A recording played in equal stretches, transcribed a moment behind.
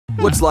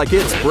Looks like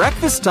it's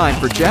breakfast time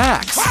for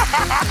Jax.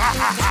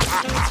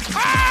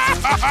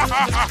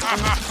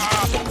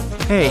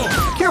 Hey,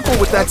 careful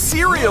with that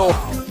cereal!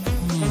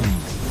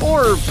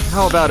 Or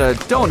how about a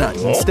donut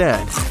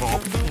instead?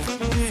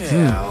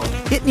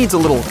 It needs a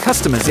little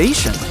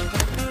customization.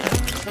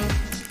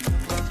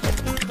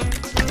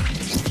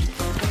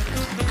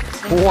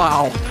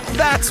 Wow,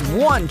 that's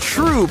one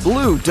true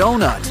blue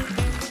donut.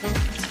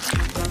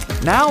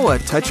 Now a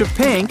touch of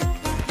pink,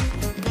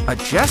 a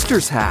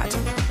jester's hat.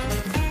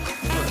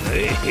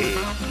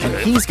 And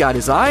he's got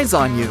his eyes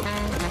on you.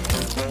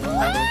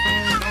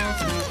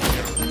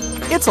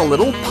 It's a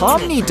little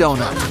Pomni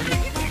donut.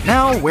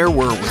 Now, where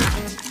were we?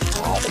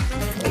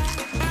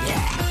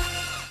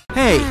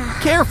 Hey,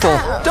 careful!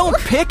 Don't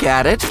pick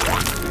at it!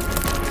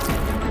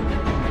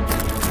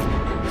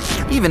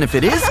 Even if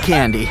it is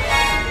candy.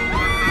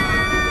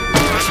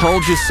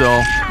 Told you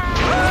so.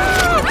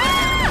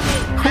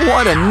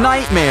 What a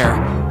nightmare!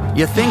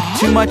 You think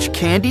too much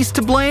candy's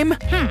to blame?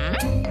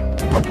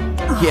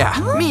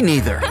 Yeah, me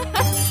neither.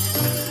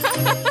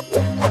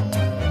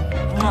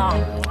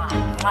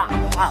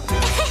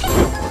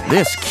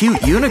 This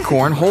cute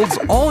unicorn holds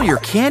all your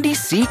candy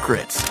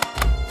secrets.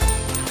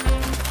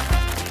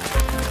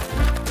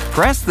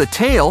 Press the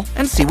tail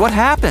and see what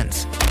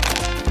happens.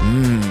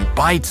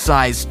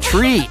 Bite-sized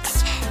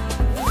treats.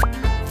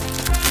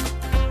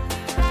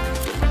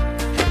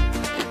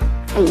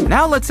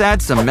 Now let's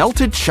add some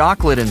melted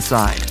chocolate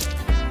inside.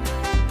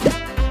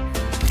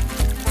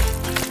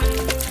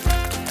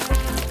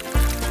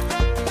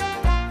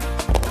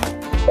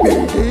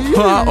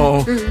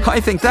 Uh-oh, I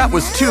think that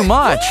was too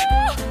much.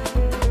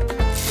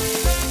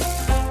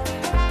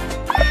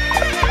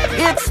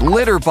 It's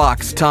litter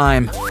box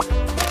time.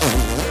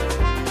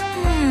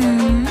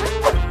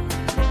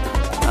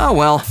 Oh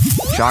well,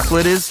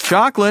 chocolate is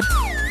chocolate.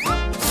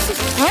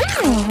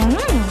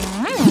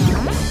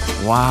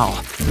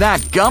 Wow,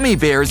 that gummy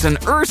bear's an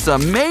Ursa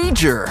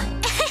Major.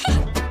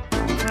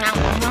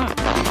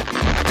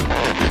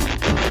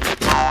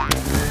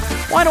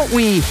 Why don't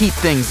we heat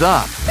things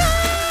up?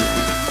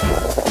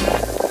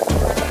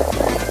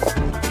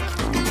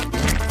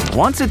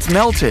 Once it's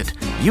melted,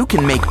 you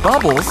can make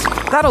bubbles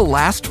that'll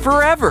last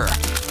forever.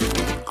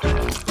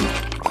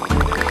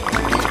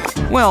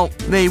 Well,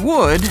 they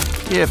would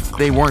if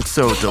they weren't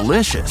so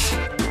delicious.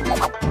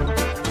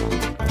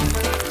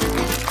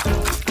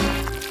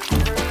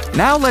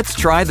 Now let's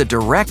try the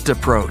direct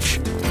approach.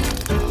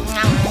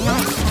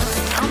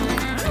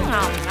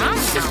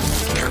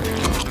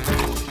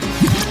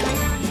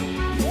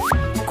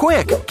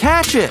 Quick,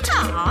 catch it!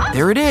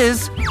 There it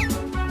is.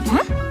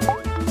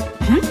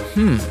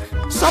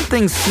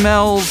 Something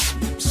smells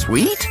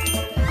sweet?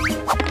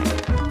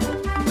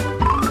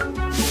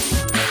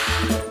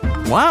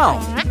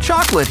 Wow,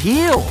 chocolate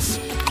heals.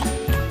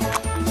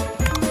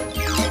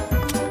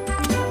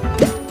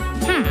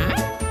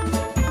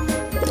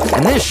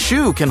 And this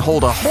shoe can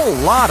hold a whole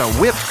lot of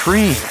whipped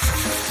cream.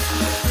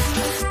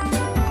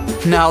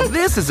 Now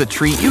this is a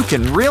treat you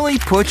can really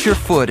put your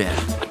foot in.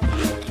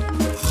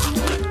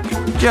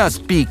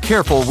 Just be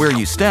careful where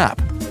you step.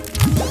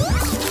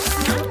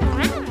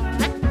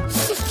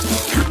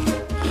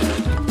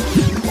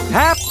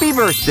 Happy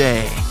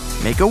birthday!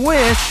 Make a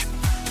wish.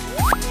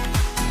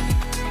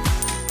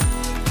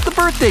 The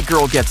birthday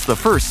girl gets the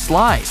first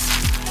slice.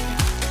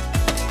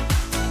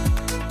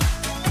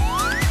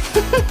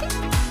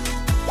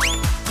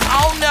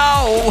 Oh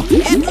no!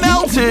 It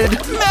melted!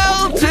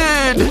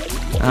 Melted!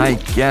 I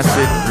guess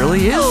it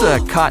really is a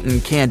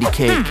cotton candy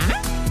cake.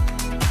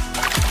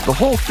 The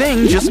whole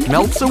thing just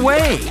melts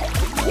away.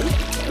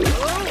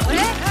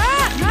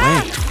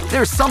 Wait,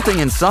 there's something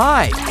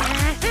inside.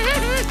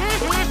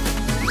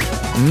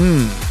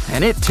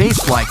 And it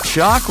tastes like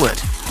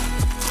chocolate.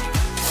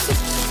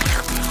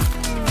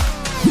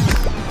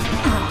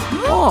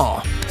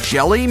 Oh,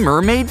 jelly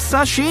mermaid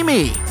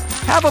sashimi.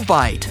 Have a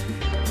bite.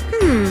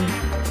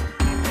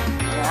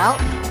 Well,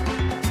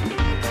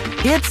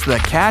 It's the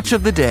catch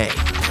of the day.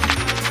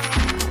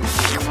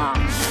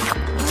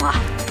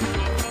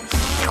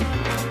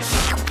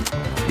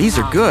 These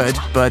are good,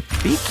 but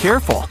be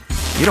careful.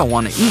 You don't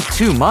want to eat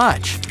too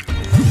much.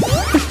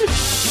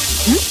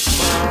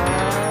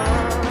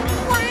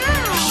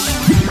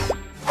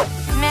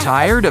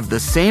 Tired of the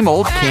same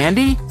old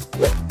candy?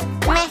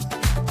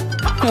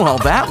 Well,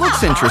 that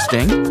looks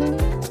interesting.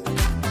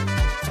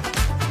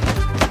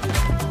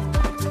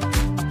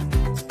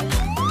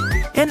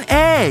 An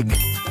egg!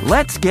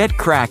 Let's get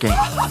cracking.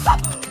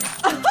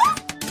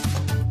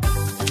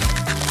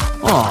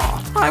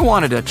 Aw, I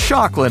wanted a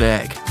chocolate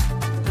egg.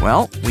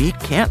 Well, we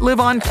can't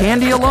live on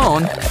candy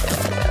alone.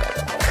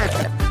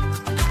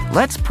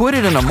 Let's put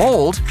it in a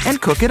mold and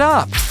cook it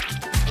up.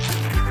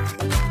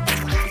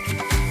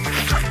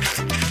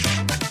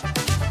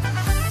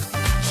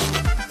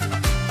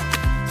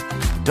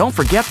 Don't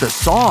forget the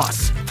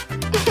sauce.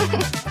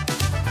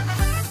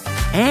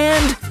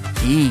 And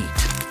eat.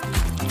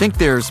 Think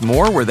there's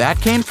more where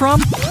that came from?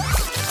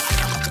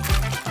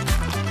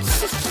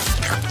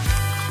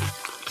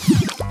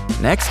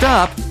 Next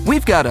up,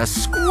 we've got a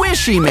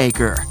squishy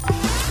maker.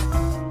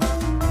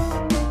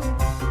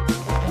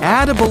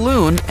 Add a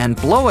balloon and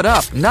blow it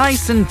up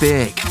nice and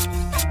big.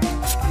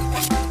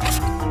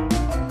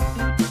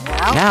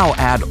 Now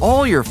add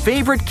all your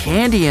favorite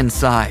candy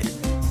inside.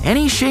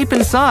 Any shape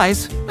and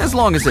size, as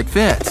long as it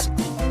fits.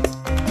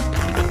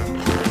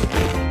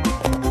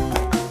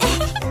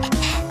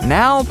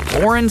 Now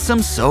pour in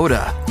some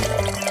soda.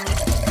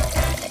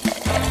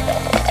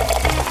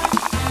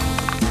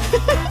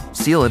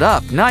 Seal it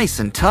up nice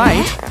and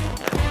tight.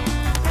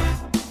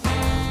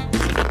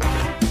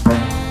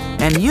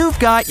 And you've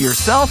got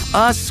yourself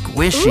a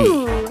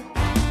squishy.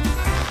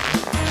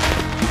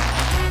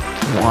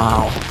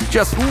 Wow,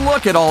 just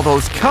look at all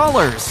those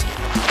colors.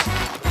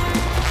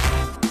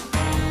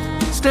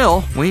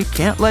 Still, we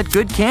can't let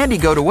good candy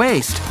go to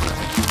waste.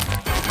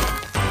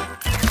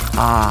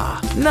 Ah,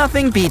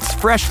 nothing beats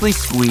freshly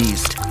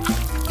squeezed.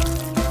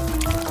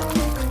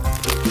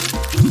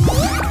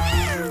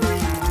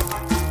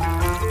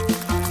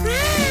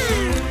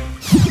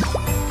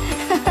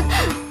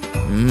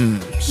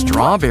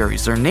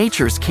 Strawberries are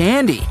nature's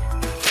candy.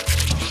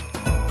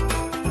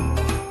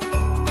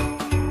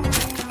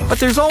 But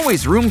there's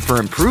always room for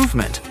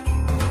improvement.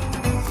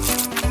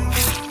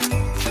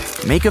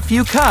 Make a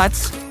few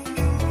cuts.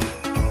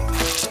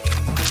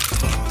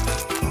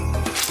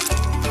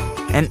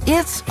 And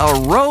it's a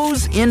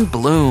rose in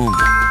bloom.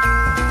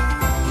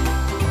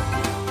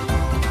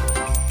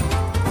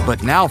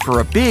 But now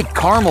for a big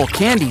caramel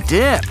candy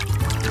dip.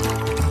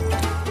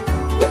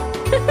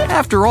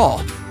 After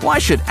all, why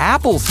should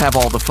apples have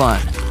all the fun?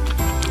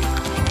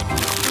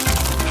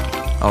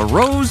 A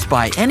rose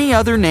by any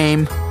other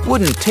name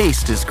wouldn't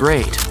taste as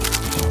great.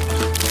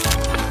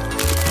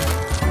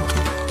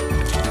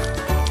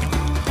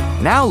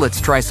 Now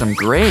let's try some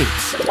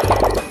grapes.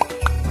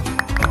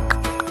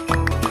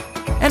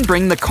 And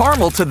bring the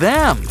caramel to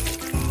them.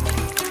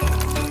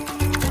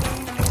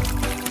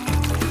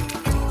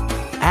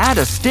 Add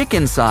a stick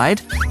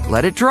inside,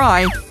 let it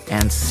dry,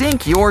 and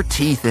sink your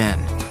teeth in.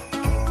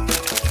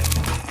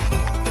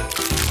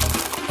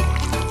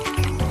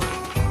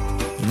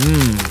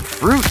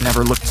 Fruit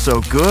never looked so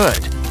good.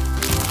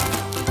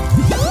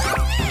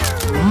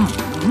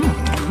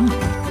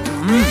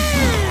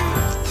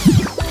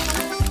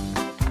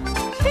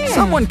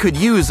 Someone could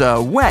use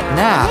a wet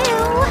nap.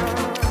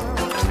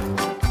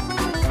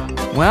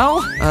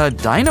 Well, a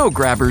dino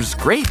grabber's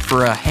great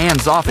for a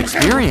hands-off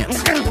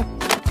experience.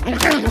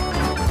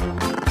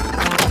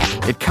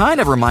 It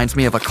kind of reminds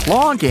me of a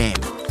claw game,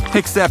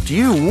 except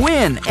you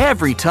win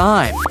every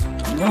time.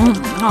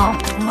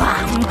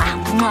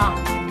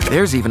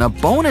 There's even a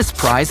bonus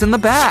prize in the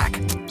back.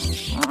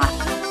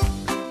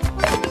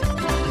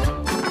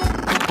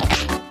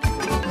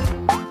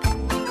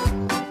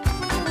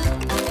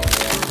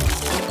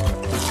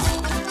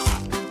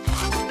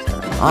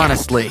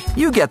 Honestly,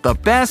 you get the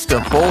best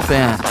of both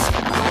ends.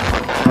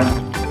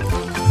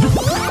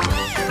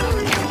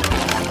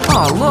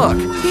 Oh, look,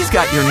 he's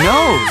got your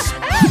nose.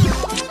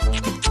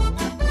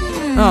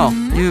 Oh,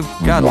 you've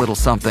got a little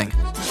something.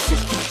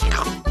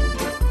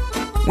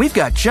 We've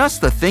got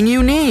just the thing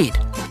you need.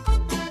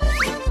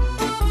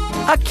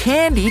 A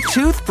candy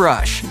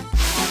toothbrush.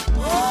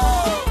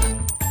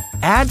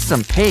 Add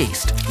some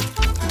paste.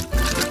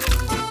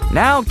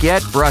 Now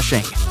get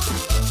brushing.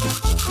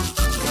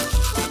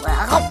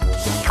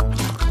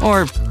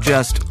 Or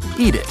just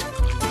eat it.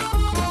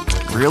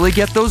 Really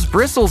get those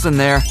bristles in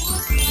there.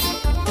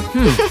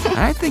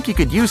 I think you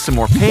could use some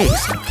more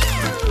paste.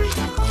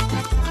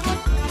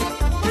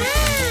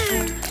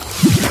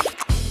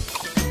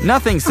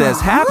 Nothing says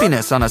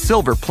happiness on a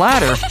silver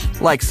platter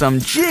like some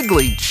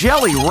jiggly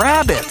jelly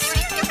rabbits.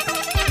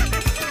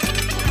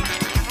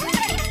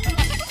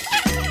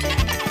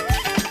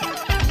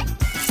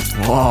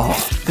 Whoa,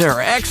 they're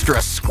extra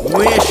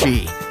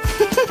squishy.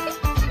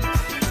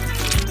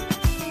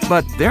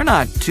 But they're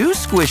not too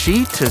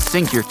squishy to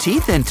sink your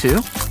teeth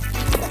into.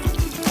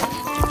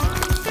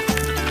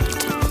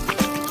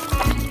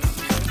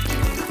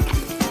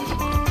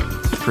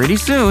 Pretty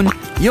soon,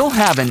 you'll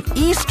have an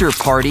Easter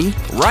party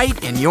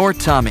right in your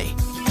tummy.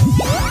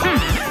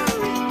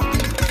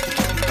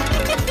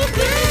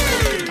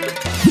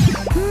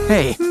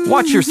 Hey,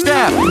 watch your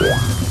step.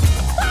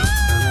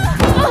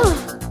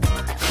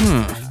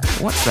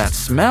 What's that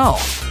smell?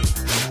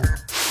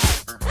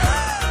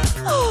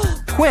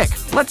 Quick,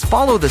 let's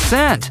follow the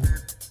scent.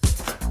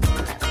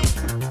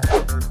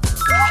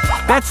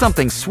 Bet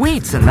something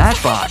sweet's in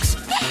that box.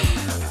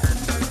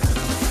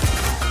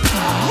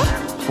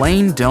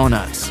 Plain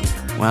donuts.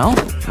 Well,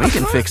 we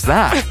can fix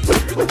that.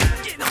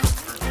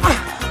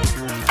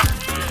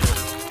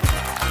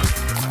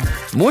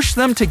 Mush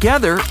them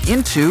together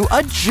into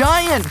a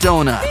giant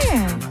donut.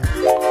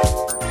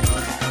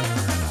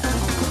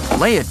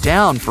 Lay it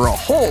down for a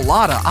whole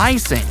lot of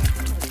icing.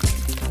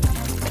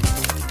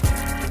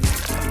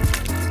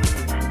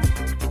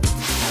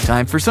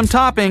 Time for some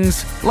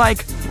toppings,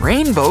 like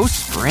rainbow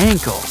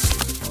sprinkles.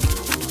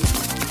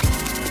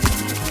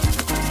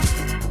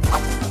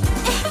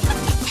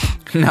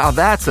 Now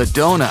that's a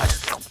donut.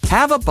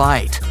 Have a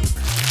bite.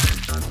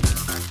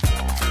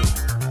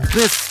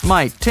 This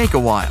might take a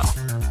while.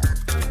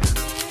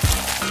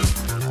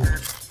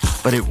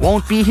 but it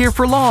won't be here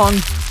for long.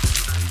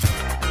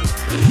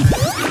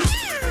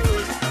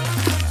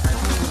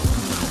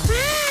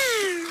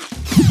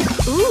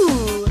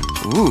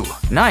 Ooh,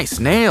 nice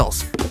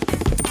nails.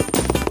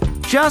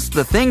 Just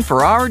the thing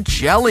for our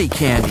jelly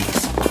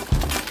candies.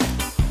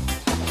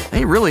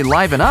 They really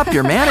liven up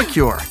your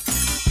manicure.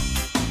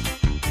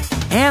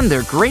 And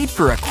they're great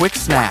for a quick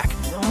snack.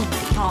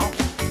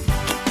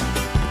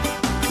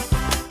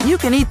 You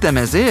can eat them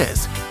as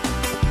is.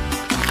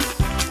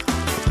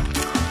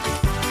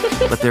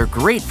 But they're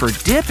great for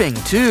dipping,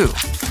 too.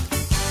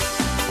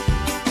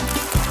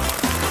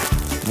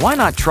 Why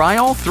not try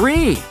all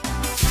three?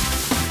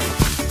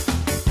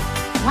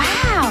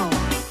 Wow!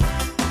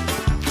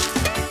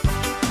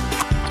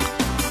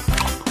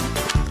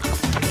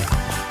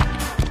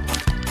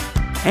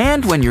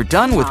 And when you're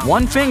done with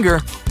one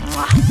finger,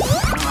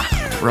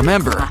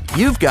 remember,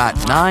 you've got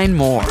 9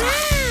 more.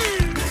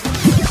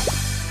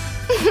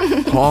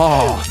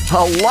 Oh,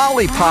 a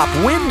lollipop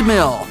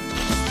windmill!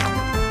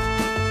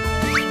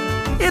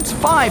 It's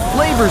 5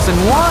 flavors in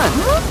one,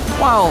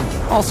 while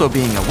also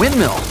being a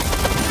windmill.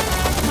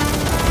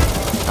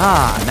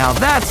 Ah, now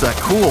that's a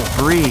cool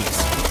breeze.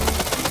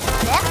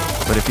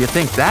 But if you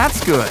think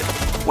that's good,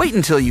 wait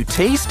until you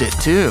taste it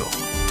too.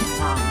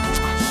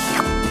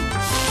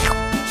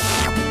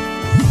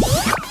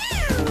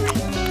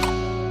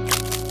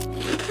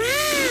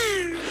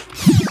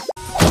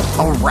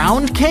 A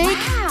round cake?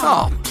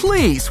 Oh,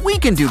 please, we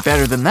can do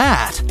better than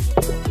that.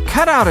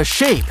 Cut out a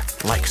shape,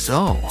 like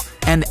so,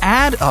 and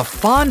add a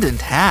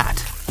fondant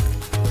hat.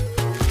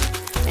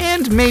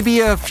 And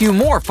maybe a few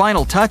more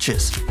final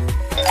touches.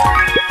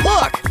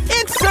 Look,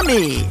 it's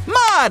me,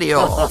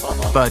 Mario!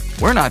 But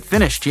we're not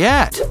finished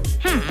yet.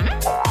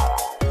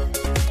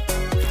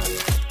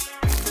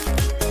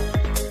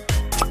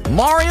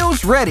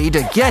 Mario's ready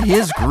to get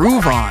his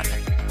groove on.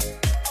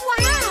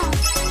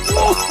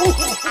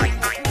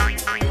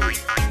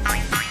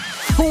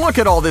 Look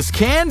at all this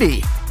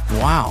candy!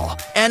 Wow,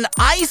 an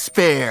ice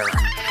bear!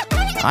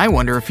 I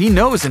wonder if he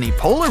knows any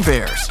polar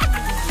bears.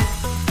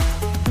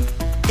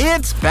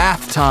 It's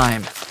bath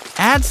time.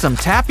 Add some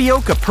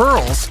tapioca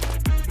pearls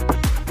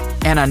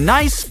and a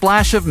nice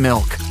splash of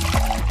milk.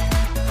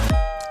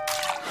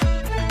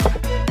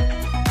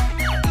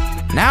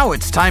 Now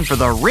it's time for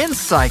the rinse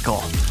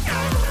cycle.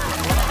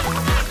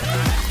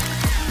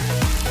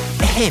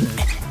 Ahem,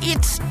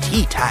 it's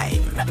tea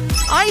time.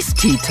 Iced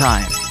tea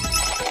time.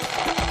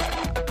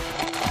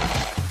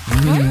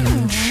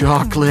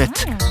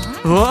 Chocolate.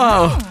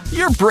 Whoa,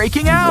 you're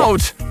breaking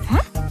out.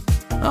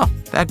 Oh,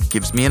 that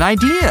gives me an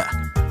idea.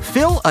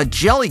 Fill a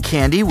jelly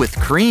candy with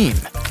cream.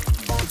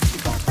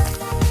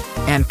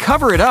 And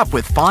cover it up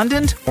with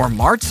fondant or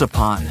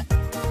marzipan.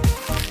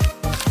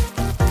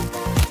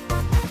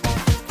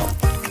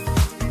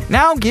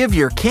 Now give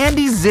your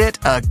candy zit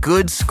a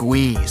good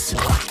squeeze.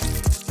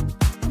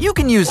 You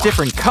can use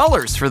different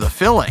colors for the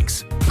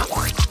fillings.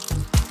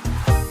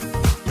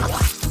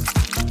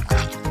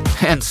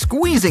 And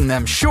squeezing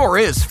them sure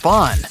is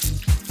fun.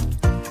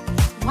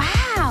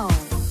 Wow!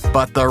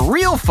 But the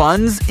real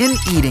fun's in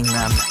eating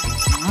them.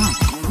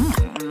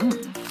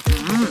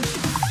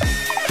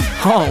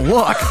 Oh,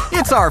 look,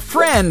 it's our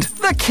friend,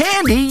 the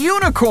candy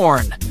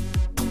unicorn.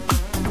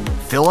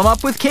 Fill him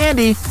up with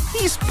candy.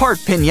 He's part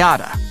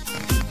piñata.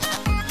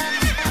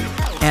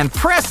 And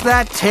press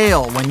that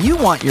tail when you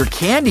want your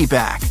candy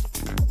back.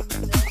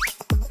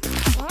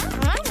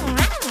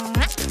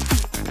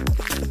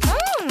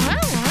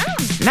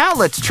 Now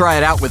let's try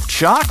it out with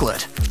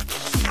chocolate.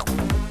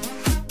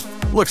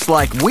 Looks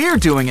like we're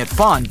doing it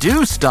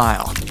fondue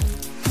style.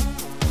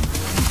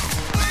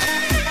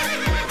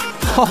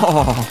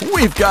 Oh,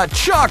 we've got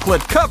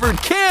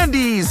chocolate-covered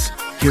candies!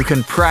 You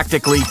can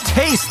practically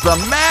taste the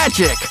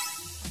magic!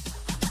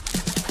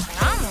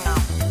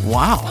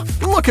 Wow,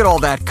 look at all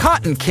that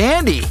cotton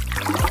candy!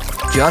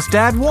 Just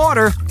add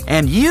water,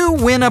 and you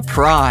win a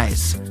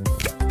prize!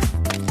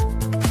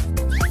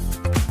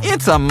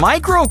 It's a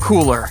micro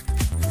cooler!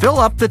 Fill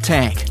up the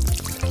tank.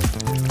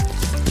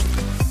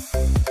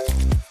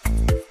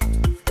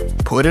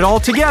 Put it all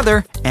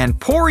together and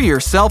pour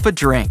yourself a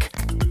drink.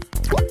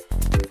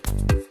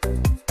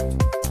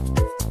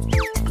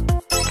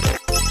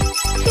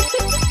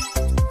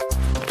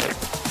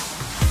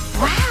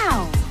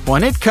 Wow!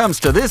 When it comes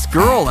to this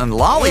girl and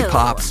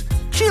lollipops,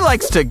 she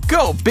likes to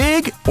go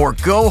big or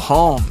go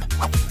home.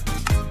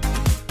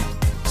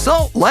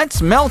 So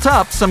let's melt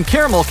up some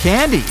caramel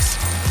candies.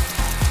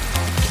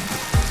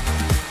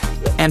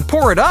 And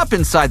pour it up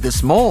inside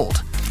this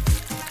mold.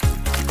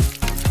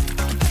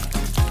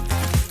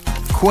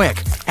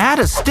 Quick, add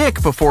a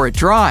stick before it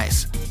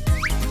dries.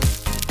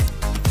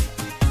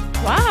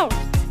 Wow!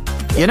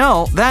 You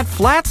know, that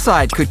flat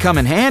side could come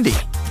in handy.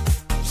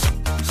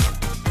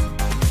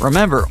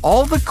 Remember,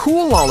 all the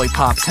cool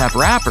lollipops have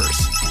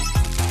wrappers.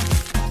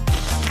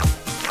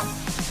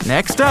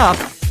 Next up,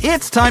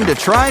 it's time to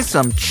try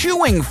some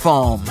chewing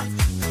foam.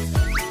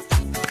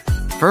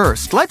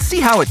 First, let's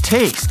see how it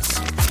tastes.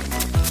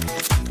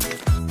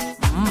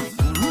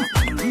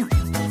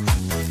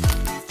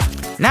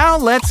 Now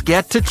let's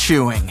get to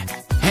chewing.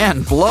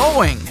 and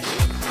blowing.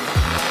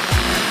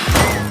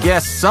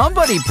 Guess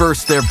somebody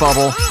burst their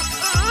bubble.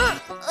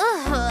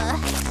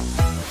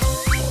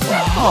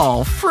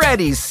 Oh,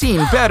 Freddy's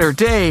seen better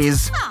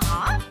days.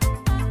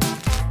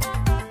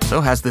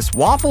 So has this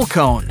waffle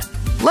cone.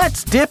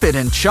 Let's dip it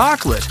in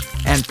chocolate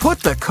and put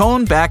the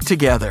cone back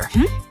together.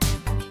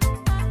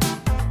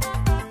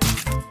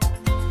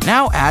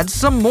 Now add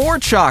some more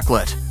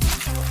chocolate.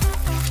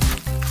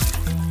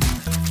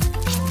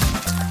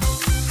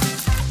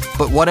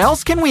 But what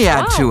else can we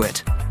add to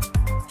it?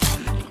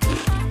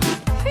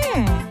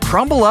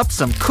 Crumble up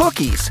some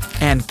cookies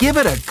and give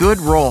it a good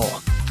roll.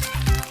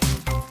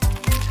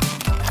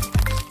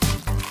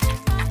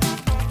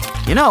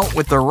 You know,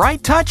 with the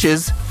right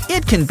touches,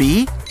 it can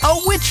be a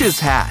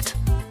witch's hat.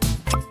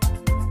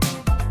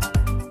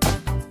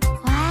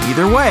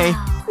 Either way,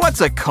 what's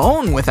a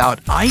cone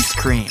without ice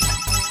cream?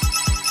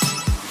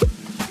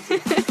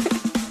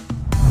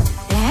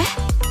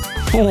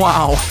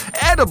 Wow,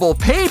 edible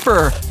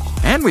paper!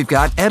 And we've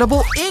got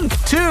edible ink,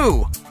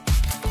 too!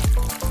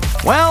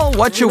 Well,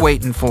 what you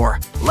waiting for?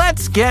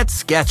 Let's get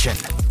sketching.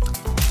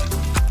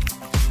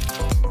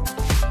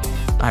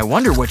 I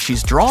wonder what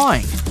she's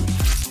drawing.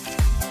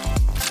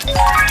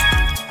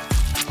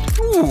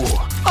 Ooh,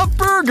 a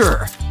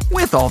burger!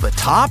 With all the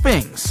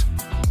toppings.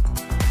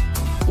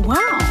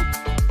 Wow.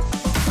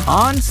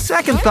 On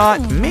second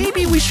thought,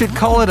 maybe we should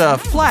call it a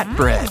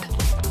flatbread.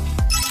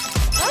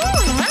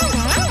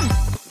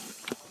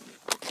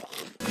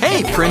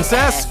 Hey,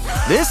 princess!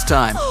 This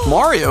time,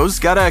 Mario's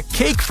got a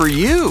cake for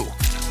you.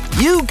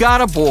 You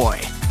got a boy.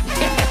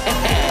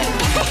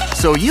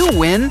 So you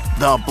win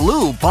the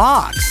blue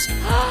box.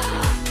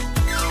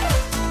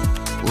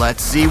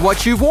 Let's see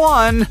what you've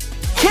won.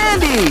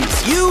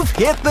 Candies! You've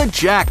hit the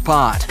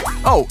jackpot.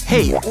 Oh,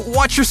 hey,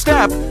 watch your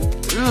step.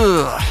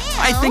 Ugh,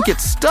 I think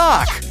it's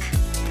stuck.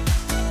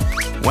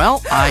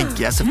 Well, I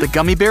guess if the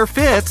gummy bear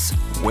fits,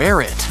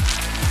 wear it.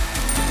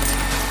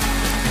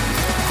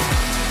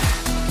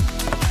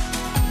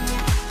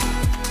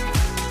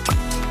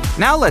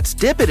 Now let's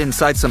dip it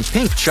inside some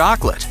pink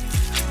chocolate.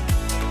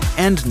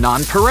 And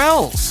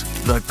nonpareils,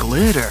 the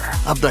glitter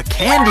of the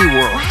candy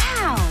world.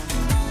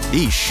 Wow.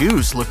 These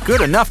shoes look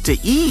good enough to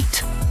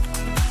eat.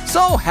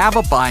 So have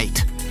a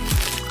bite.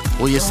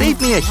 Will you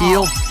save me a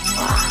heel?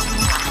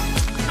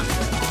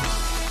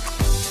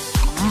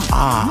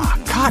 Ah,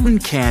 cotton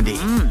candy.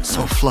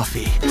 So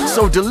fluffy,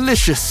 so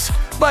delicious,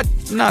 but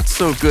not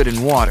so good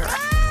in water.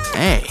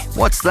 Hey,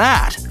 what's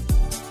that?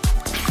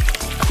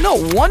 No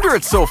wonder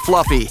it's so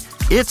fluffy.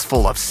 It's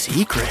full of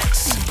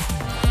secrets.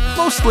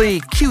 Mostly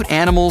cute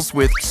animals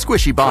with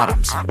squishy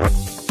bottoms.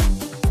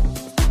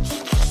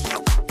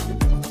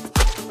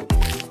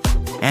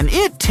 And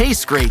it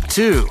tastes great,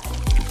 too.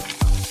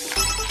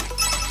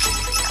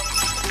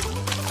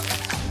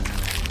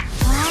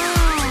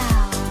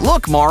 Wow.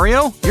 Look,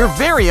 Mario, your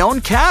very own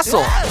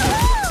castle.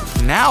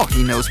 Now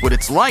he knows what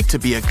it's like to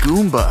be a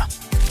Goomba.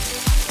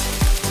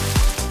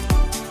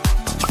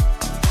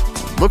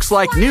 Looks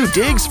like new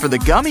digs for the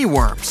gummy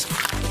worms.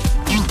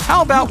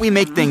 How about we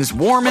make things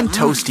warm and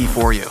toasty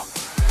for you?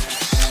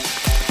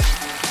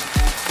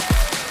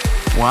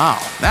 Wow,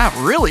 that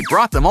really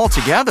brought them all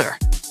together.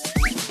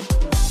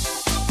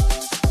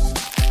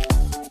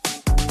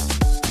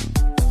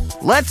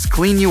 Let's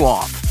clean you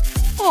off.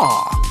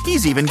 Aw,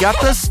 he's even got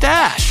the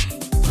stash.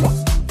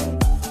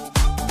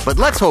 But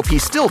let's hope he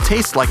still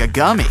tastes like a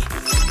gummy.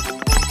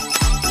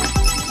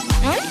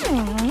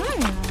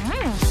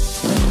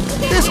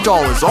 This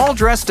doll is all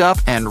dressed up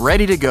and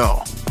ready to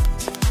go.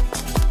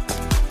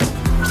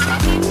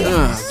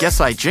 Guess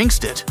I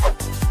jinxed it.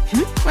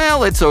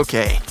 Well, it's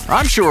okay.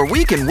 I'm sure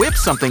we can whip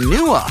something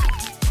new up.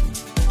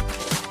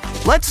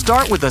 Let's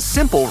start with a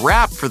simple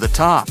wrap for the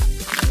top.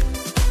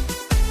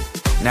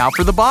 Now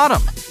for the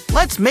bottom.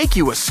 Let's make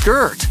you a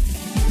skirt.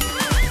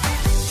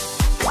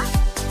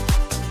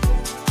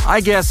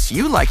 I guess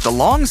you like the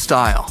long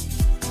style.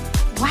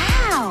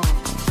 Wow.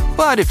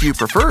 But if you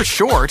prefer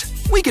short,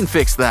 we can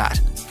fix that.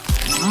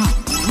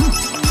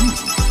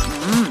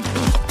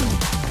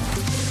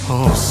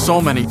 Oh, so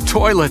many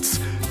toilets.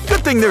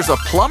 Good thing there's a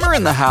plumber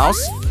in the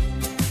house.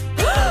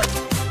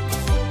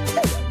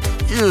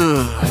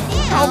 Ugh.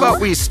 How about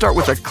we start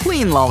with a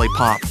clean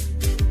lollipop?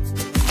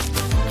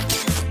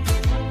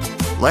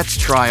 Let's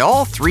try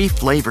all 3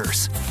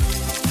 flavors.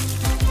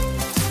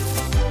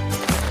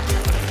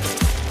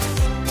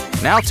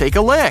 Now take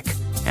a lick.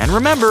 And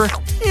remember,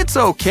 it's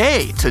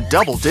okay to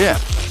double dip.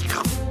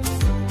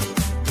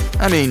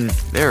 I mean,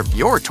 they're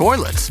your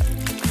toilets.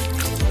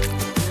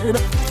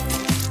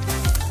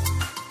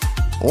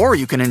 Or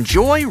you can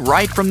enjoy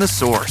right from the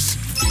source.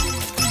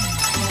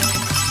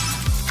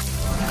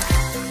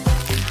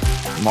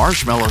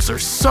 Marshmallows are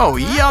so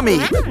yummy,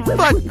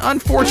 but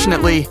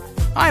unfortunately,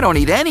 I don't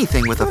eat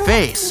anything with a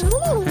face.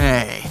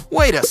 Hey,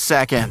 wait a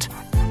second.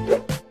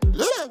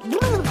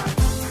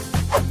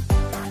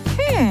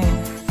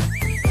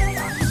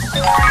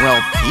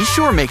 Well, he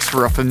sure makes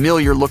for a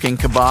familiar-looking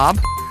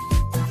kebab.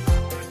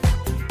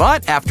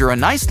 But after a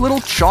nice little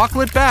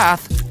chocolate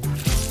bath,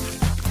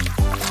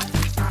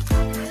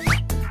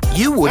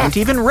 You wouldn't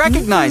even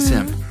recognize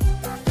him.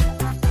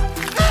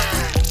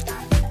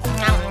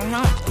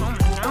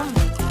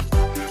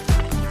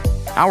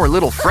 Our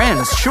little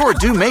friends sure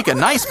do make a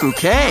nice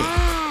bouquet.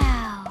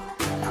 Wow.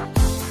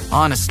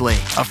 Honestly,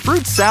 a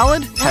fruit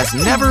salad has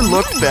never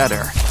looked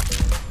better.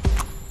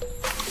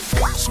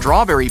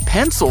 Strawberry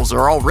pencils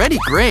are already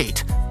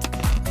great.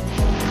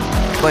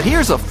 But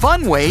here's a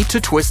fun way to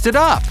twist it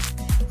up.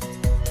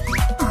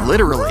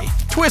 Literally,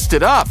 twist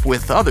it up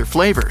with other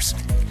flavors.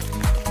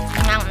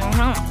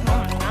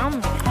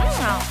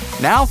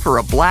 Now for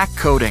a black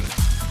coating.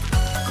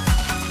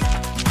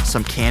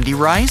 Some candy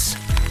rice,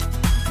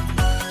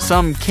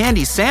 some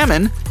candy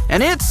salmon,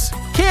 and it's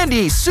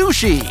candy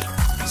sushi.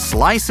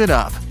 Slice it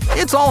up.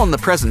 It's all in the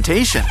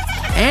presentation.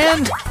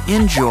 And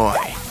enjoy.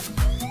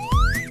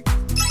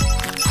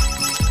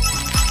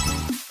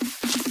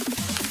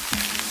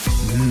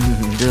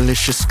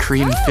 Delicious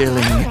cream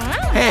filling.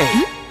 Hey,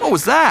 what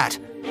was that?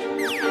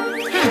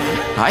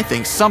 I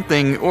think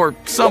something or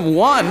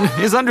someone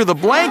is under the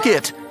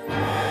blanket.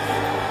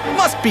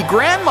 Must be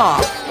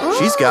Grandma.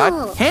 She's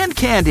got hand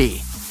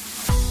candy.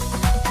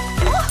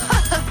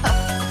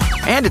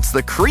 And it's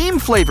the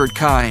cream-flavored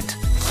kind.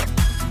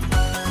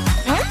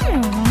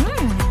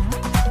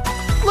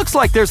 Looks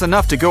like there's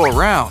enough to go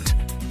around.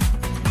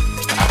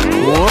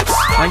 Whoops,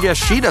 I guess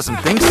she doesn't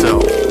think so.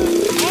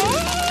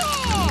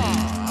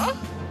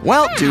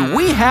 Well, do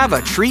we have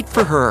a treat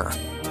for her?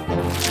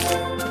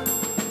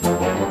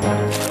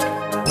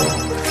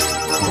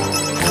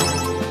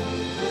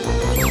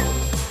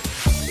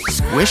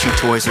 Squishy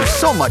toys are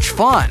so much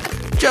fun.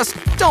 Just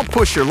don't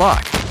push your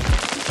luck.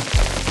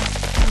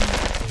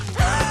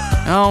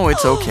 Oh,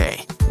 it's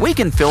okay. We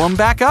can fill them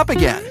back up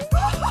again.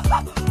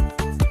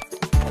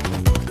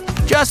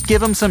 Just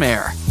give them some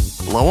air.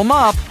 Blow them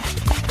up.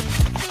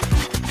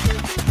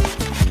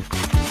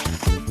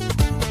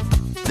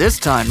 This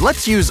time,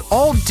 let's use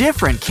all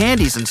different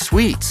candies and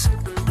sweets.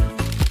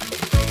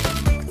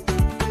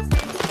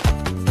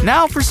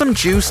 Now for some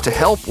juice to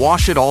help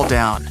wash it all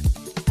down.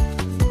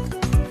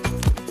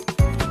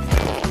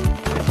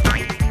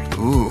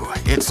 Ooh,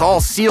 it's all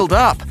sealed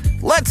up.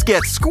 Let's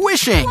get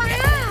squishing!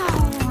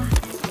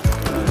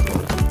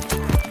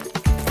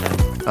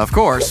 Of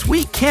course,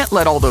 we can't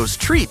let all those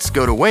treats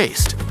go to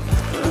waste.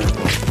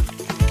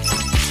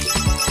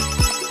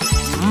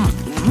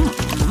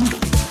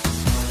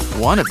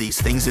 One of these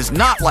things is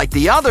not like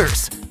the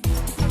others.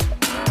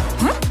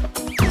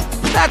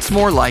 That's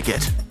more like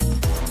it.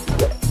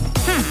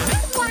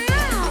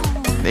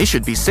 They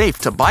should be safe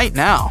to bite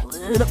now.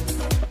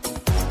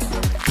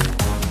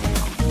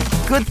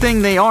 Good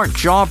thing they aren't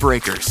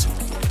jawbreakers.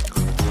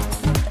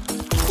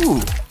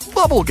 Ooh,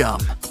 bubble gum.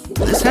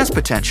 This has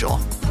potential.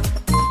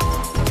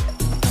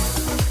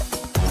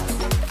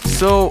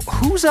 So,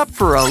 who's up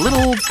for a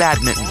little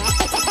badminton?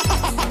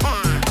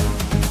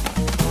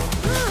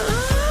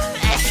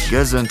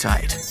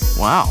 Gesundheit.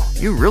 Wow,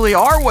 you really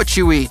are what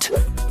you eat.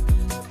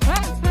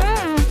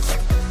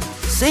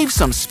 Save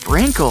some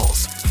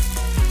sprinkles.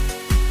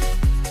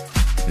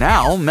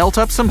 Now, melt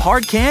up some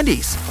hard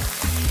candies.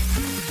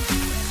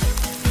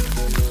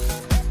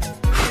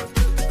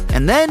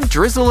 And then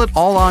drizzle it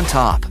all on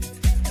top.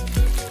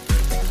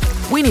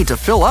 We need to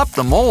fill up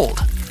the mold.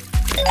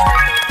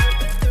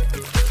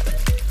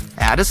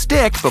 Add a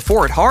stick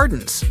before it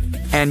hardens.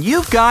 And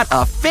you've got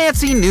a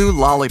fancy new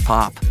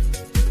lollipop.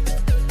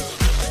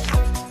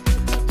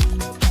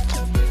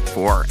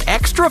 For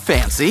extra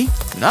fancy,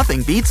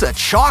 nothing beats a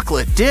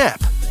chocolate dip.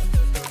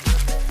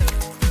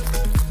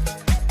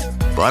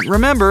 But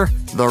remember,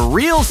 the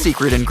real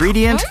secret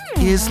ingredient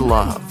is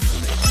love.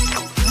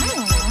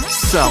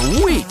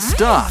 Sweet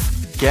stuff!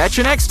 Catch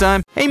you next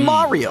time. Hey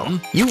Mario,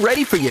 you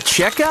ready for your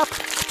checkup?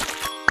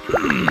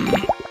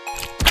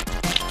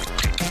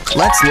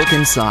 Let's look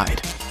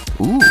inside.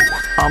 Ooh,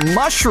 a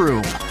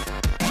mushroom!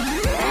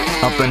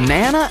 A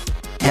banana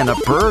and a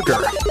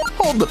burger.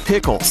 Hold the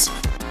pickles.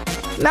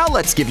 Now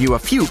let's give you a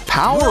few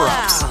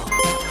power-ups.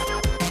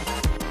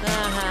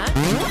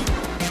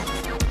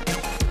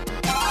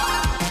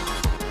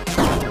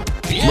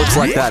 Looks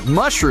like that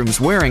mushroom's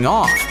wearing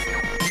off.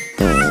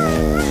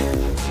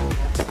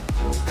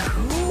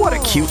 What a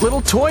cute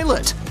little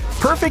toilet.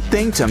 Perfect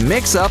thing to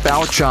mix up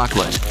our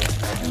chocolate.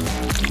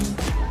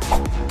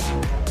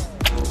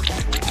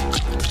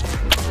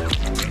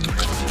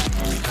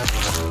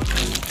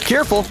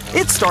 Careful,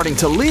 it's starting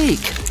to leak.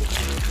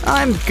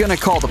 I'm gonna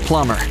call the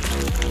plumber.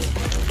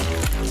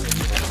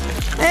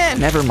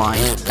 Never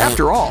mind.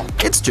 After all,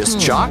 it's just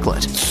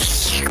chocolate.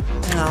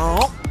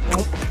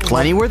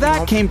 Plenty where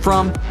that came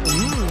from.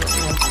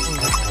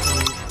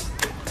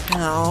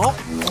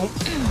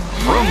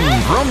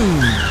 Vroom,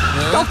 vroom.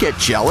 Don't get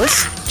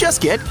jealous,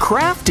 just get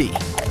crafty.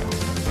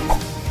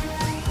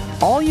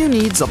 All you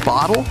need's a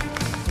bottle,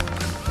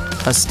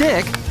 a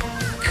stick,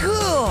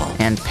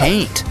 and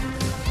paint.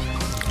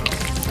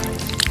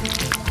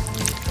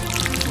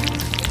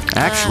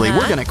 Actually,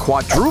 we're gonna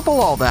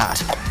quadruple all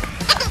that.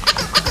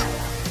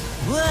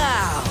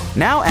 Wow!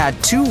 Now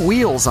add 2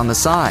 wheels on the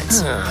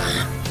sides.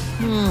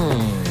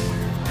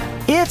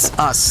 It's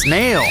a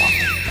snail.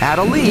 Add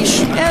a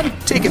leash and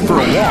take it for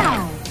a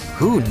walk.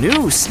 Who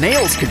knew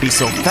snails could be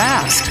so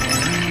fast?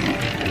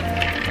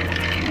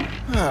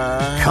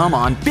 Come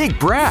on, big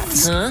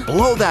breaths.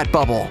 Blow that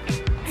bubble.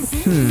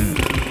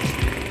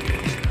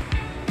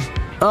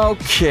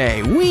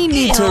 Okay, we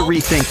need to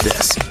rethink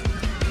this.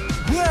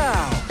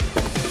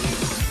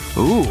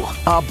 Ooh,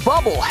 a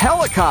bubble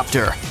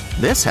helicopter.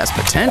 This has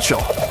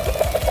potential.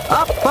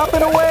 Up, up,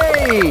 and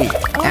away!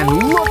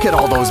 And look at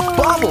all those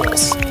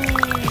bubbles!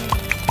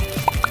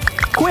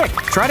 Quick,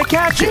 try to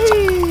catch it!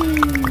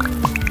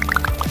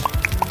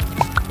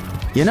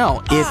 You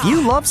know, if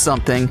you love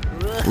something,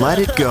 let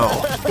it go.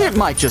 It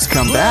might just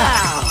come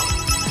back.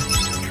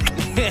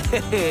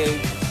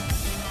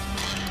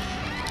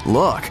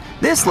 Look,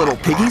 this little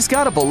piggy's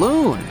got a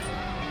balloon.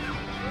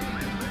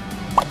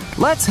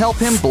 Let's help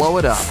him blow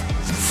it up.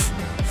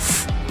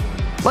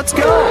 Let's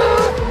go!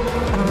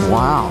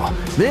 Wow,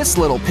 this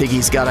little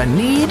piggy's got a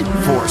need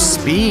for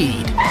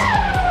speed.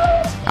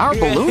 Our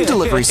balloon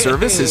delivery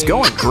service is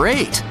going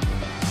great.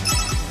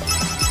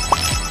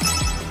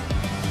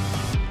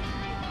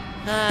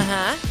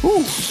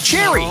 Ooh,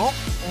 cherry!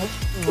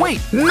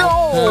 Wait,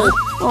 no!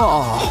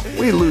 Oh,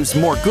 we lose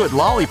more good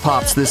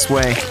lollipops this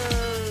way.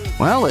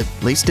 Well, at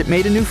least it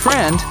made a new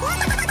friend.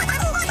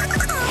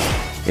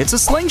 It's a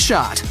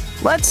slingshot.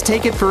 Let's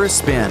take it for a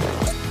spin.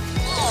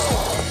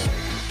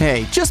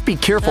 Hey, just be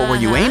careful where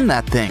you aim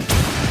that thing.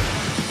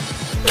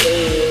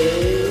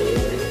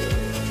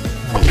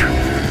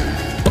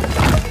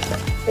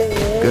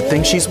 Good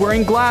thing she's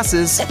wearing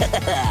glasses.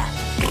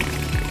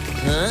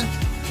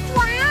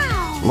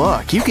 Wow.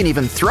 Look, you can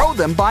even throw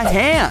them by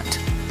hand.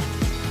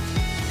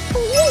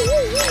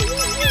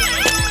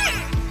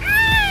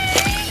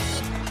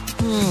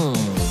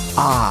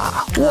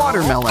 Ah,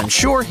 watermelon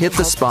sure hit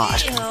the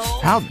spot.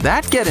 How'd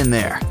that get in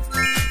there?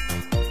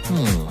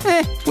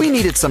 We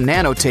needed some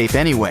nanotape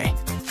anyway.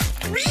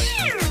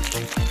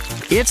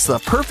 It's the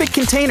perfect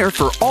container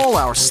for all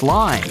our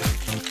slime.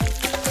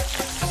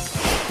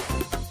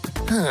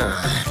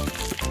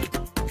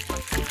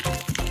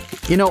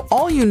 You know,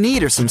 all you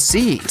need are some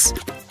seeds.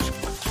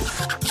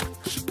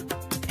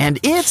 And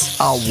it's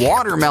a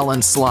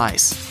watermelon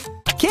slice.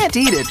 Can't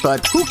eat it,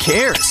 but who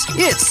cares?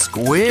 It's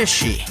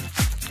squishy.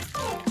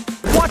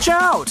 Watch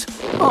out!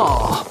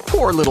 Oh,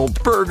 poor little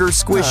burger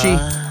squishy.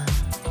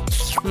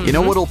 You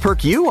know what'll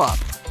perk you up?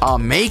 A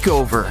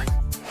makeover.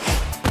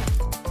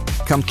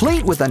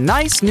 Complete with a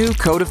nice new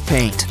coat of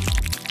paint.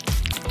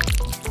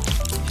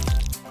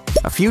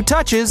 A few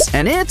touches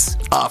and it's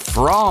a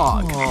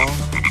frog.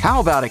 How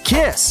about a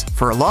kiss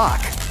for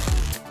luck?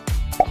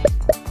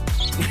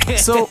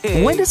 So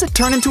when does it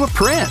turn into a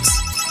prince?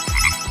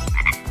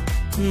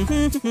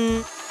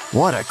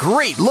 What a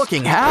great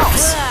looking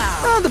house.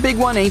 The big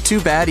one ain't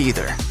too bad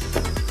either.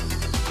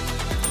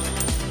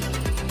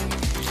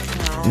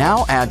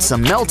 Now add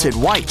some melted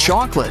white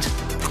chocolate.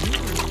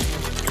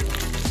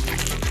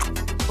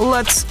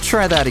 Let's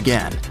try that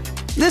again.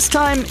 This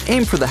time,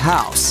 aim for the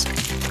house.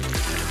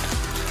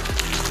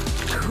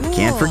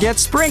 Can't forget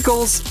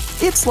sprinkles.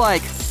 It's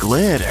like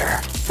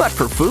glitter, but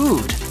for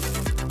food.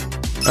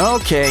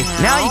 Okay,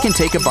 now you can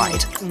take a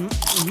bite.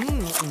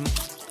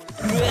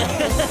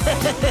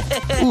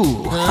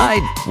 Ooh,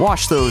 I'd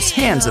wash those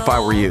hands if I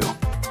were you.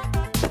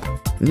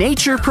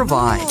 Nature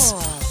provides.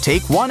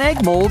 Take one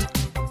egg mold,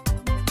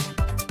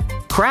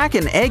 crack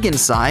an egg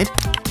inside,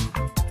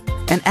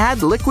 and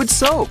add liquid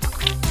soap.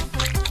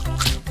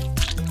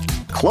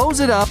 Close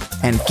it up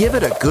and give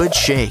it a good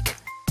shake.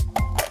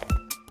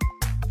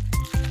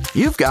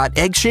 You've got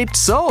egg-shaped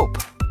soap.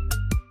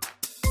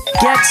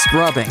 Get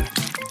scrubbing.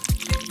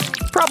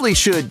 Probably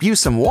should use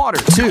some water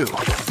too.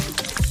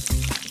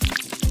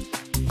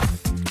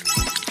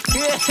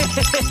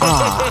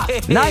 Ah,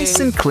 nice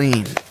and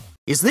clean.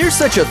 Is there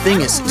such a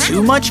thing as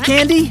too much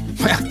candy?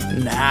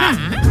 Nah.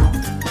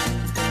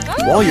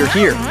 While you're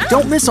here,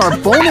 don't miss our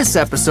bonus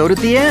episode at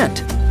the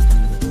end.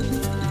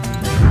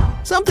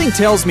 Something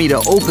tells me to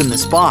open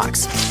this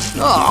box.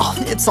 Oh,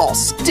 it's all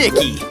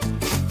sticky.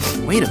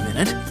 Wait a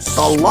minute.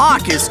 The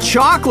lock is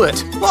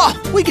chocolate.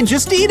 Oh, we can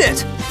just eat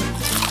it.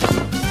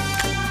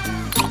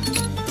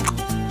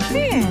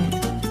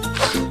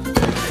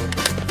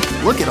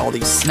 Look at all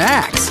these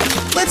snacks.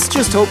 Let's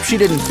just hope she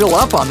didn't fill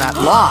up on that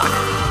lock.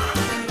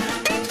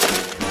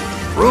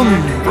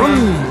 Vroom,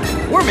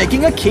 vroom. We're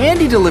making a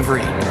candy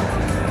delivery.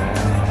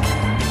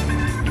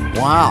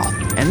 Wow,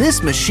 and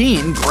this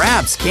machine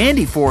grabs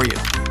candy for you.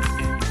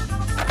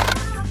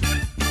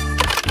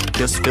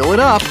 Just fill it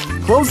up,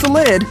 close the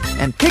lid,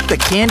 and pick the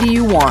candy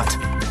you want.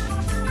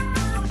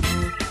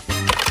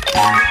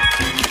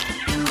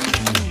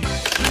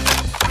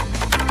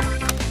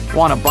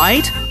 Want a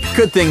bite?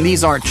 Good thing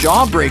these aren't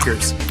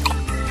jawbreakers.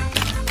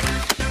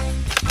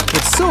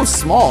 It's so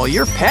small,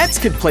 your pets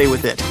could play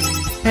with it.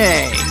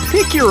 Hey,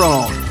 pick your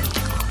own.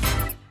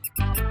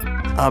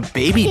 A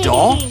baby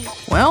doll?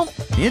 Well,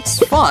 it's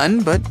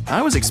fun, but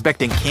I was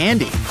expecting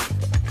candy.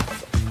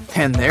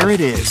 And there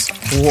it is.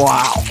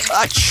 Wow,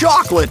 a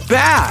chocolate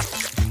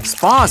bath!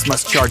 Spas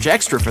must charge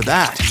extra for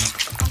that.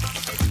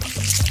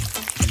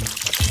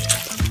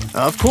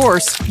 Of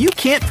course, you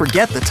can't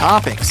forget the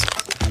toppings.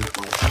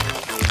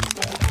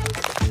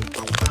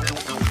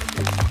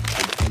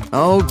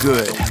 Oh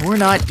good, we're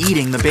not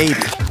eating the baby.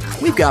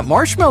 We've got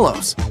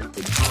marshmallows.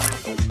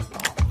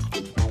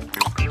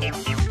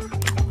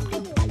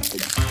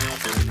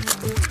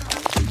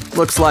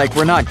 Looks like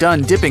we're not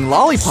done dipping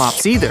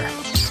lollipops either.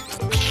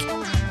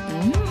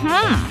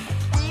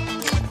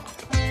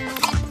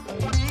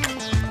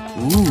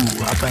 Ooh,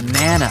 a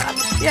banana.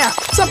 Yeah,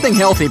 something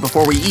healthy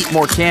before we eat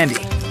more candy.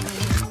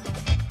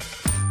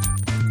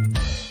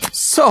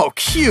 So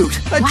cute!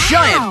 A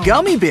giant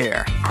gummy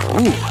bear!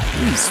 Ooh,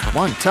 he's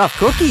one tough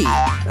cookie.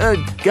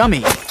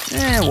 Gummy.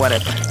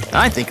 Whatever.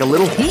 I think a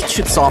little heat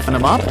should soften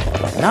him up.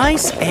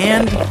 Nice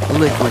and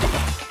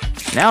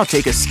liquidy. Now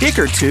take a stick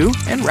or two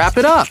and wrap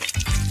it up.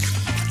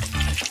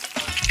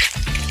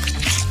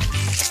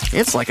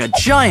 It's like a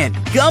giant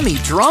gummy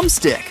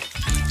drumstick.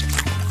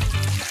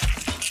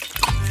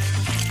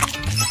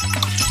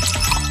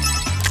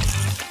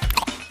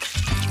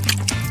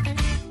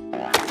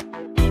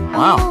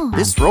 Wow,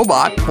 this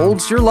robot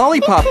holds your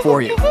lollipop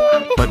for you.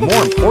 But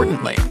more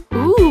importantly,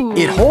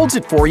 it holds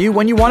it for you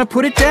when you want to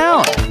put it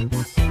down.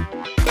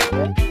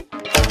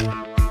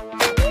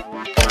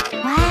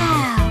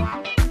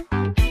 Wow.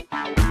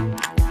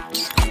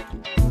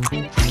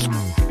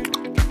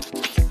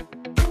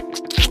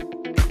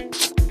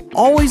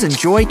 Always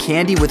enjoy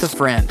candy with a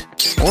friend.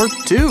 Or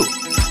two.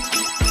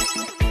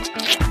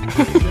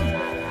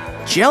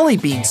 Jelly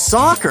bean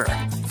soccer.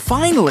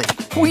 Finally,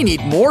 we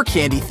need more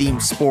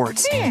candy-themed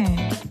sports.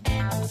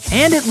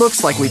 And it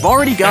looks like we've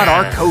already got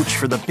our coach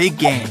for the big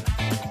game.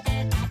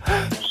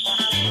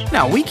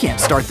 Now, we can't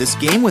start this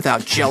game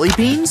without jelly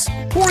beans.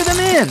 Pour them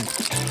in.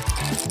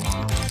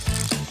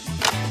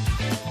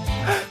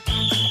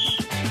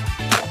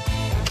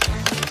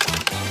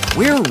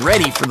 We're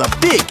ready for the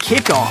big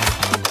kickoff.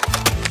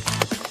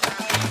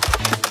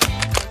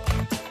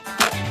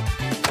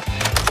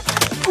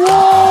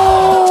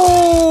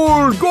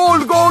 Goal!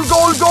 Goal, goal,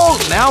 goal, goal!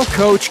 Now,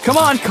 coach, come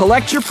on,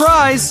 collect your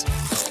prize.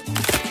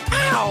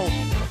 Ow!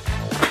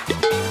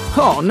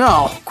 Oh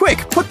no,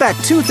 quick, put that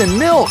tooth in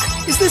milk.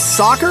 Is this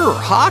soccer or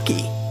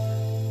hockey?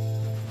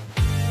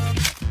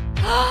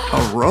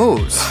 A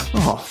rose.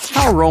 Oh,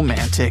 how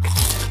romantic.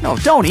 No,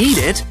 don't eat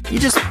it. You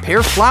just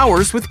pair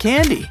flowers with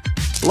candy.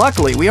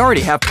 Luckily, we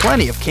already have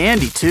plenty of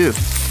candy, too.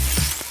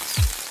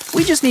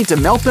 We just need to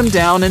melt them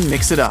down and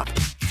mix it up.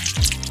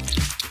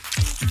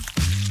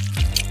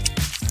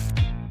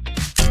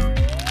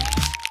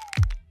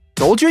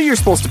 Told you you're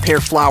supposed to pair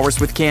flowers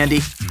with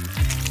candy.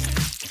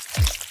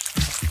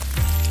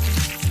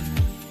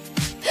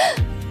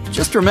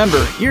 Just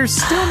remember, you're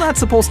still not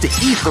supposed to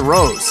eat the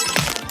rose.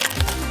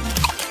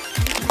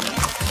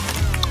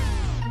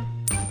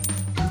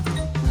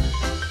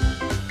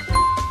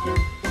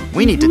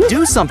 We need to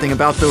do something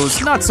about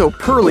those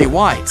not-so-pearly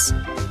whites.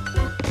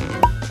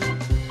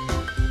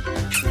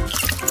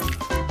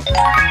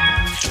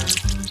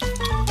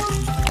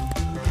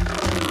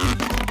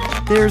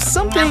 There's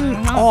something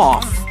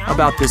off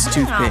about this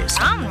toothpaste.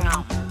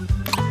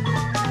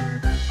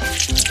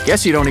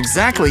 Guess you don't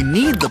exactly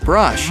need the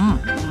brush.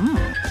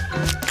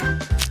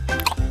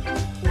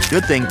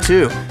 Good thing,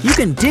 too, you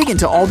can dig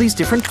into all these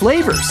different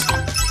flavors.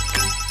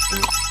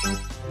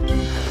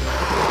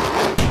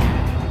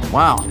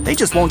 Wow, they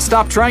just won't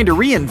stop trying to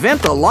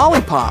reinvent the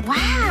lollipop.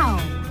 Wow.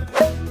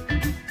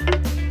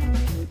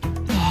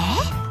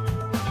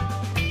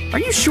 Are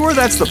you sure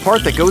that's the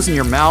part that goes in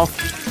your mouth?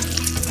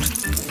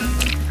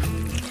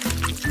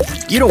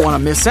 You don't want to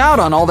miss out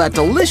on all that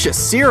delicious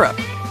syrup.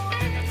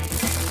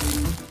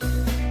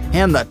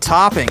 And the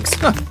toppings.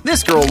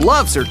 This girl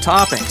loves her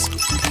toppings.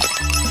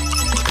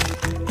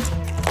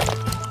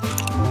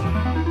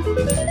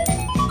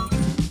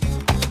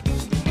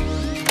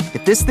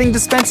 If this thing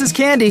dispenses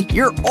candy,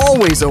 you're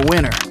always a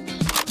winner.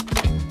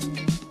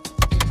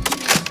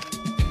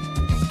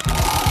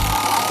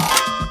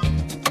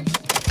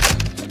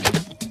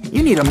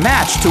 You need a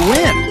match to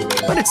win,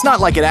 but it's not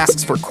like it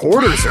asks for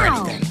quarters or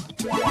anything.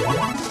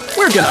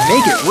 We're gonna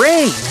make it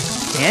rain.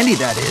 Candy,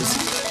 that is.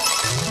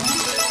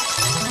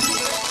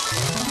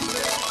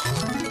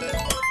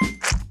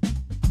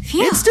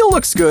 It still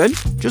looks good.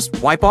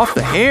 Just wipe off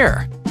the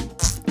hair.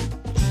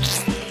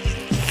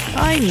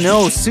 I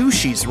know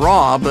sushi's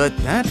raw, but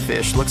that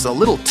fish looks a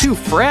little too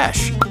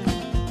fresh.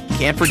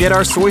 Can't forget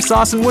our soy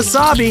sauce and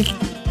wasabi.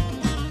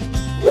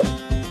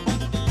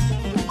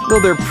 Though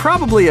they're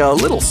probably a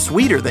little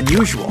sweeter than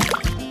usual.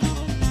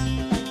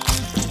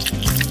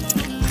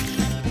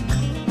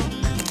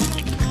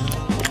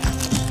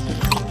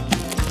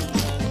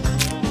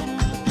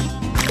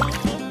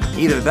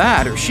 Either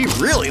that or she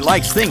really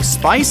likes things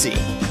spicy.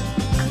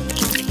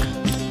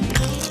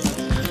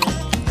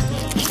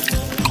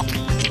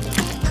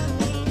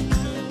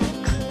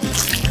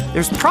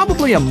 There's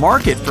probably a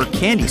market for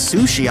candy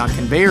sushi on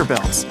conveyor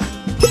belts.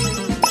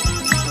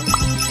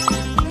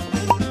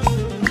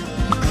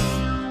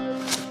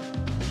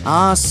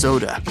 Ah,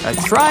 soda, a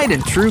tried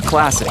and true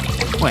classic.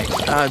 Wait,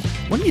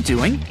 what are you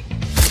doing?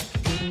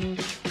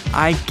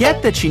 I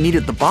get that she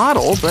needed the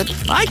bottle, but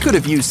I could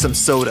have used some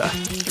soda.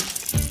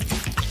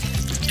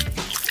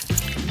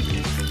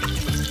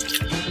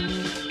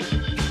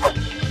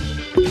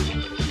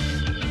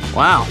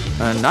 Wow,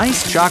 a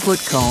nice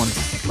chocolate cone.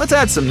 Let's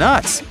add some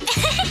nuts.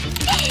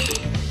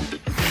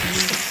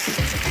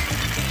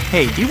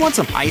 Hey, do you want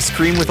some ice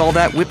cream with all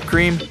that whipped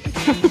cream?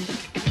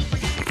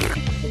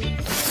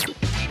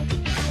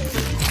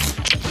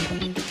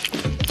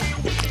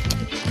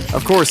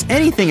 Of course,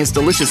 anything as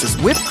delicious as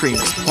whipped cream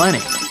is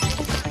plenty.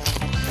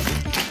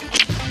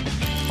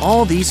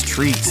 All these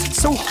treats,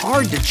 it's so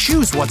hard to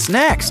choose what's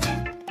next.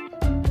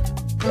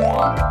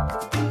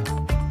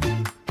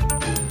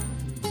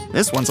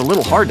 This one's a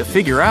little hard to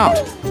figure out.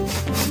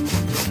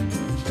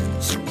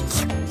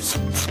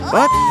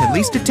 But at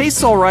least it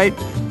tastes all right.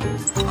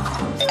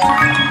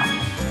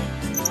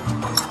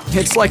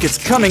 It's like it's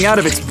coming out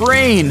of its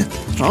brain.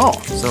 Oh,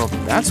 so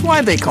that's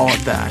why they call it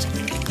that.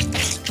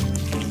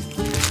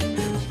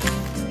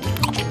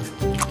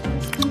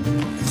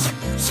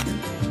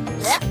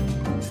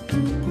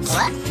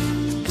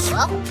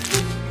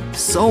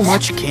 So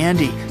much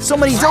candy, so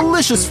many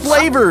delicious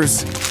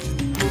flavors.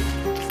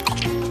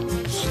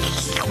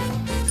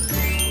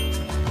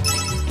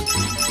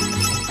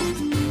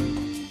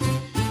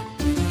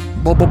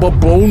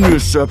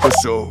 Bonus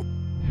episode.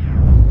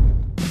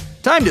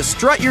 Time to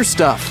strut your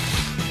stuff.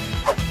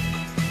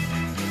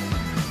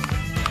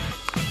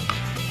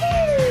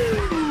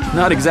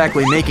 Not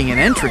exactly making an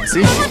entrance,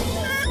 is she?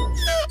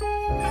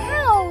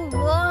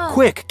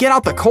 Quick, get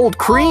out the cold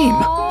cream.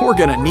 We're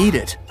gonna need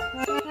it.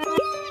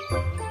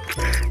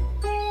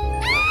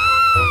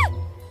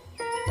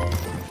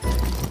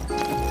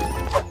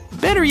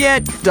 Better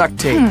yet, duct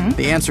tape,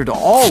 the answer to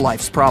all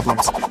life's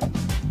problems.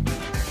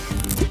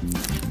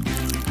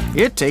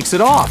 It takes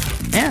it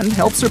off and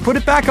helps her put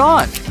it back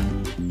on.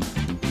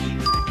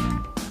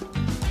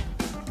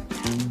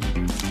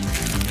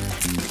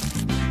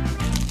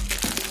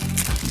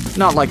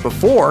 Not like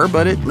before,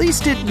 but at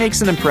least it makes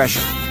an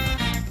impression.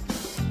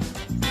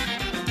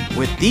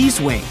 With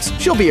these wings,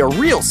 she'll be a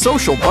real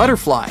social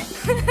butterfly.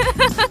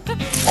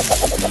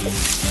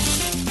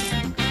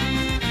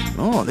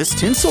 Oh, this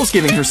tinsel's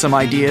giving her some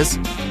ideas.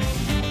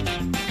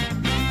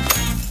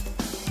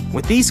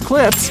 With these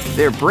clips,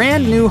 they're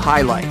brand new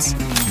highlights.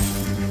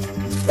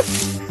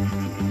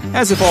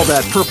 As if all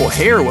that purple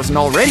hair wasn't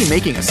already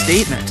making a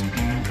statement.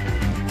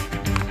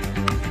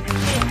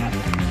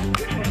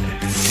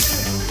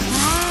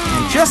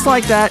 And just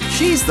like that,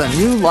 she's the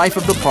new life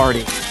of the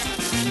party.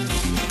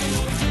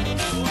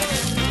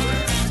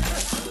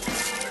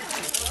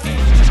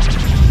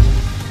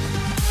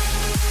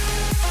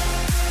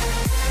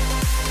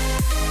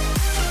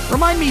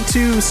 Remind me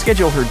to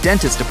schedule her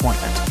dentist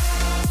appointment.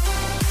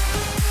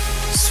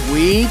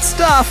 Sweet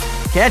stuff!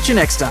 Catch you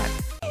next time.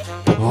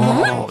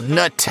 Oh,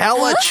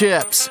 Nutella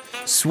chips!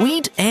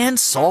 Sweet and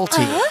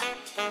salty.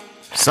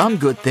 Some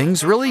good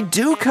things really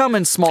do come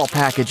in small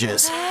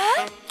packages.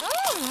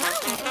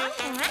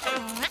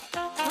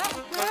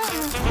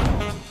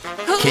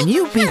 Can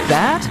you beat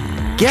that?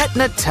 Get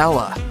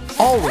Nutella.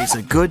 Always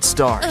a good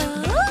start.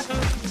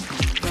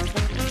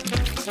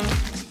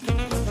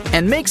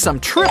 And make some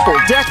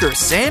triple-decker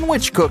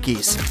sandwich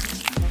cookies.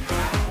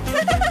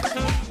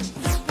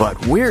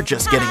 But we're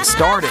just getting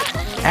started.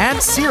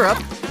 Add syrup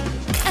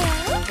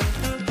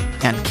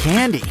and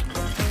candy.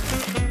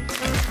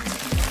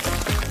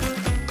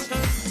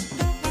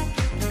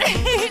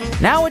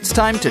 Now it's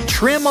time to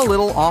trim a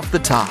little off the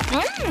top.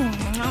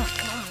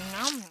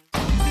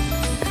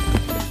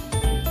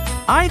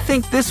 I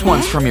think this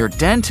one's from your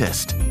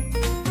dentist.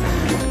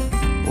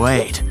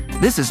 Wait,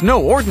 this is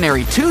no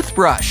ordinary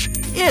toothbrush.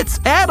 It's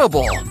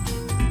edible.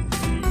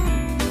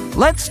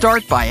 Let's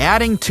start by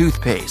adding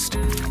toothpaste.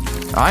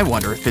 I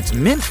wonder if it's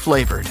mint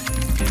flavored.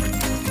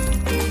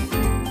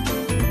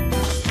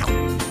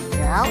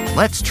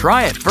 Let's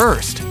try it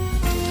first.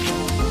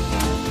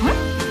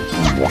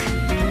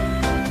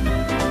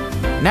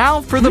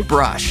 Now for the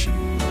brush.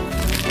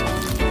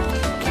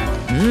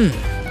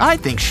 I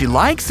think she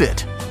likes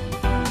it.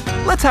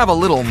 Let's have a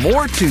little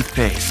more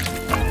toothpaste.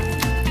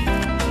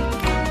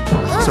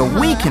 So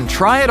we can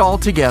try it all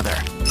together.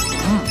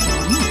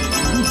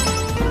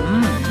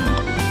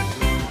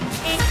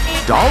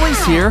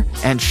 Dolly's here,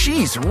 and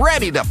she's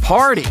ready to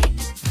party.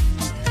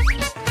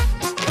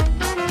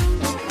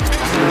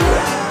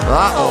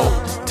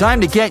 Uh-oh,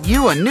 time to get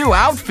you a new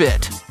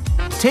outfit.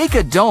 Take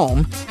a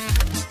dome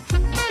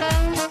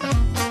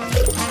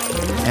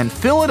and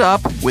fill it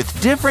up with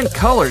different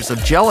colors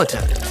of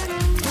gelatin.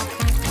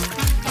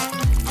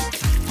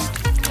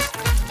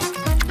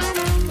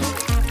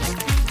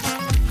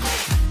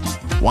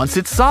 Once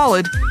it's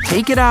solid,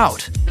 take it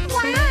out.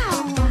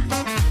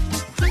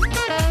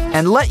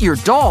 And let your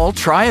doll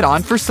try it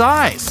on for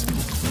size.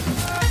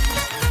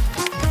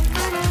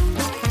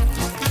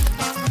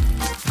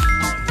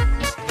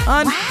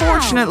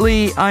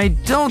 Unfortunately, I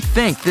don't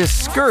think this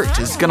skirt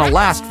is gonna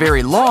last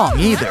very long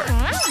either.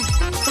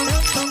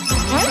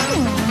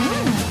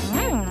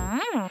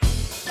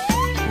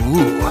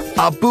 Ooh,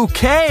 a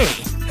bouquet!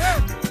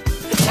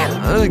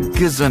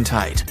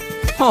 Gesundheit.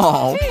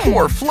 Oh,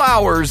 poor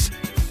flowers.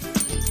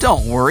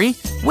 Don't worry,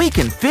 we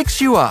can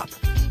fix you up.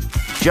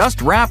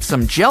 Just wrap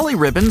some jelly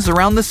ribbons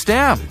around the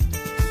stem.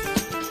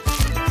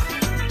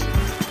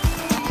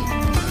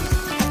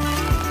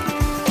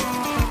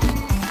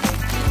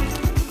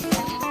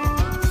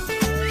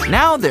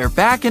 Now they're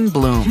back in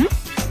bloom.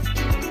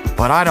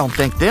 But I don't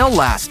think they'll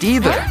last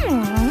either.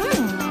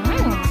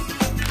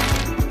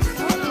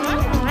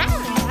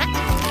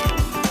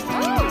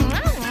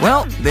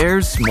 Well,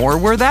 there's more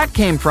where that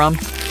came from.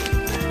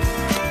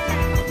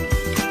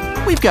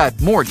 We've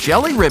got more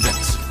jelly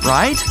ribbons,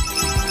 right?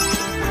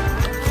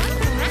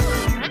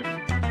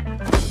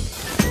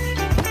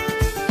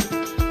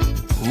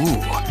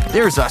 Ooh,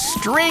 there's a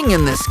string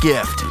in this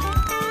gift.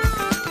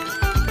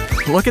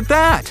 Look at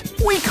that!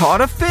 We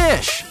caught a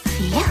fish!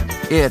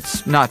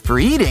 It's not for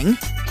eating,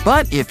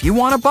 but if you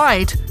want a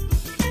bite,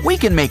 we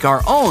can make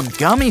our own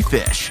gummy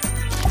fish.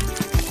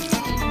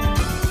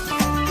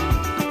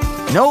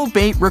 No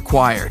bait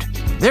required.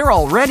 They're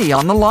already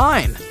on the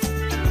line.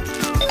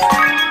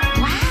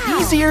 Wow.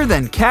 Easier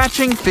than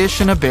catching fish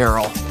in a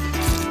barrel.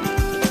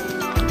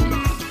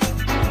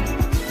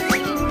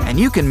 And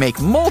you can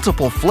make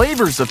multiple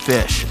flavors of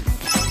fish.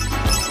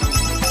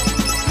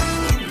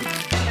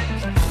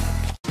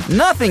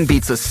 Nothing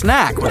beats a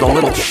snack with a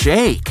little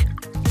shake.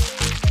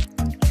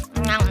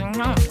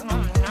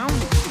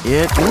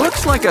 It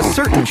looks like a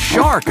certain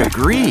shark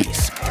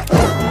agrees.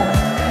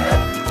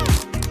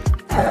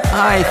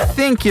 I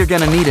think you're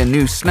gonna need a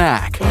new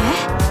snack.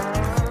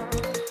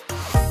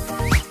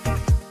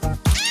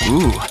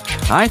 Ooh,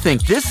 I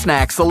think this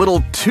snack's a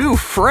little too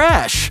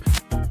fresh.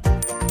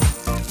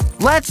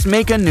 Let's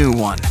make a new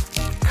one.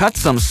 Cut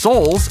some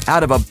soles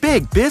out of a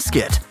big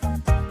biscuit.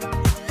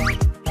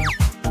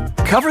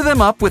 Cover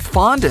them up with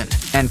fondant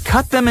and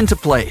cut them into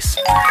place.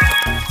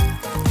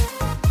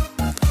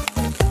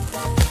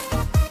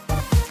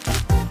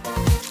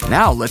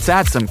 Now let's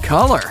add some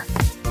color.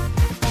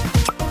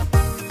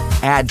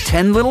 Add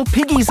 10 little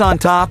piggies on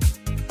top.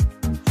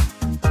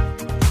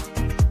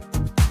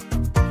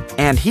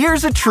 And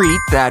here's a treat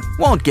that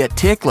won't get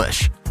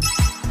ticklish.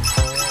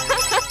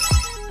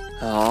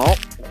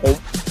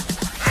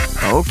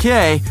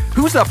 Okay,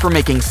 who's up for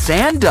making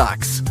sand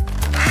ducks?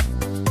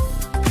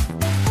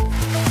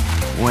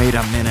 Wait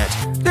a minute,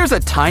 there's a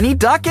tiny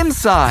duck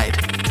inside.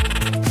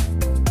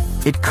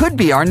 It could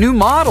be our new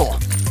model.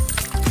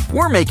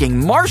 We're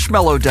making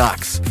marshmallow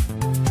ducks.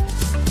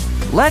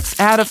 Let's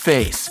add a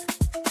face.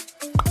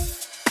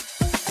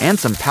 And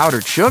some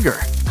powdered sugar.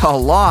 A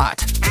lot.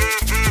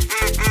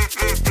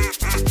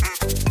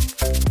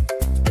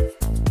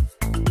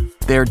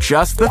 They're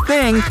just the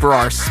thing for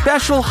our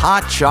special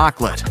hot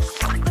chocolate.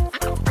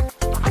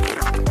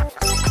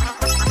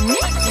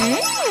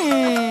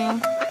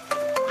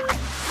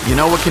 You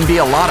know what can be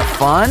a lot of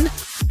fun?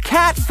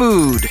 Cat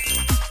food!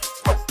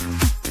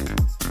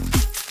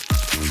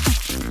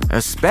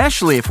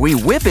 Especially if we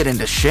whip it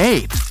into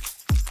shape.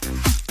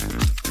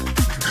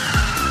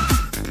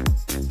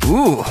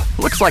 Ooh,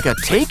 looks like a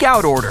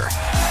takeout order.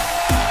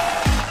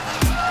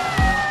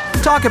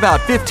 Talk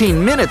about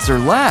 15 minutes or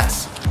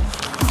less.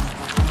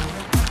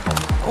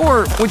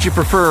 Or would you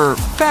prefer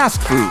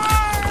fast food?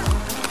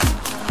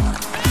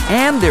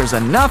 And there's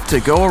enough to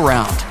go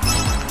around.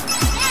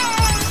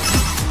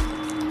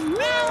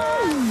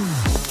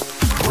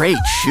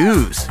 Great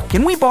shoes.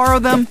 Can we borrow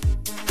them?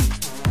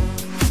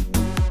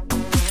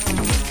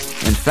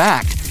 In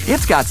fact,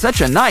 it's got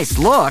such a nice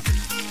look.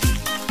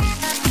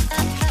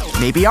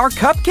 Maybe our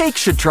cupcake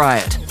should try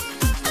it.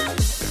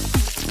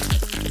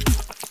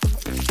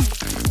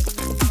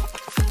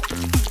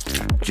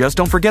 Just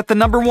don't forget the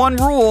 #1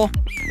 rule.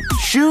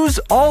 Shoes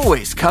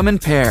always come in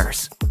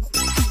pairs.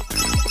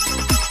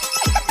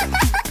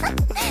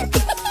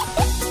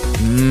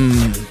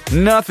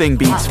 Nothing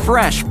beats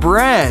fresh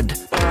bread.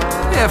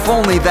 If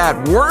only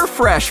that were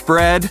fresh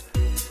bread.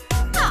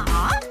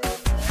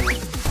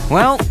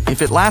 Well,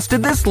 if it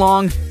lasted this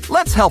long,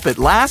 let's help it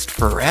last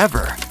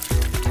forever.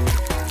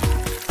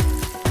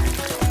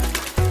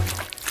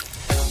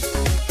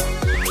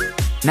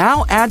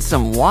 Now add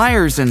some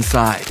wires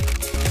inside.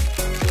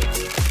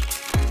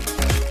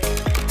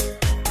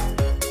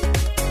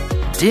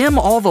 Dim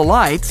all the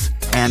lights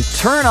and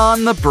turn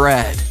on the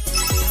bread.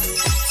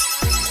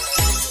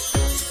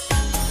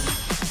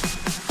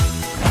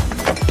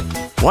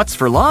 What's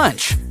for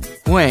lunch?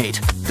 Wait,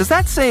 does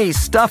that say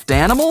stuffed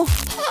animal?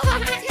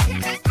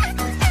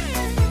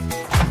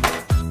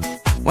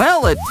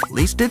 Well, at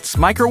least it's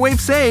microwave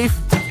safe.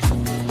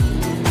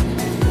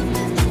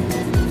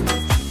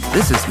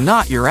 This is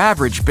not your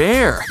average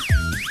bear.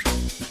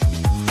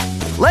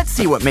 Let's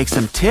see what makes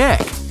him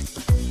tick.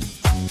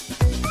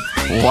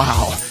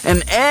 Wow,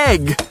 an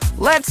egg!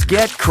 Let's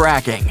get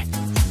cracking.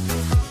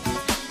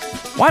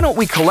 Why don't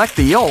we collect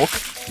the yolk?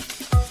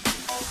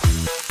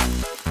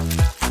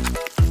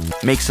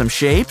 Make some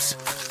shapes.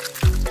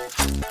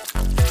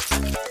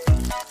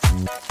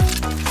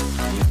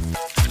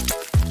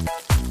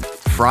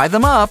 Fry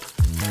them up,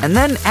 and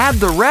then add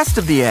the rest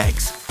of the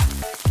eggs.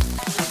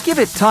 Give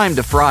it time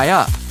to fry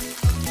up.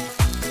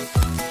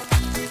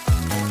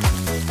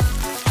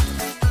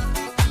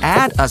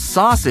 Add a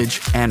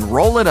sausage and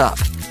roll it up.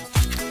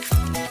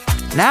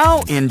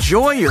 Now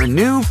enjoy your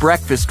new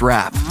breakfast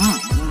wrap.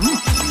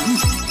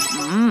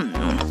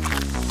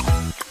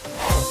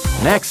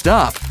 Next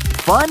up,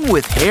 fun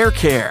with hair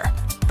care.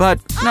 But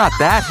not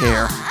that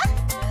hair.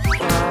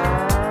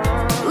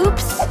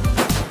 Oops.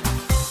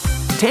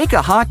 Take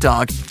a hot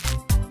dog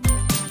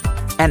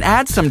and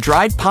add some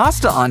dried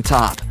pasta on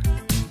top.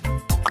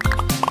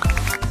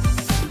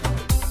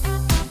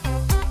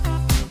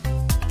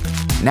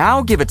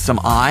 Now give it some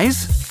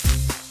eyes,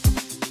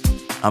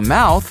 a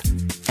mouth,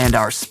 and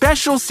our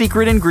special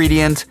secret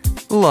ingredient,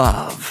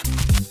 love.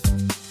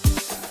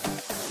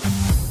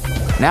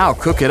 Now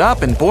cook it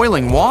up in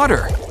boiling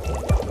water.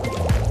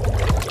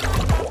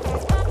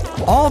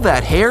 All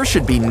that hair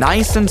should be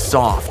nice and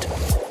soft.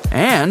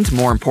 And,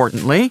 more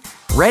importantly,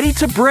 ready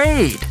to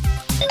braid.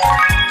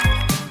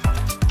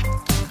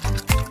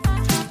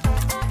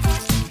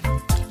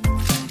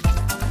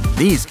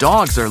 These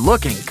dogs are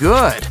looking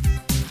good,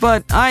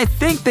 but I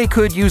think they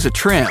could use a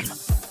trim.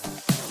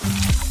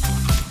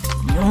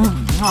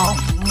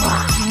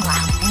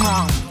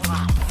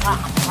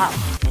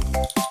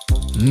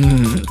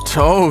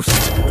 Toast.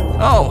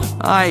 Oh,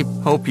 I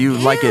hope you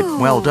like it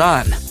well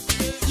done.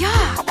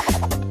 Yuck.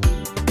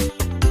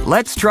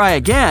 Let's try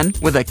again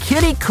with a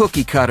kitty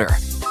cookie cutter.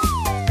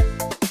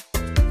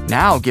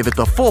 Now give it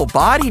the full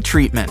body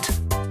treatment.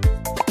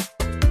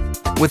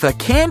 With a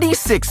candy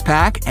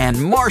six-pack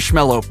and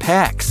marshmallow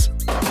pecs.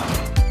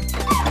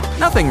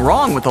 Nothing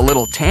wrong with a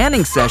little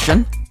tanning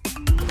session.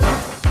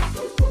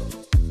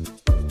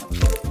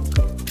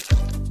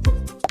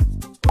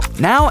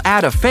 Now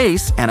add a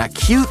face and a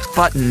cute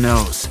button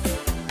nose.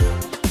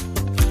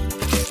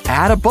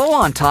 Add a bow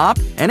on top,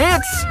 and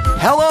it's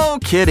Hello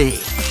Kitty.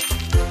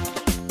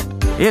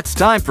 It's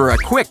time for a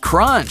quick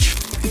crunch.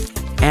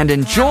 And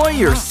enjoy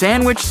your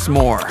sandwich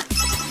s'more.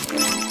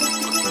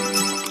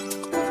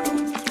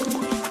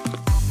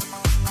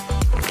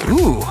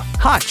 Ooh,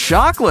 hot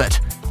chocolate.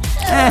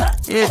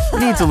 It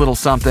needs a little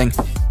something.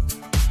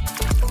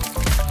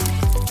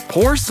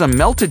 Pour some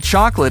melted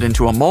chocolate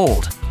into a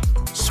mold.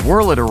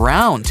 Swirl it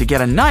around to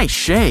get a nice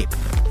shape.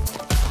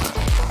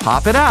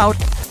 Pop it out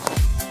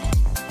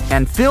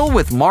and fill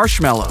with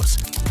marshmallows.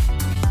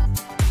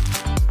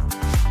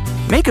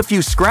 Make a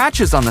few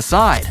scratches on the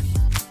side.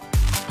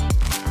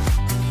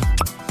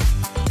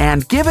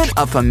 And give it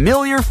a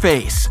familiar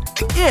face.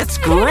 It's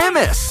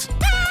Grimace!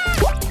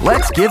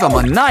 Let's give him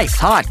a nice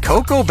hot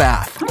cocoa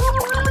bath.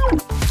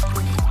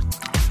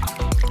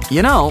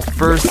 You know,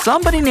 for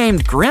somebody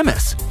named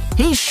Grimace,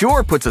 he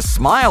sure puts a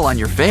smile on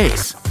your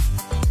face.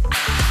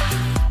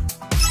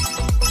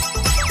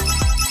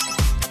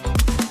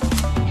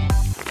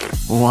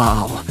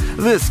 Wow,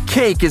 this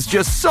cake is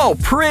just so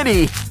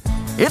pretty!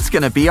 It's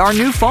gonna be our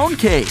new phone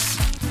case.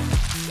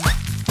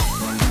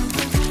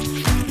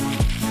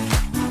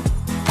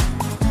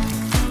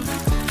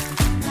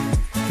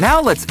 Now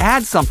let's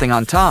add something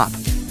on top.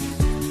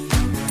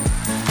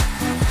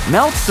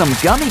 Melt some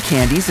gummy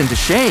candies into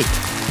shape.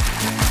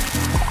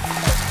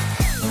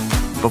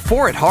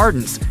 Before it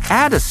hardens,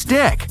 add a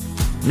stick.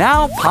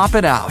 Now pop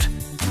it out.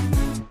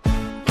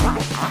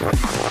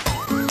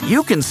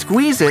 You can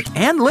squeeze it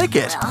and lick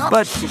it,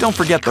 but don't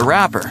forget the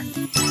wrapper.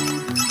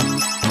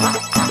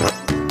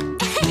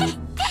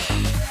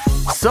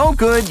 So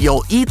good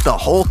you'll eat the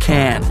whole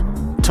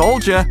can.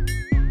 Told ya.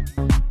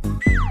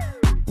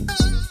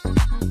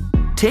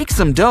 Take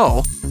some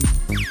dough,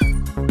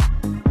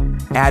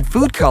 add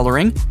food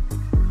coloring,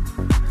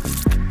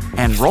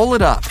 and roll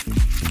it up.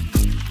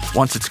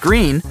 Once it's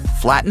green,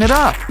 flatten it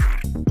up.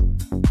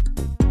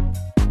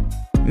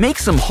 Make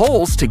some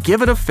holes to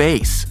give it a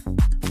face.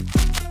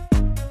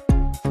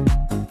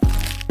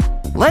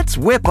 Let's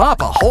whip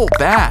up a whole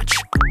batch.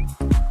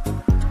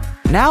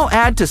 Now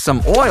add to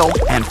some oil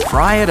and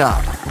fry it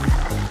up.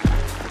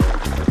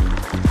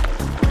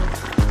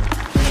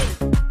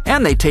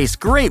 And they taste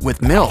great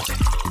with milk.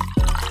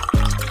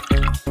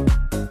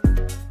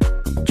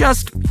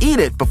 Just eat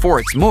it before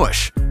it's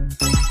mush.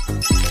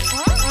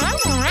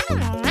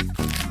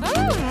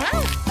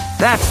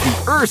 That's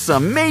the Ursa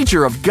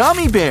Major of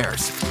gummy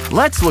bears.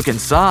 Let's look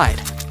inside.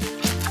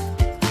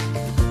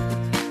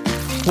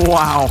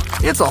 Wow,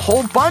 it's a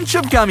whole bunch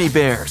of gummy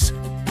bears.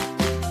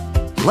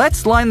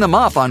 Let's line them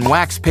up on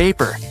wax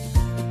paper.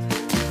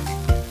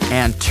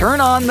 And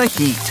turn on the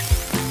heat.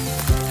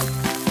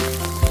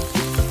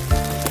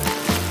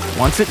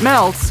 Once it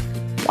melts,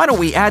 why don't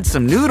we add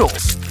some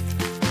noodles?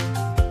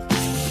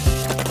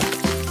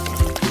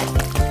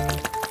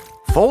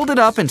 Fold it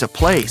up into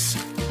place.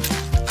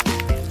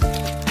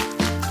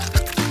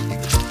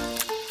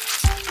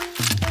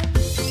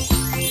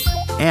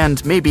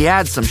 And maybe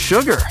add some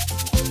sugar.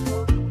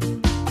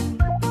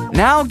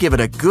 Now give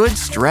it a good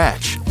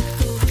stretch.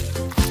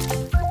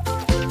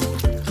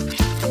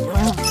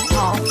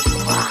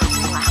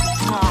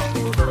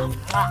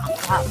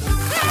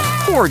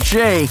 Poor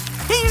Jay,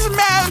 he's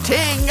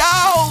melting!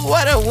 Oh,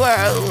 what a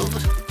world!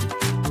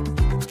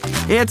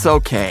 It's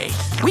okay,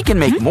 we can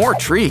make more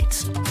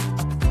treats.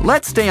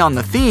 Let's stay on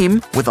the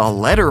theme with a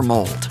letter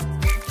mold.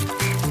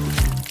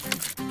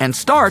 and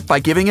start by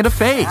giving it a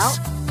face.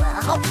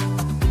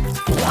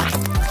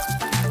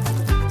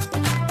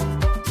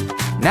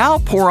 Now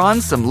pour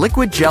on some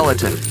liquid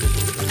gelatin.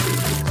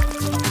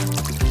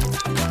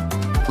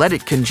 Let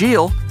it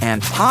congeal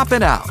and pop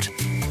it out.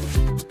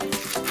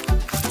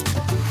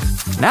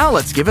 Now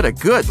let's give it a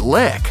good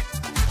lick.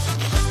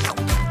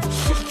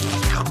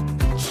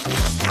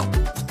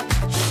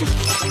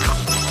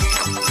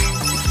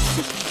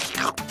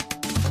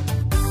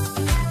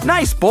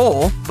 Nice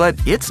bowl, but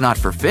it's not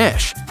for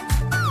fish.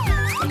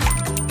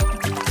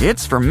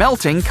 It's for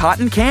melting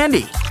cotton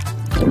candy.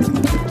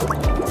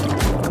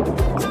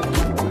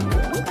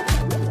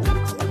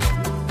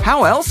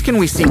 How else can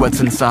we see what's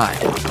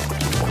inside?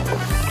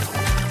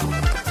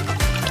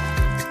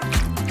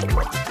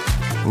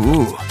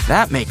 Ooh,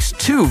 that makes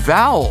 2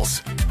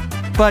 vowels.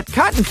 But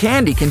cotton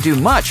candy can do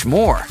much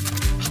more.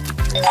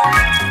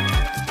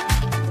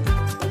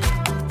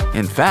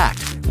 In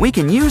fact, we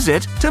can use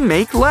it to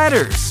make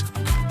letters,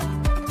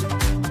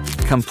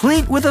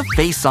 complete with a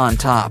face on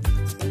top.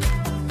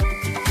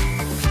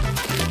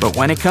 But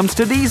when it comes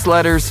to these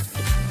letters,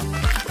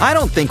 I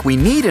don't think we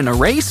need an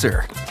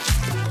eraser.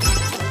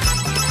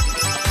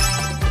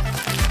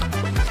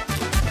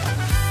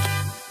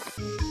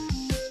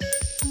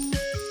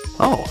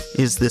 Oh,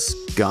 is this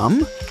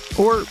gum?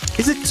 Or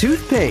is it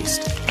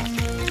toothpaste?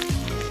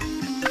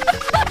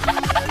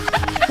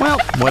 Well,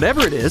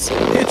 whatever it is,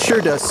 it sure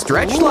does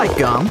stretch like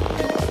gum.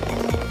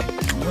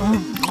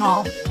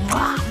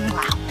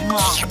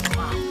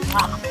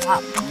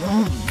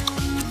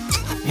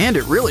 And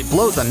it really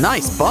blows a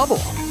nice bubble.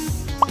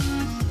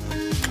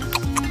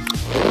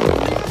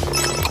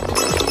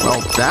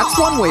 Well, that's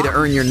one way to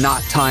earn your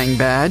knot tying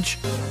badge.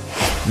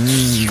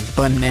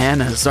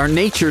 Bananas are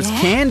nature's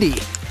candy.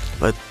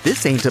 But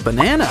this ain't a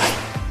banana.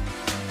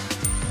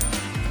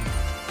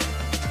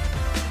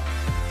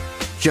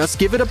 Just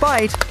give it a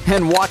bite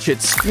and watch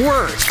it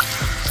squirt.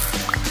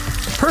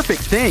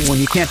 Perfect thing when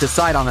you can't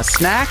decide on a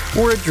snack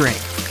or a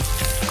drink.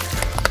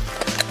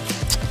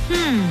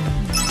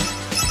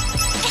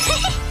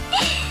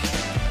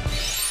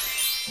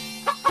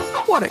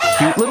 What a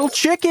cute little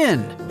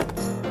chicken.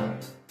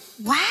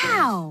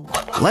 Wow.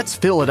 Let's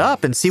fill it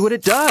up and see what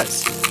it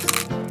does.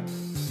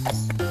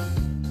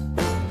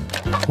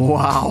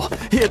 Wow,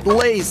 it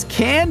lays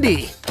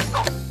candy!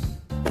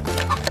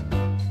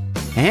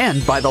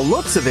 And by the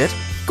looks of it,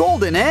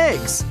 golden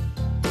eggs!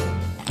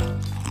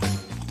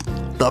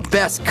 The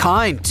best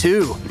kind,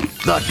 too.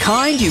 The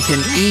kind you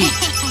can eat.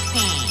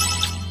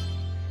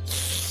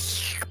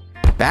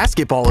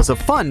 Basketball is a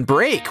fun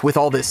break with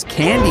all this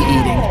candy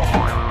eating.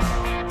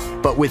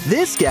 But with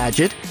this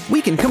gadget,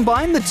 we can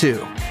combine the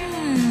two.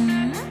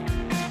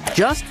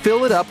 Just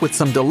fill it up with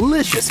some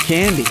delicious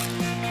candy.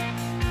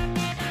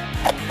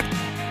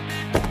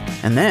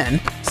 And then,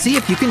 see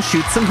if you can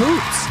shoot some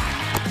hoops.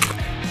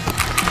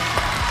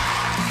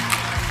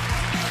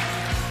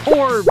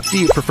 Or do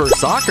you prefer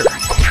soccer?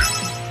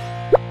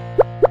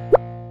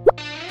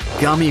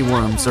 Gummy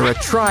worms are a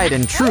tried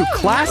and true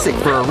classic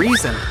for a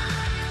reason.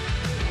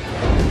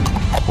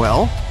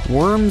 Well,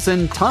 worms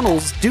and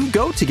tunnels do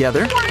go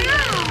together.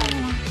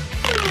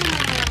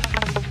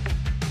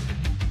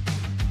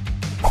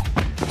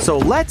 So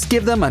let's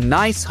give them a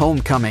nice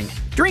homecoming,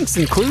 drinks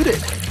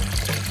included.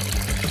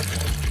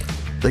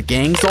 The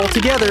gang's all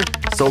together,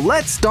 so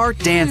let's start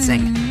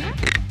dancing.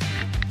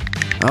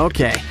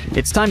 Okay,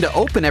 it's time to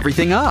open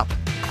everything up,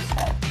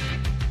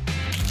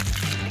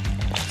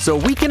 so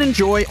we can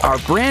enjoy our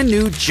brand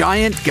new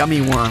giant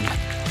gummy worm.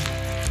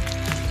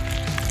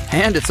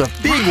 And it's a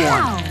big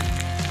one.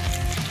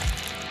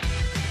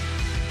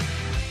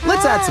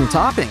 Let's add some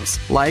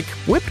toppings, like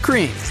whipped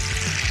cream.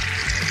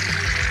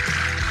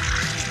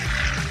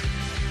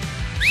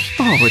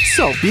 Oh, it's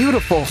so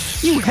beautiful.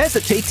 You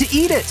hesitate to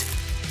eat it.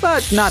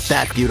 But not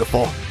that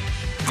beautiful.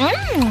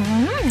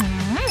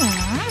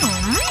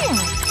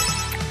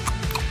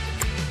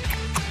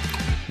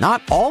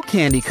 Not all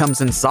candy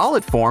comes in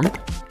solid form.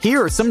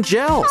 Here are some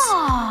gels.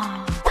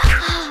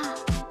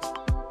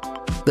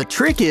 The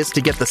trick is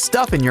to get the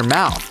stuff in your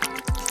mouth.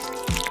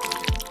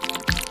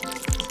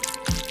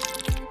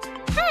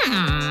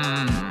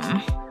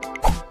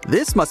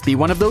 This must be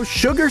one of those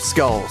sugar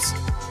skulls.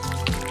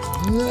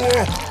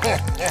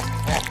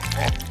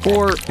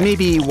 Or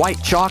maybe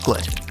white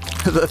chocolate.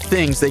 The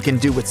things they can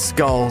do with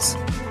skulls.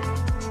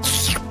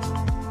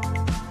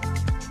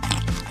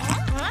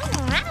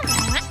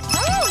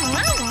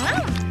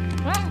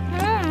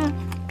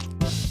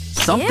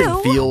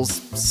 Something feels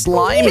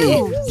slimy.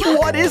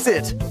 What is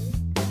it?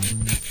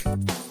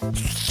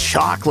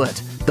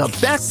 Chocolate. The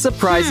best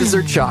surprises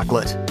are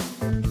chocolate.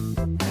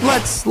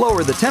 Let's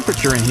lower the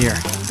temperature in here.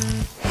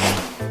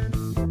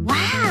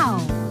 Wow.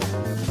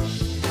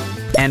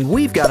 And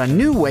we've got a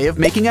new way of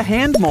making a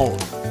hand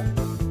mold.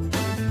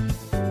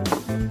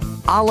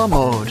 A la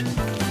mode.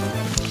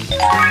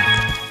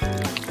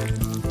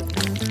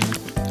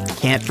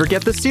 Can't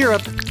forget the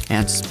syrup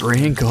and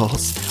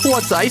sprinkles.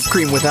 What's ice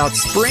cream without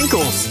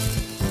sprinkles?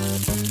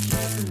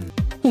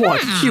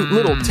 What cute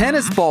little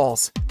tennis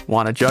balls.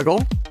 Want to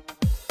juggle?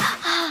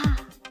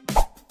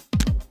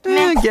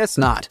 Guess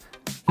not.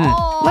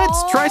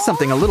 Let's try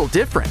something a little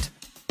different.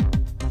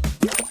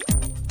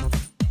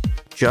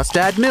 Just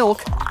add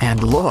milk,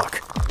 and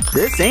look,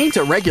 this ain't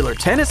a regular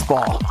tennis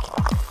ball.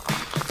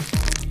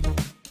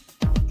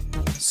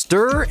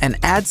 Stir and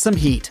add some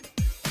heat.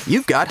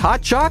 You've got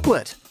hot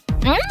chocolate.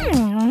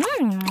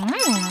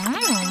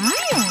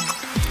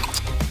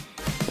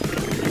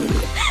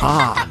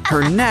 Ah,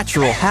 her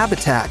natural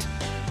habitat,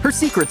 her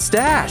secret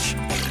stash.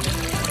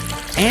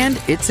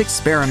 And it's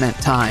experiment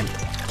time.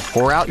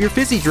 Pour out your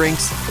fizzy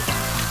drinks.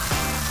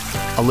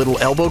 A little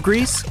elbow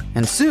grease,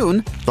 and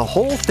soon the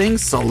whole thing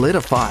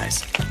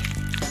solidifies.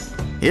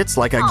 It's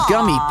like a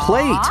gummy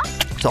plate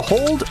to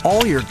hold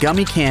all your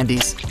gummy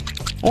candies.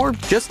 Or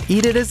just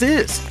eat it as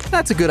is.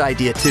 That's a good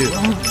idea too.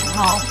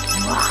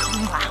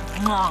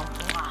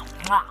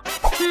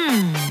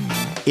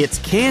 It's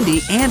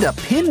candy and a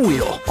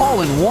pinwheel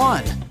all in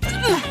one.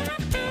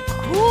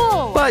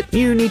 Cool. But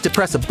you need to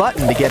press a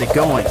button to get it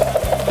going.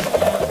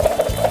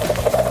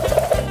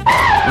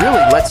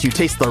 Really lets you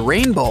taste the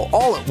rainbow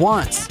all at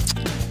once.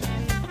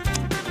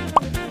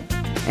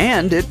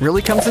 And it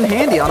really comes in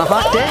handy on a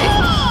hot day.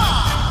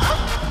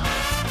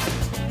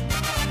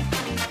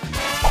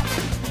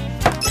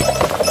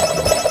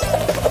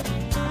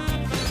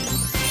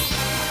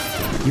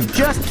 You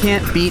just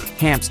can't beat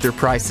hamster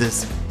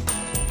prices.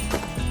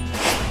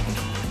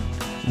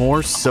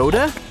 More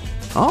soda?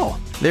 Oh,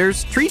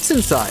 there's treats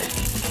inside.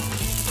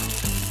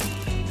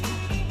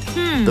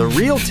 The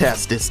real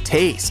test is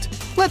taste.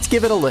 Let's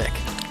give it a lick.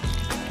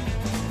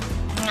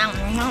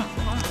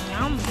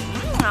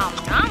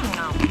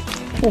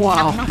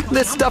 Wow,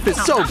 this stuff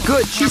is so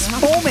good, she's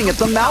foaming at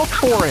the mouth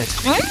for it.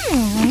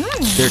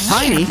 They're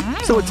tiny,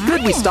 so it's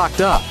good we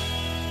stocked up.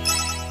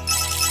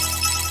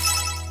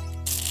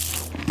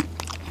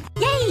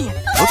 Yay!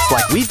 Looks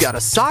like we've got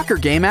a soccer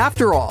game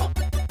after all.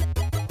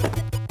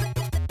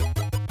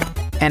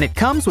 And it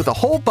comes with a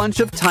whole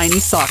bunch of tiny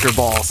soccer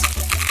balls.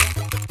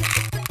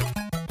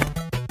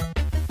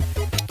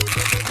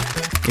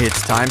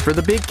 It's time for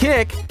the big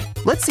kick.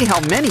 Let's see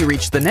how many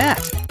reach the net.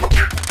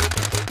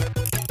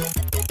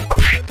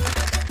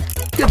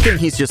 Good thing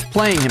he's just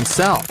playing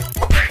himself.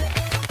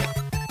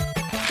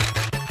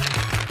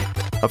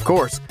 Of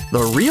course,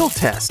 the real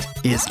test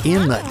is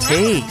in the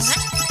taste.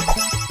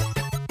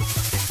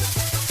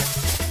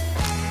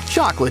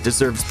 Chocolate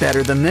deserves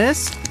better than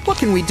this. What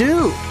can we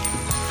do?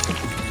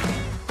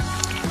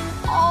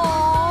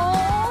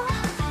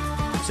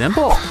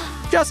 Simple.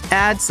 Just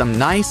add some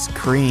nice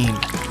cream.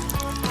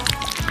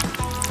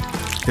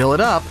 Fill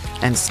it up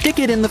and stick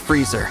it in the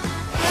freezer.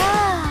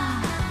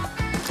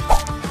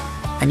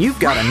 And you've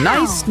got a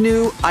nice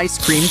new ice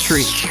cream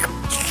treat.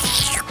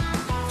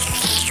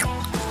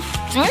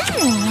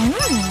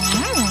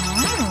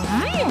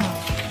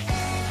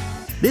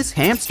 This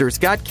hamster's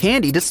got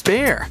candy to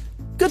spare.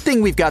 Good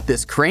thing we've got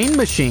this crane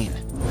machine.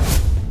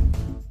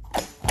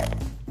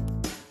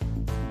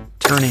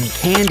 Turning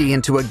candy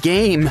into a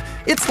game,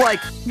 it's like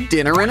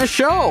dinner and a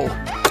show.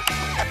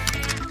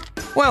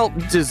 Well,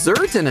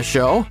 dessert in a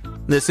show.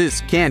 This is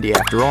candy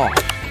after all.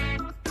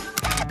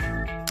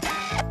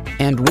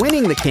 And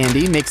winning the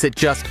candy makes it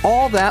just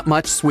all that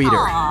much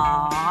sweeter.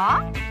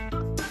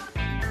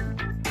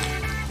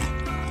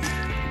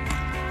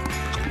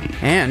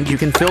 And you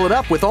can fill it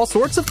up with all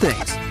sorts of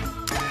things.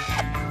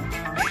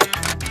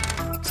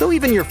 So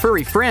even your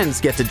furry friends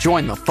get to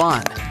join the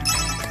fun.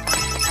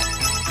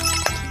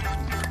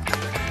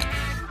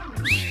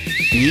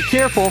 Be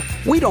careful,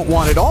 we don't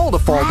want it all to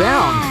fall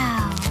down.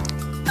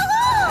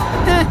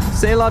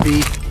 C'est la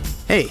vie.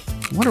 Hey,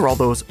 what are all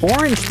those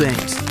orange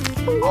things?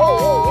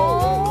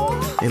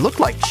 They look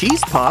like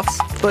cheese puffs,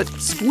 but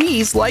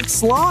squeeze like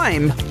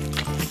slime.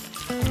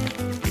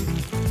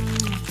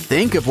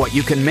 Think of what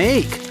you can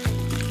make.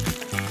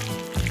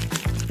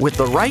 With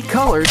the right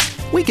colors,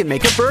 we can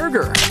make a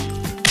burger.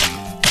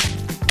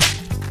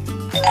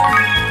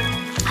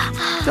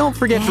 Don't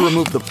forget to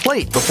remove the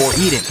plate before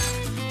eating.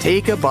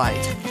 Take a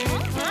bite.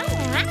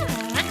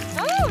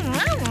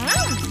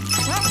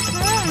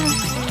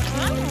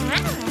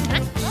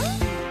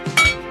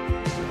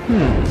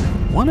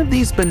 One of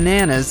these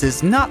bananas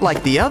is not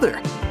like the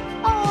other.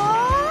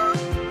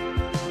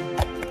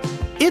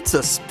 It's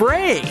a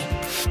spray.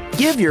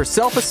 Give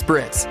yourself a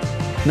spritz.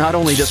 Not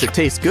only does it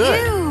taste good,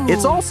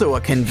 it's also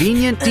a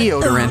convenient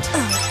deodorant.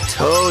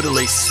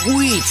 Totally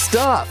sweet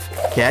stuff.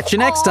 Catch you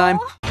next time.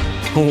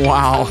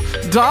 Wow,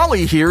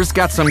 Dolly here's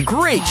got some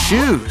great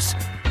shoes.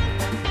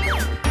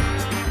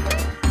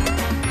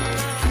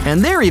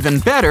 And they're even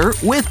better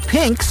with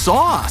pink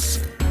sauce.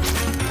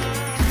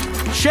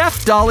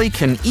 Chef Dolly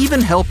can even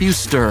help you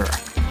stir.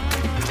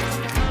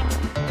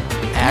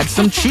 Add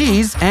some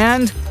cheese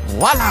and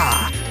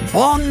voila!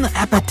 Bon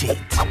appetit!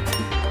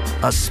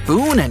 A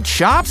spoon and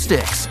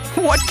chopsticks.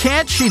 What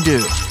can't she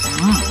do?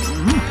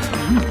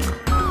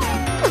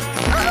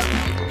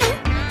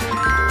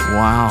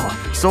 Wow,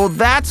 so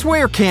that's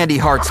where candy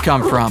hearts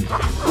come from.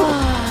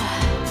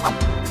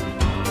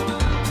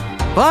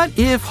 But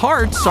if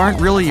hearts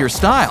aren't really your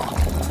style,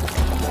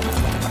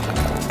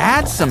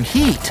 add some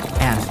heat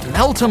and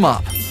melt them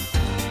up.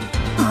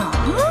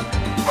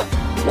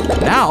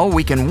 Now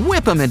we can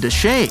whip them into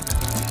shape.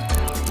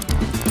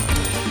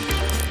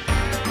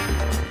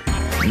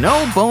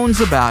 No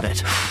bones about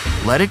it.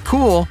 Let it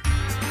cool.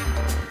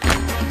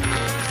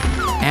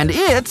 And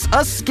it's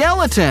a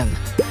skeleton.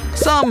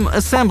 Some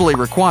assembly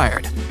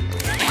required.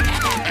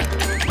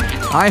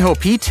 I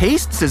hope he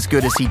tastes as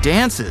good as he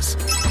dances.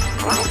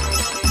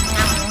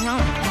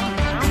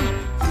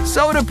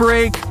 Soda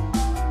break.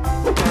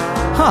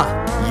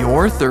 Huh,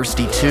 you're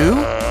thirsty too?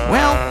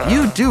 Well,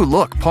 you do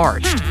look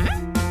parched.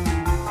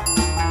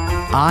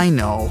 I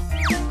know.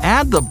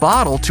 Add the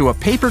bottle to a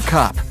paper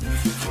cup.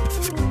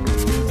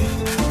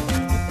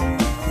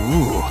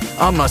 Ooh,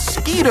 a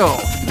mosquito!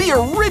 The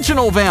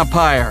original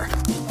vampire!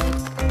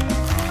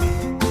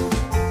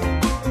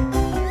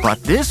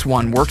 But this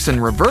one works in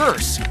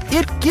reverse.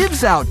 It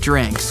gives out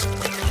drinks.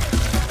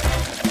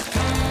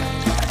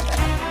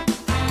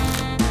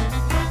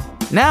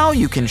 Now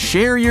you can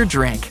share your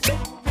drink.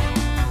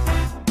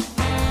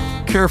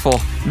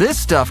 Careful, this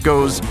stuff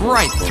goes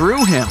right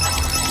through him.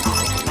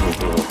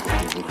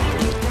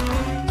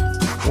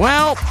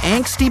 Well,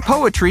 angsty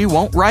poetry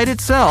won't write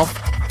itself.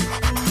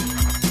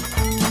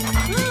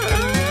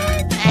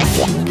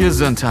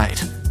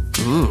 Gesundheit.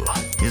 Ooh,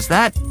 is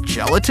that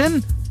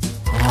gelatin?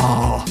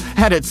 Oh,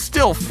 and it's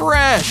still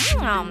fresh.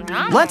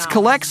 Let's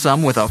collect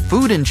some with a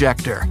food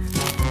injector.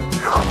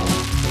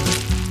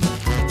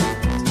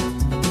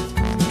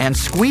 And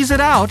squeeze it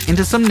out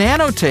into some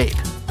nanotape.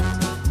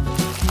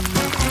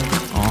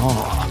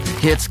 Oh,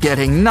 it's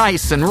getting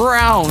nice and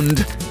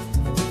round.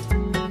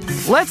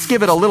 Let's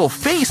give it a little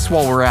face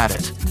while we're at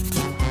it.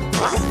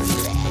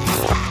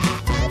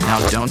 Now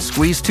don't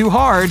squeeze too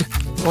hard,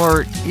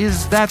 or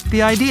is that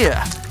the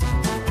idea?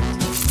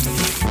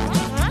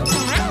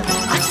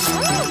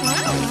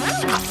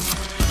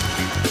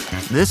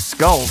 This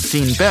skull's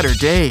seen better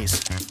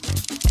days.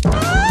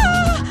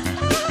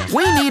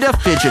 We need a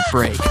fidget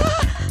break.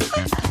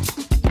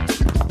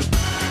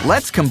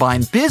 Let's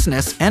combine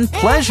business and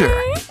pleasure.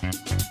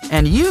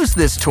 And use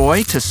this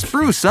toy to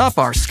spruce up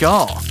our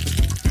skull.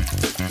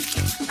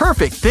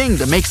 Perfect thing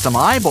to make some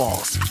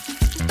eyeballs.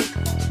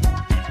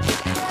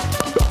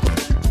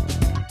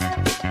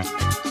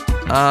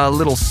 A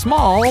little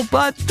small,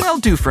 but they'll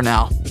do for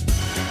now.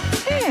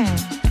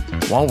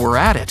 While we're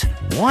at it,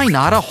 why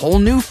not a whole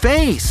new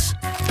face?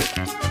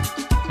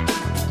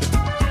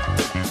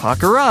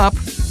 Pucker up.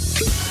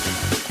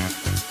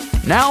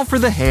 Now for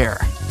the hair.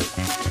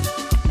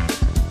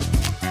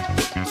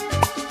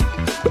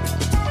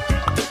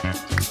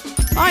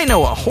 I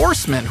know a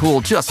horseman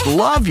who'll just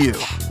love you.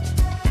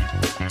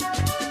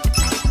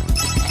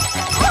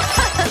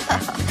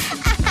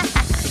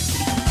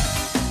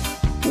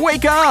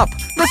 Wake up!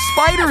 The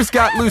spiders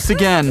got loose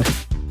again.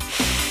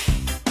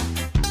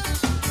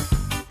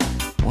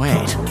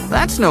 Wait,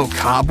 that's no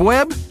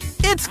cobweb.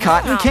 It's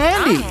cotton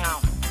candy.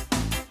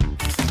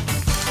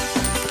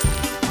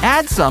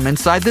 Add some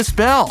inside this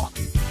bell.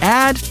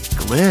 Add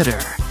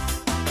glitter.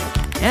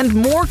 And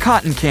more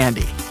cotton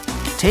candy.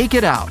 Take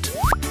it out.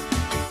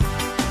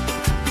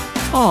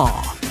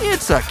 Aw,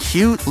 it's a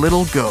cute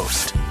little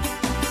ghost.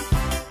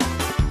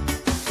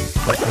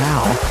 But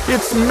now,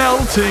 it's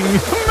melting,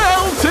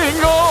 melting,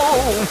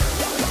 oh!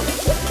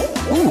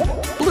 Ooh,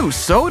 blue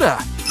soda.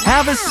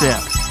 Have a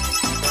sip.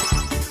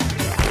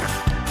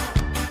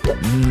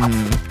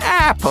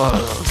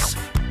 Apples.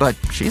 But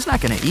she's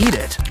not gonna eat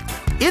it.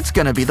 It's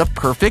gonna be the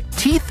perfect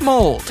teeth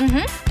mold.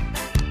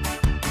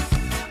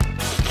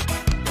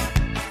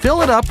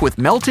 Fill it up with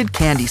melted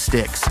candy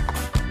sticks.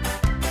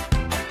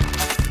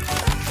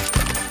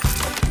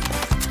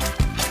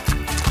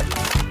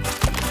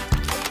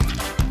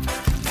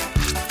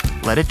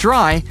 Let it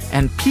dry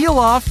and peel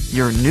off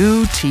your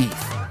new teeth.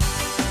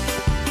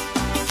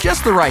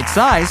 Just the right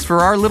size for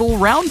our little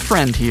round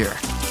friend here.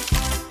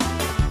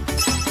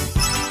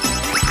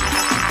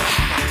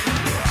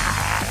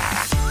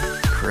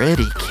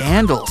 Pretty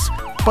candles,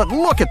 but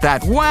look at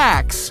that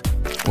wax.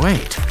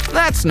 Wait,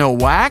 that's no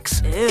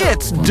wax.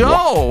 It's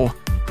dough.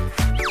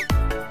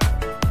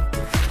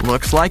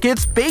 Looks like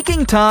it's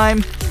baking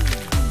time.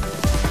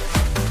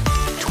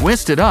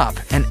 Twist it up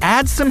and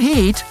add some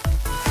heat.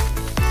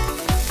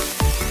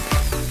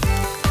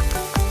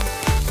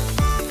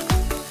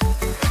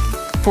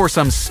 For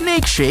some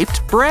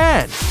snake-shaped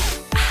bread.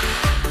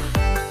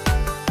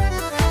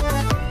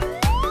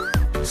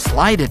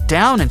 Slide it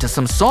down into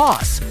some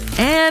sauce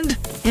and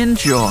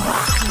enjoy.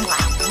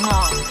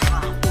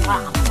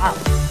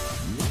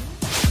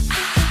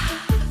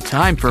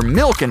 Time for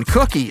milk and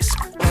cookies.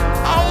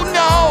 Oh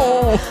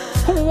no!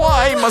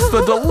 Why must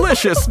the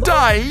delicious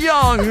die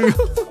young?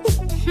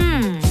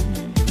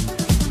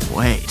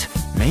 Wait,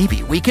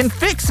 maybe we can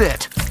fix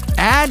it.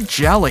 Add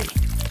jelly.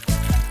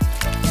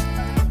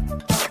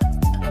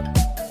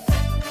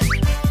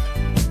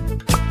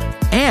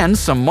 And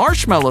some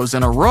marshmallows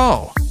in a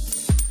row.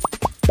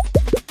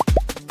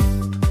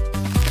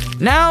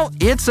 Now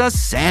it's a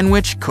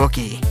sandwich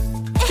cookie.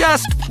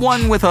 Just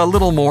one with a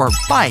little more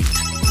bite.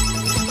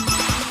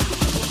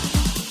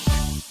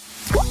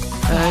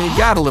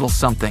 Got a little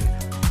something.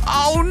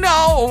 Oh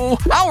no!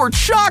 Our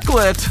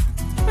chocolate!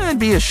 It'd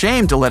be a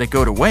shame to let it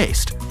go to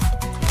waste.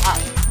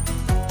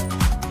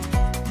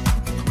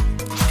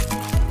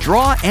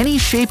 Draw any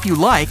shape you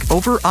like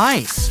over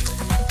ice.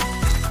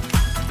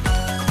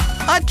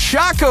 A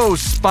Choco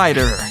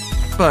Spider,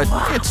 but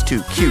it's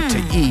too cute to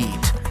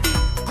eat.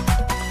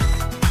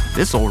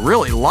 This'll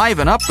really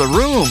liven up the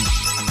room.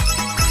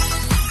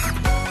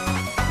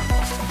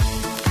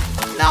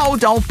 No,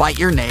 don't bite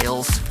your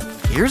nails.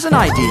 Here's an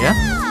idea.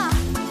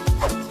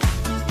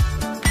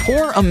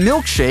 Pour a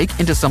milkshake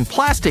into some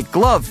plastic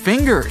glove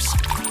fingers.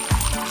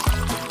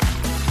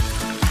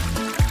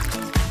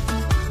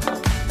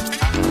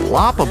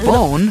 Plop a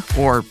bone,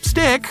 or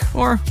stick,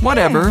 or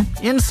whatever,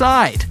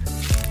 inside.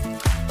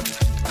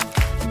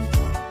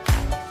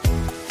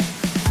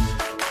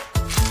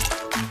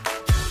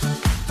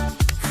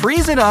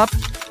 Freeze it up,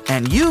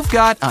 and you've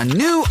got a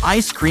new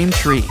ice cream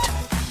treat.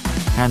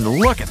 And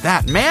look at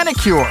that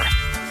manicure!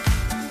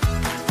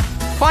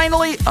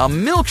 Finally, a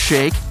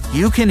milkshake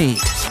you can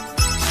eat.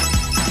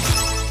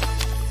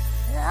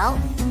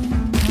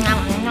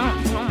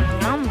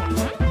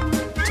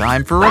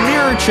 Time for a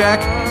mirror check.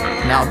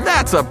 Now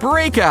that's a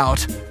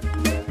breakout!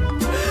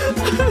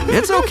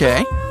 It's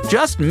okay,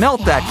 just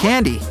melt that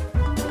candy.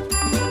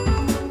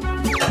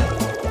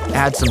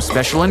 Add some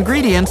special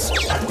ingredients.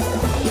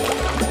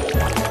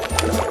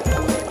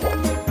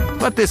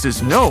 But this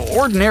is no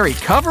ordinary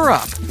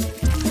cover-up.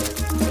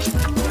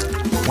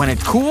 When it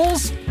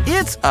cools,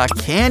 it's a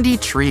candy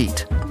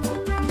treat.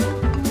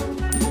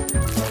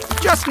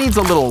 Just needs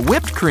a little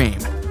whipped cream.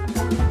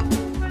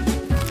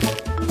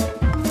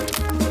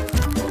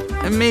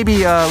 And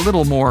maybe a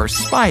little more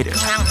spider.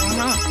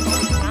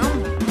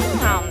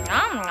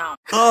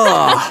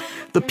 Ugh!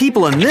 The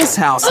people in this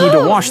house need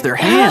to wash their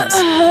hands.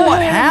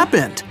 What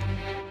happened?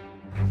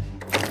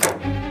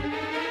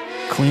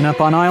 Clean up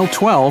on aisle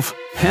 12,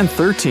 and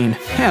 13,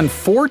 and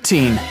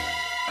 14.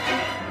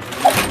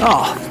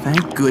 Oh,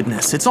 thank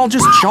goodness, it's all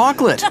just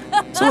chocolate.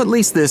 So at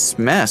least this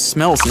mess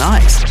smells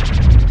nice.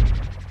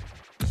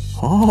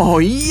 Oh,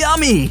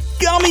 yummy!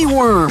 Gummy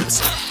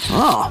worms!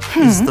 Oh,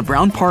 is the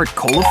brown part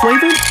cola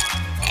flavored?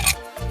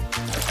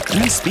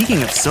 And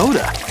speaking of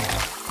soda,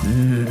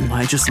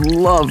 I just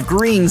love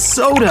green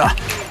soda.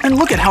 And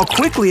look at how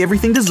quickly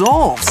everything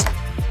dissolves.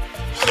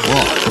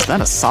 Whoa, is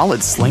that a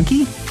solid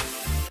Slinky?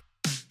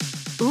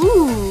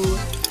 Ooh.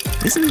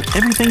 Isn't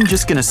everything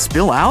just gonna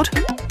spill out?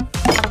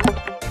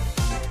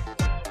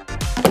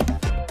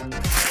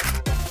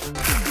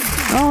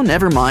 Oh,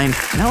 never mind.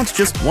 Now it's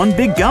just one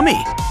big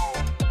gummy.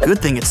 Good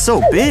thing it's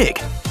so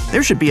big.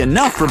 There should be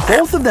enough for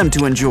both of them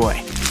to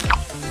enjoy.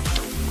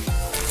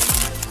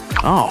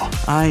 Oh,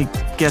 I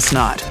guess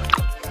not.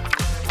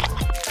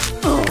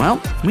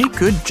 Well, we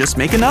could just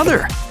make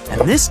another.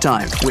 And this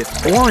time with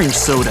orange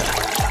soda,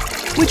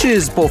 which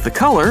is both the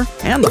color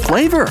and the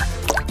flavor.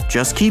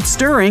 Just keep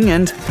stirring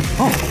and…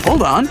 oh,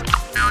 hold on.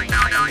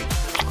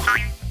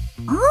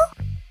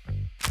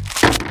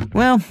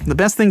 Well, the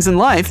best things in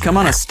life come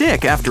on a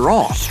stick after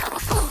all.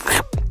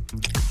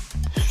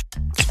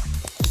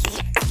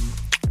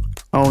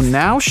 Oh,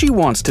 now she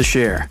wants to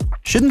share.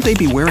 Shouldn't they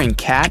be wearing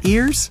cat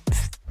ears?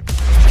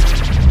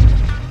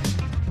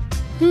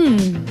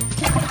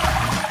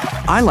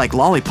 I like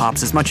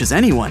lollipops as much as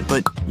anyone,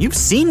 but you've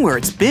seen where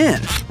it's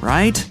been,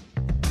 right?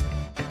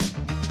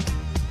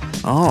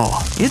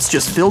 Oh, it's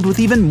just filled with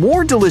even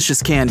more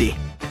delicious candy.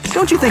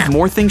 Don't you think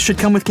more things should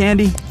come with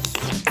candy?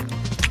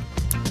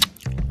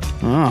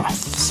 Oh,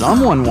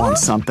 someone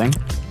wants something.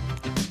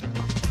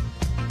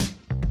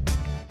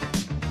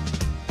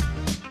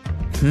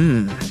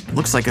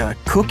 Looks like a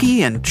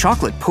cookie and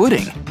chocolate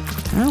pudding.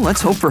 Well,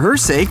 let's hope for her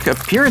sake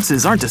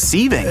appearances aren't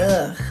deceiving.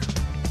 Ugh.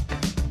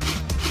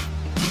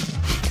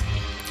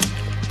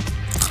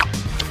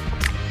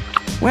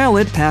 Well,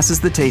 it passes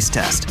the taste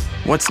test.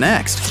 What's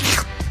next?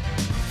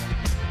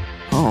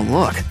 Oh,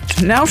 look.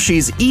 Now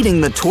she's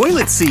eating the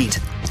toilet seat.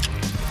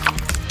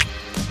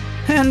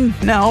 And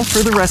now for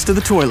the rest of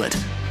the toilet.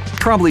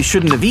 Probably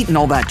shouldn't have eaten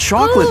all that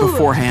chocolate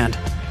beforehand.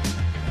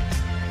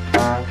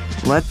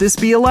 Let this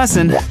be a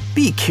lesson.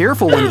 Be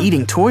careful when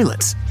eating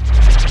toilets.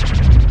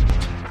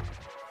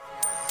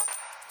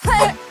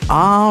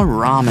 Ah,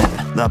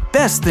 ramen. The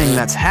best thing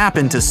that's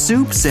happened to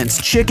soup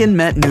since chicken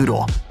met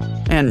noodle.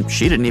 And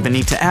she didn't even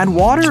need to add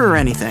water or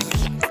anything.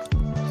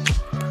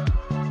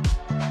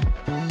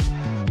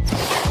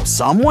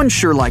 Someone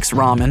sure likes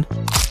ramen.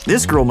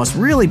 This girl must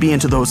really be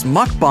into those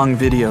mukbang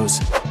videos.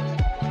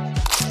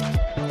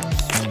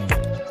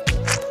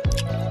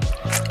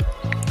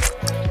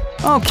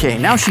 Okay,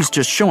 now she's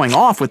just showing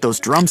off with those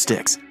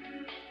drumsticks.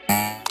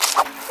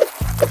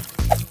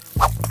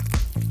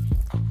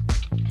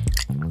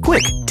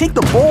 Quick, take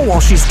the bowl while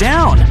she's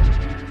down.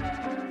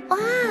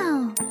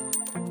 Wow.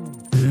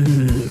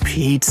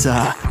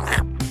 Pizza.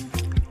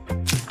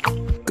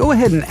 Go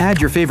ahead and add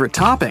your favorite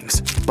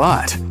toppings,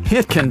 but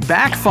it can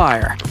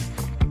backfire.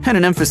 And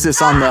an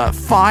emphasis on the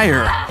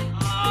fire.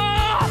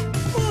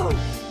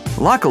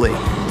 Luckily,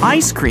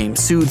 ice cream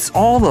soothes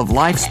all of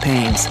life's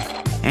pains.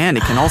 And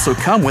it can also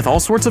come with all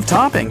sorts of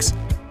toppings.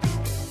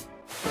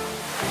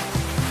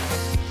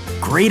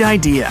 Great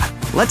idea.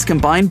 let's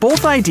combine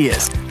both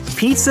ideas.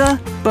 Pizza,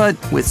 but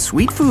with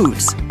sweet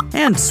foods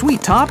and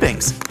sweet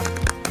toppings.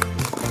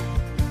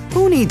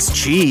 Who needs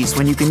cheese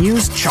when you can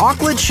use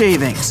chocolate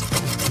shavings?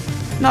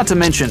 Not to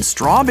mention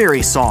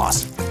strawberry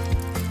sauce.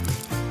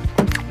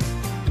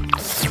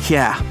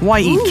 Yeah,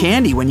 why eat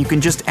candy when you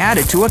can just add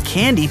it to a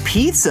candy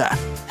pizza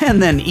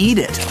and then eat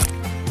it?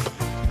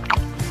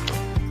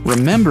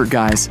 Remember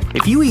guys,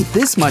 if you eat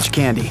this much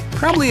candy,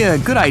 probably a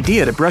good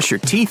idea to brush your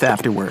teeth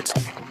afterwards.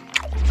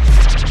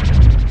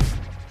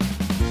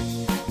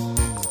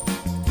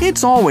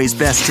 It's always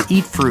best to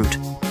eat fruit.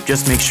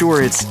 Just make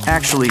sure it's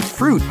actually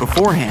fruit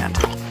beforehand.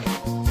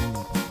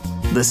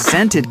 The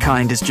scented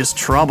kind is just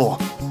trouble.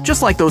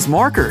 Just like those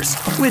markers,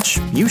 which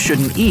you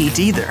shouldn't eat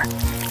either.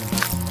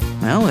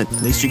 Well, at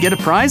least you get a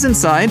prize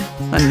inside.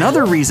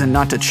 Another reason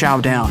not to chow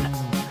down.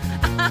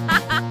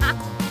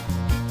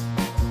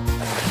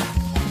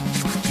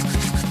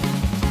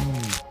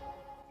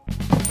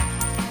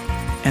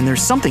 And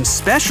there's something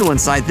special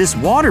inside this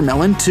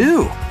watermelon,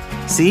 too.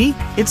 See?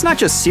 It's not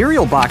just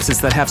cereal boxes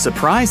that have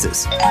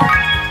surprises.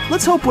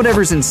 Let's hope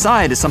whatever's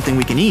inside is something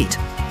we can eat.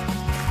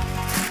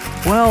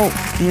 Well,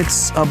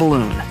 it's a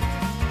balloon.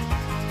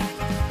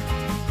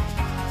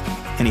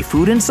 Any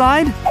food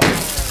inside?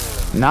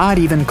 Not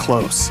even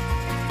close.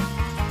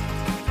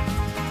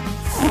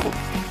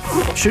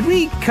 Should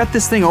we cut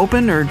this thing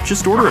open or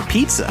just order a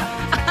pizza?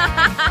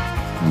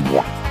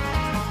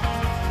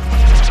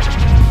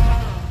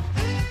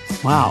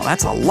 Wow,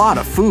 that's a lot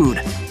of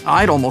food.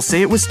 I'd almost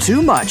say it was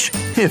too much,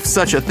 if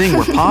such a thing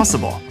were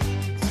possible.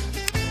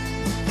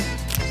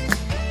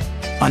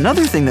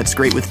 Another thing that's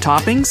great with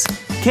toppings,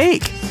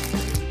 cake.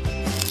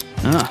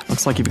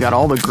 Looks like you've got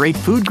all the great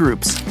food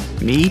groups.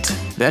 Meat,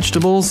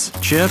 vegetables,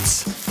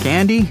 chips,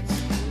 candy.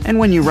 And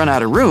when you run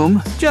out of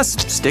room,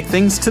 just stick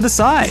things to the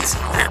sides.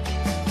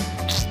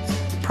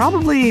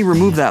 Probably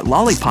remove that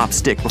lollipop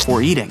stick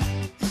before eating.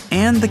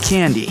 And the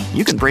candy.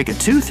 You can break a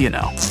tooth, you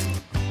know.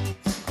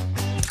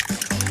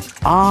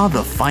 Ah,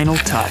 the final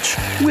touch.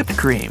 Whipped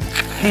cream.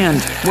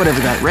 And whatever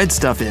that red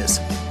stuff is.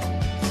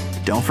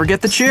 Don't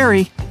forget the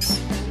cherry.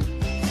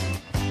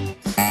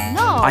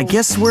 No. I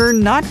guess we're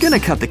not gonna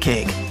cut the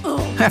cake.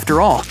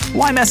 After all,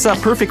 why mess up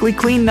perfectly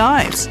clean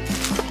knives?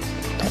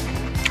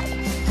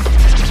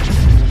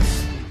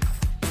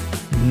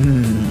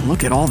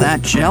 Look at all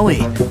that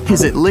jelly.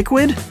 Is it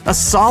liquid? A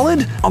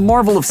solid? A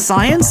marvel of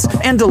science?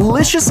 And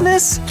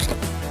deliciousness?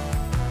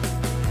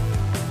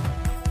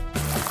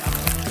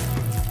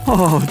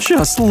 Oh,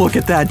 just look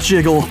at that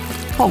jiggle.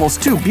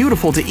 Almost too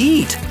beautiful to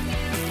eat.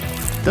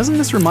 Doesn't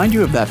this remind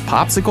you of that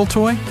popsicle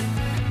toy?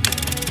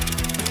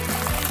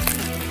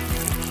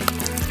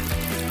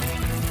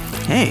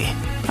 Hey,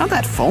 how'd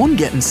that phone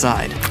get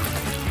inside?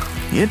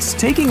 It's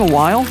taking a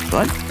while,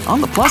 but on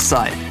the plus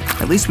side,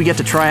 at least we get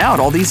to try out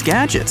all these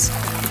gadgets.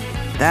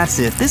 That's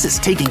it, this is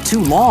taking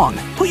too long.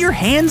 Put your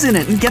hands in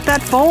it and get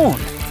that phone.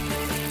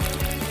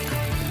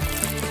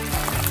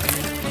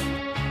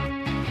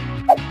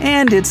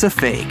 And it's a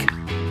fake.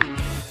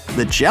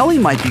 The jelly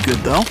might be good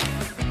though.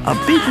 A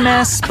big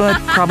mess, but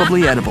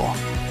probably edible.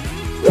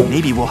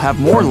 Maybe we'll have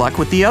more luck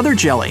with the other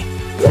jelly.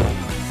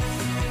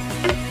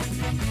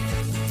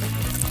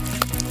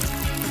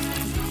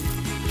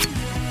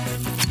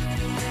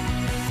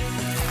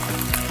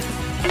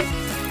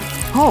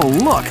 Oh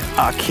look,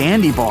 a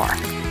candy bar.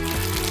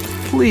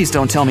 Please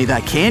don't tell me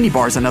that candy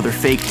bar's another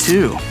fake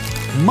too.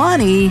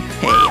 Money?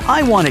 Hey,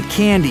 I wanted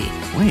candy.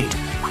 Wait,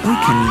 we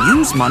can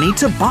use money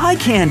to buy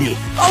candy.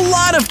 A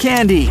lot of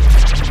candy!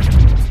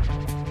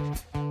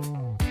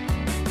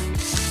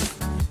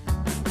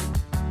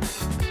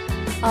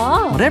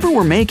 Oh. Whatever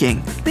we're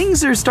making,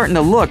 things are starting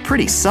to look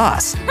pretty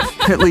sus.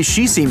 At least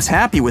she seems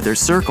happy with her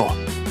circle.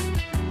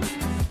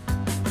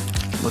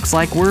 Looks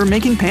like we're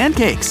making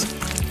pancakes.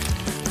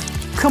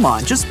 Come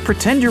on, just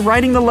pretend you're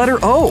writing the letter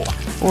O,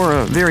 or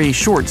a very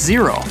short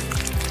 0.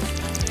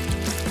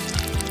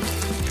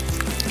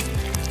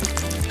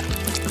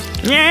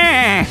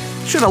 Yeah!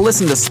 Should have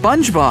listened to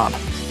SpongeBob.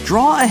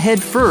 Draw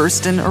ahead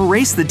first and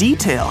erase the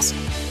details.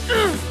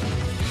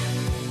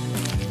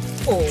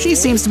 She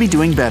seems to be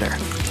doing better.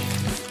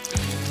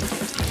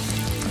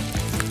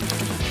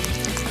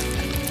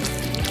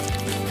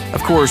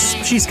 Of course,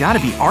 she's got to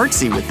be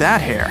artsy with that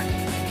hair.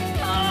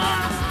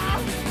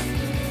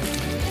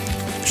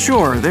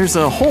 Sure, there's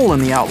a hole in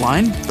the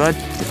outline, but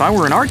if I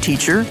were an art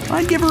teacher,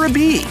 I'd give her a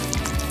B.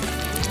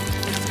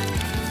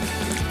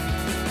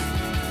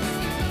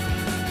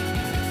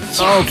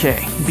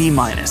 Okay, B-.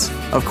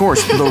 Of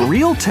course, the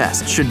real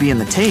test should be in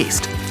the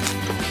taste.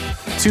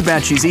 Too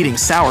bad she's eating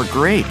sour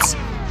grapes.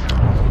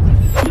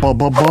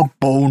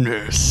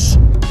 Bonus.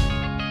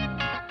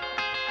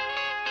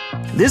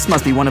 This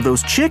must be one of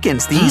those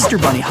chickens the Easter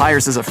Bunny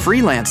hires as a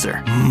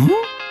freelancer.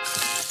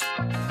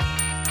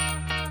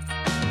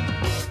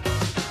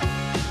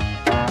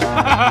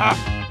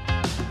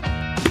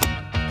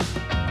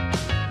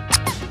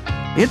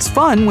 It's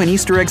fun when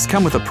Easter eggs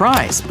come with a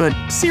prize, but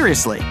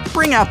seriously,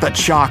 bring out the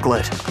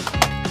chocolate.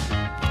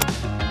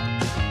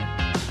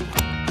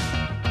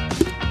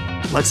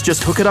 let's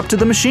just hook it up to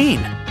the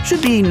machine.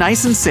 Should be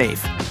nice and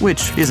safe,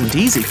 which isn't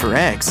easy for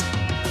eggs.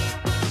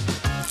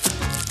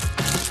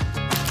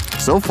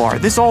 So far,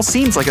 this all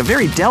seems like a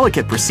very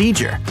delicate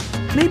procedure.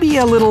 Maybe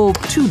a little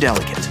too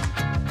delicate.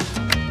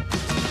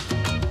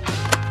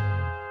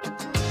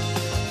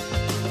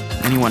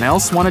 Anyone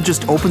else want to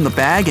just open the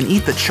bag and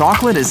eat the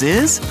chocolate as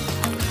is?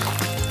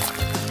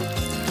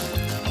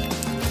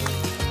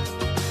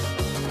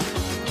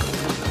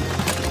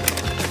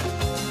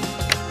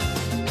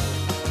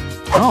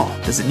 Oh,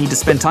 does it need to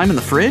spend time in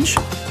the fridge?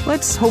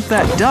 Let's hope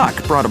that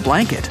duck brought a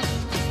blanket.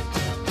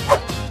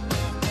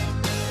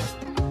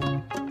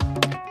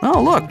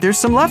 Oh, look, there's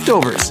some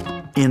leftovers.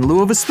 In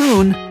lieu of a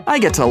spoon, I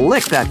get to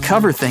lick that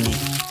cover thingy.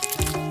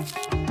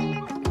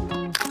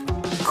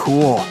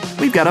 Cool.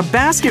 We've got a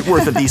basket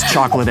worth of these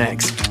chocolate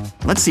eggs.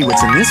 Let's see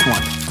what's in this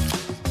one.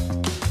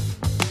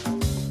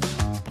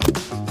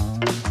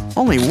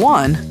 Only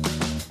one?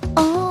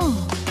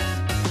 Oh.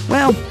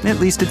 Well, at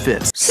least it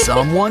fits.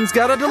 Someone's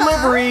got a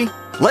delivery.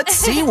 Let's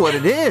see what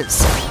it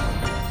is.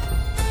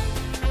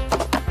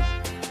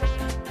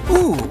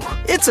 Ooh,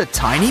 it's a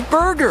tiny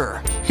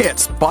burger.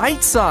 It's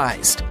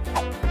bite-sized.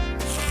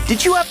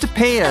 Did you have to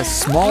pay a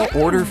small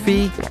order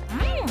fee?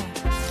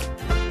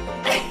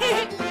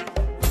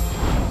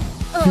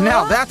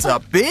 Now that's a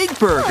big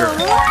burger.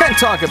 And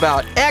talk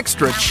about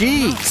extra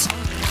cheese.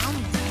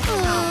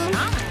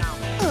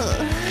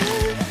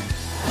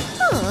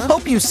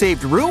 Hope you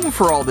saved room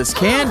for all this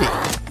candy.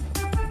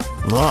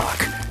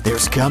 Look,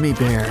 there's gummy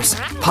bears,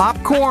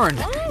 popcorn,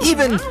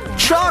 even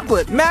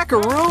chocolate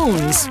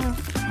macaroons.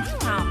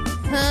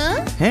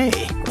 Hey,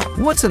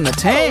 what's in the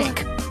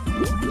tank?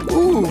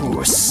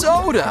 Ooh,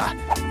 soda.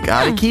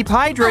 Gotta keep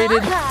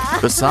hydrated.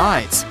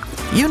 Besides,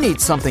 you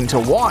need something to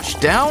wash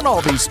down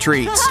all these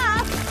treats.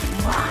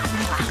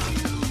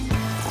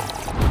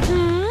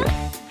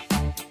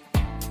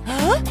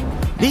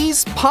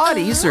 These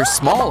potties are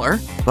smaller,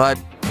 but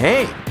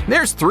hey,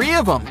 there's 3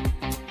 of them.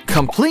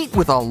 Complete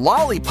with a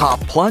lollipop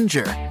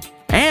plunger.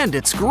 And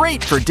it's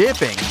great for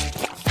dipping.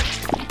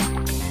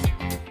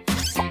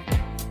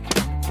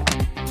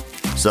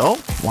 So,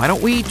 why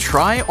don't we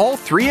try all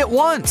 3 at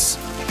once?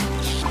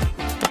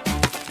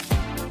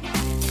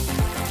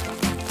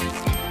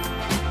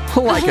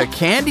 Like a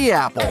candy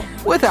apple,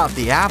 without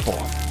the apple.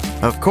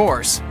 Of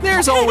course,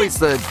 there's always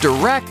the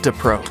direct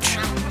approach.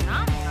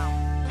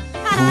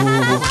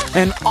 Ooh,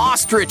 an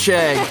ostrich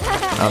egg.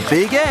 A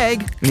big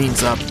egg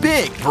means a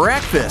big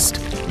breakfast.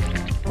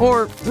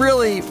 Or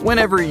really,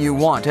 whenever you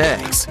want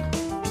eggs.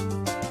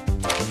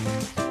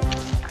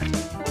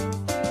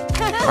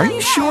 Are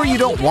you sure you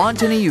don't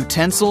want any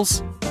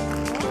utensils?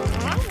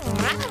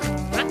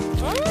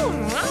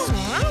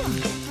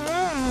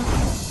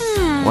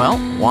 Well,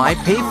 why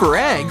pay for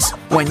eggs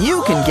when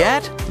you can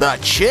get the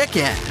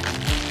chicken?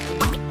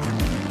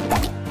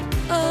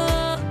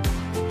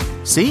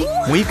 See,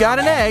 we've got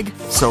an egg,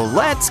 so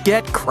let's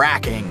get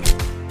cracking.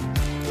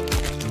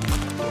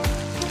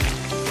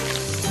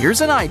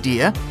 Here's an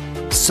idea.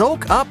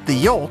 Soak up the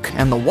yolk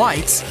and the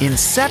whites in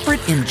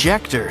separate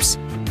injectors.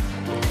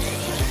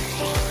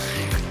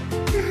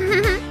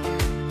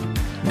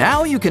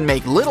 Now you can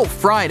make little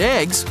fried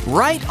eggs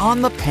right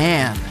on the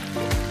pan.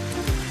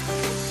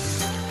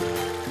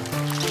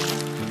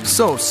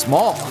 So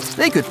small,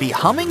 they could be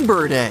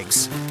hummingbird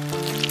eggs.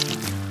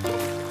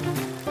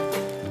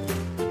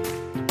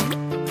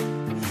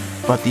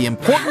 But the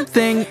important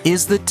thing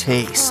is the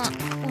taste.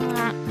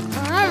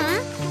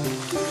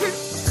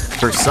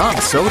 For some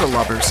soda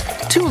lovers,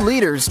 2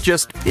 liters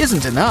just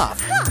isn't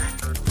enough.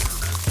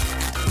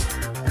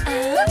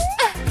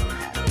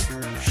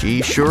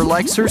 She sure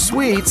likes her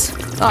sweets.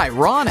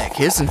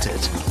 Ironic, isn't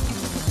it?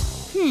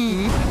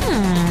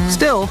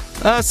 Still,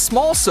 a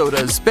small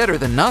soda's better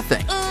than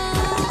nothing.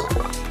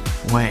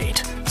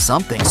 Wait,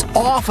 something's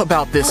off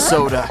about this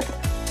soda.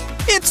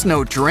 It's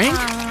no drink,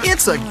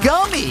 it's a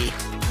gummy.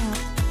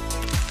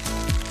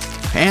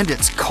 And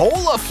it's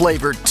cola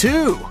flavored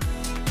too.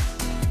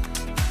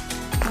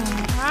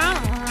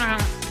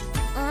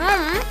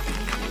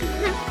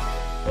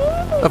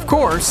 Of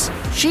course,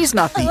 she's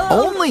not the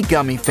only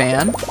gummy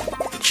fan.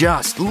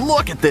 Just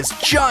look at this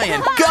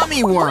giant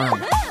gummy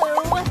worm.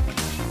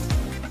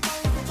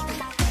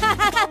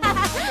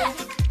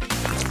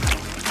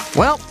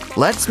 Well,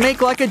 let's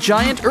make like a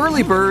giant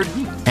early bird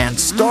and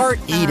start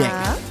eating.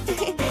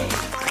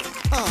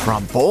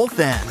 From both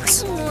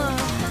ends.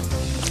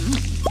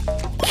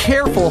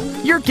 Careful,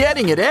 you're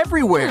getting it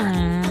everywhere.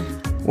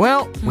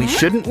 Well, we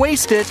shouldn't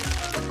waste it.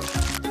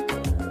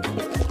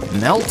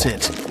 Melt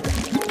it.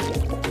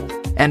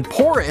 And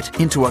pour it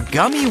into a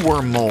gummy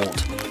worm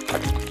mold.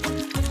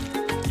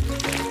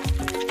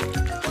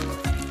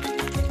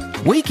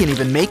 We can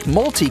even make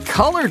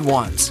multicolored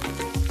ones.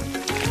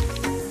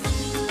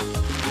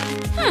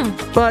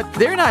 But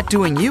they're not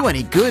doing you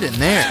any good in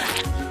there.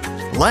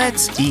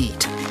 Let's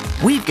eat.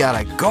 We've got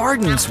a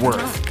garden's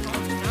worth.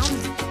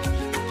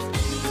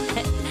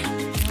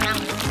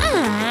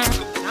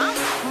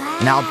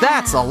 Now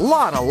that's a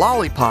lot of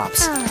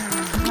lollipops.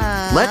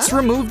 Let's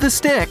remove the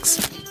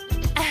sticks.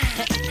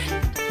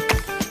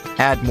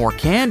 Add more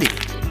candy.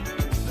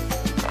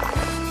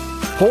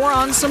 Pour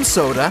on some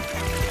soda.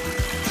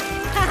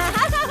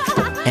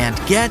 And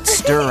get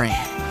stirring.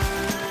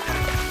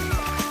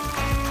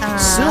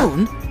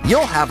 Soon,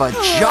 you'll have a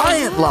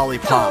giant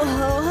lollipop.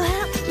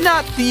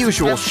 Not the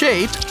usual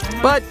shape,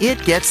 but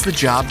it gets the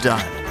job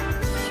done.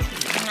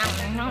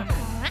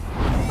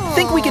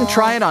 Think we can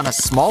try it on a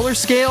smaller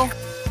scale?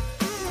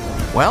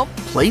 Well,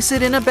 place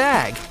it in a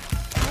bag.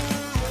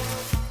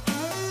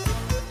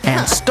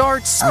 And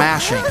start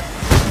smashing.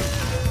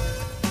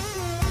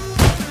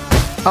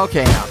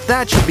 Okay, now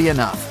that should be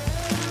enough.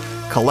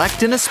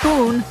 Collect in a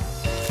spoon.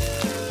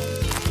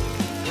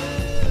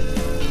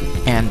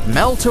 And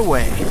melt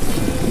away.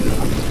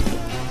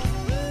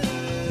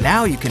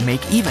 Now you can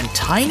make even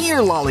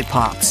tinier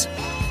lollipops.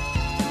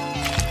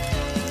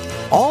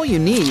 All you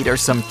need are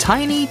some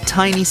tiny,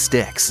 tiny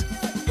sticks.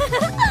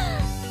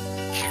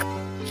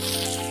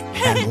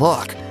 And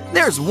look,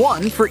 there's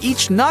one for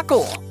each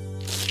knuckle.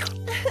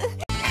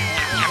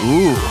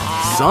 Ooh,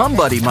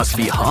 somebody must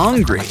be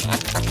hungry.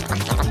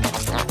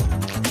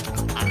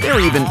 They're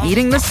even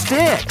eating the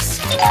sticks.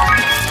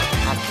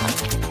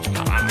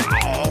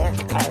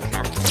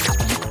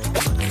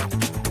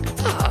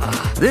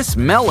 This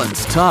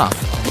melon's tough,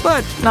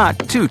 but not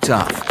too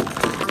tough.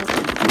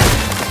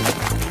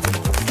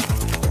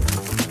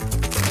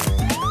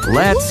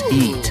 Let's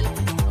eat.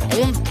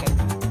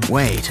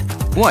 Wait,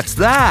 what's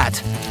that?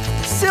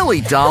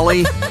 Silly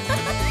Dolly.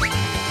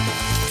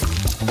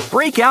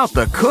 Break out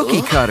the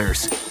cookie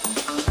cutters.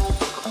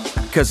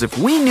 'Cause if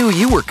we knew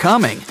you were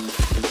coming,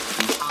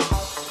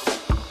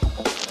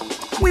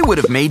 we would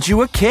have made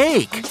you a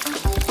cake.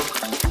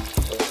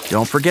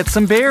 Don't forget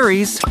some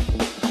berries.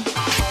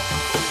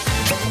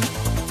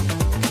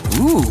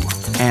 Ooh,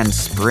 and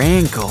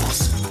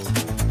sprinkles.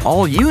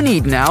 All you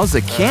need now is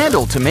a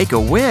candle to make a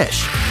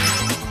wish.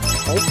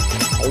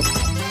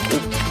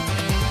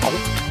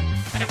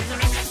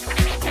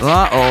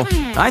 Uh-oh,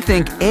 I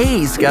think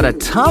A's got a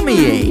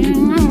tummy ache.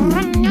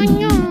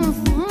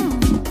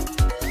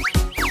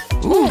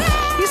 Ooh,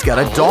 he's got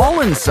a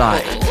doll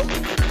inside.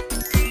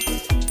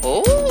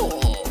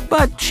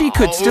 But she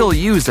could still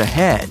use a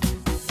head.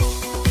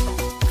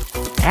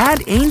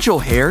 Add angel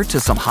hair to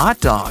some hot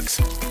dogs.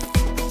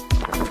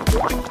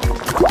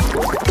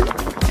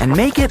 And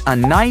make it a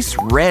nice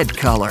red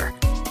color.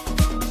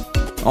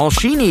 All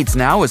she needs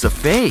now is a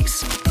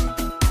face.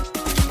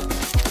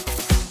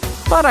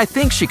 But I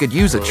think she could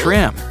use a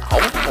trim.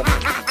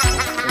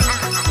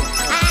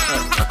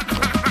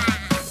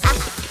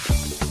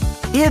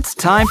 It's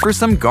time for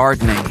some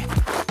gardening.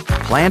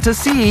 Plant a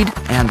seed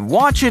and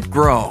watch it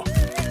grow.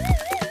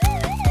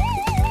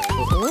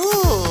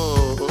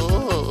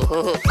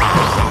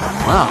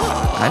 Wow,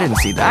 I didn't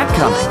see that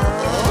coming.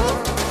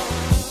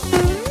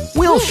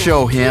 We'll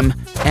show him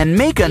and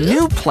make a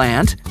new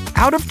plant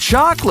out of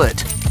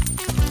chocolate.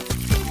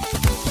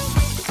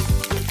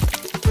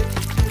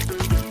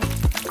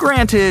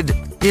 Granted,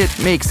 it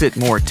makes it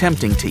more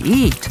tempting to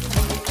eat.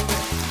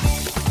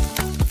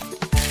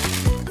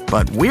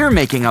 But we're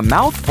making a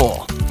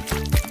mouthful.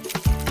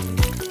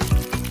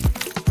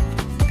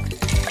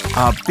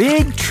 A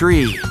big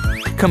tree,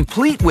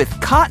 complete with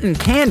cotton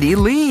candy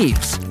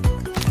leaves.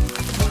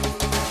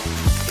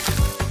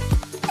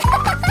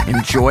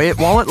 Enjoy it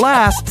while it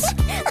lasts.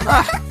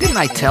 Ah, didn't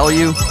I tell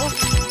you?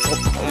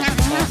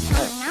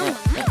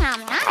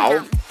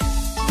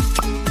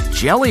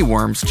 Jelly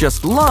worms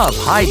just love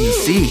hide and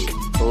seek.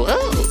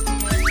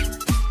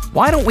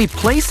 Why don't we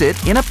place it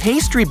in a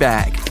pastry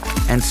bag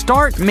and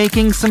start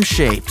making some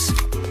shapes?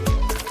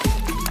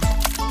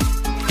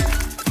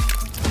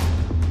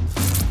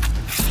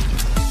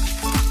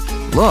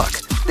 Look,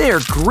 they're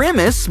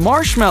Grimace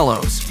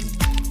marshmallows.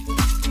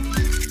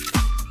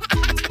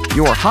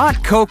 Your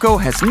hot cocoa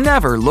has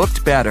never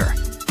looked better.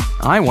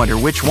 I wonder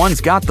which one's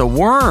got the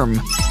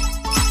worm.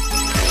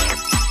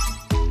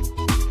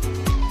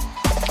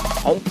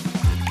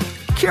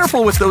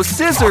 Careful with those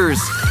scissors!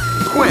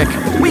 Quick,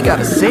 we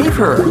gotta save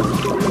her!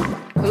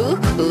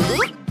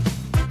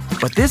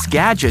 But this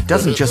gadget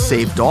doesn't just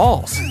save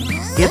dolls.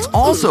 It's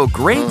also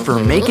great for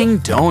making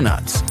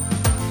donuts.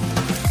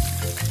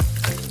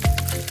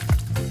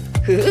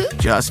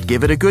 Just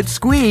give it a good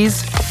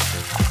squeeze.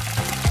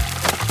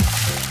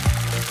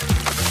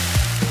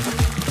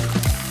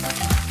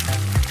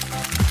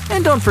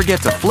 And don't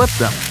forget to flip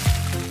them.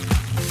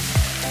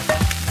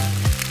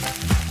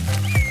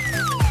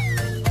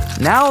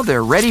 Now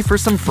they're ready for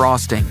some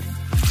frosting.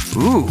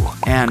 Ooh,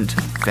 and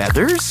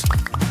feathers?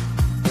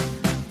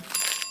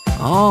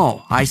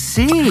 Oh, I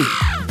see.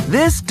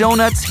 This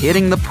donut's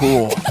hitting the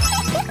pool.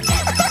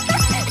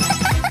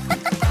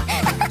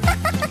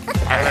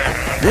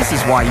 This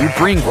is why you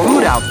bring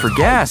food out for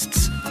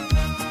guests.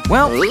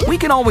 Well, we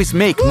can always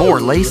make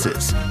more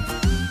laces.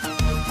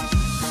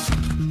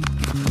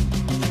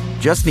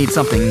 Just need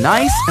something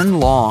nice and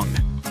long.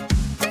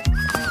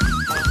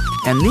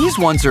 And these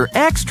ones are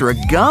extra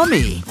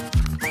gummy.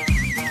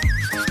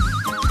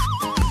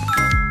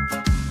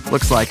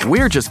 Looks like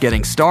we're just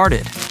getting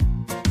started.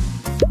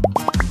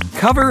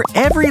 Cover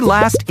every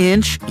last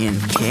inch in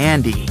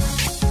candy.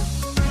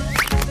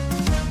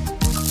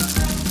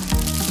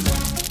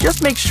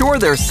 Just make sure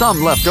there's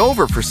some left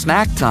over for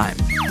snack time.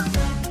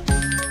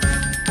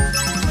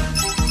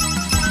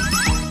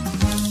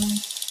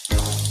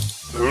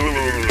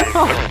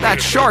 Oh,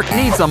 that shark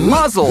needs a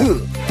muzzle.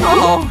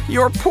 Oh,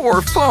 your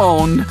poor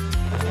phone.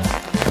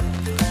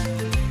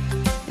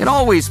 It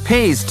always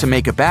pays to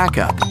make a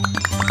backup.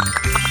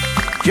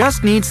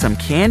 Just need some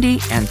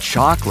candy and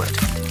chocolate.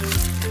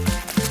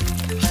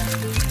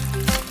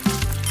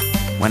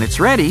 When it's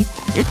ready,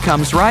 it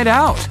comes right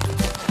out.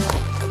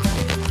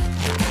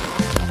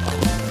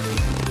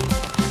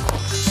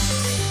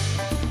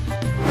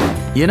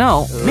 You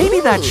know, maybe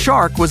that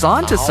shark was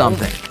onto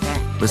something.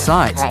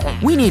 Besides,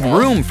 we need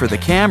room for the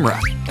camera.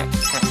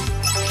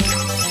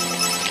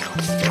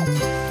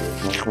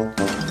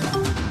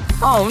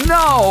 Oh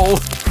no!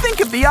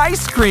 Think of the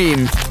ice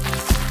cream!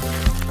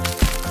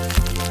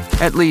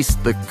 At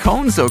least the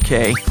cone's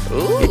okay.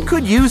 It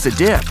could use a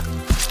dip.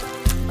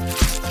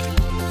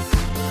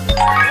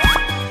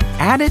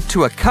 Add it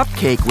to a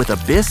cupcake with a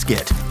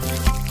biscuit.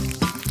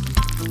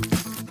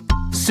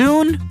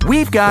 Soon,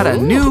 we've got a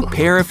new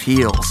pair of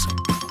heels.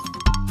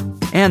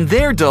 And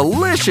they're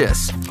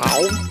delicious!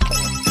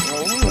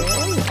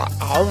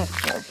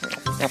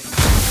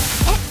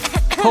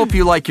 Hope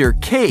you like your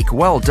cake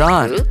well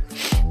done.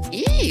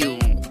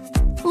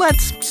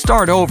 Let's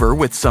start over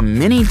with some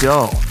mini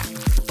dough.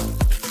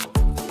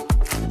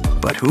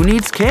 But who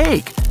needs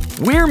cake?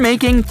 We're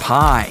making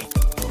pie.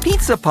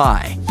 Pizza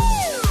pie.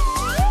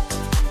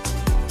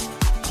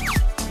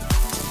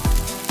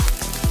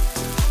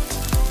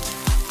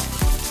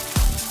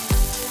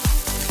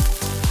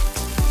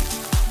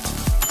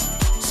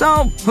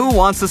 So, who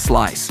wants a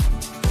slice?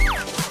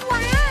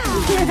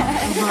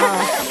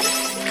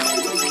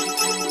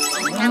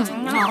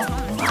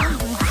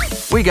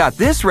 We got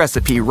this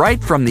recipe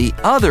right from the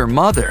other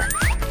mother.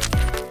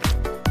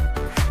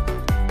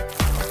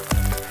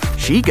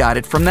 She got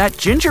it from that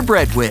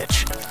gingerbread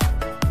witch.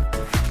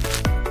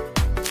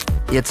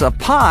 It's a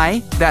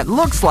pie that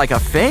looks like a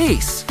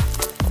face.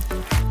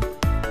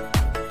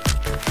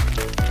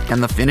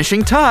 And the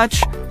finishing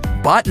touch,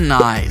 button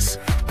eyes.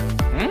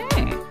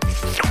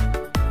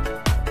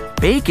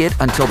 Bake it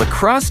until the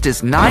crust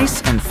is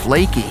nice and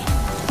flaky.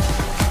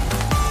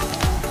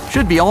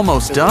 Should be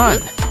almost done.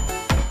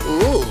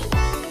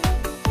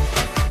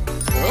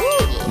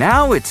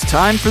 Now it's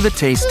time for the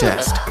taste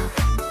test.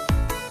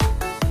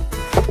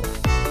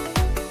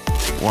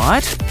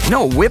 What?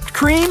 No whipped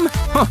cream?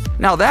 Huh,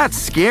 now that's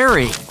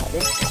scary.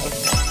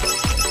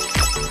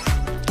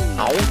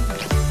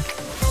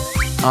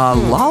 A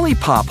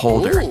lollipop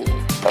holder.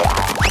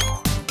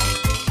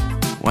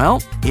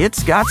 Well,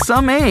 it's got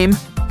some aim.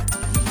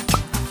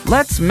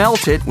 Let's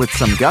melt it with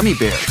some gummy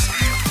bears.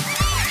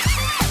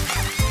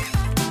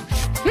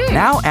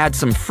 Now add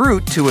some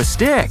fruit to a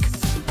stick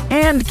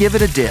and give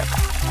it a dip.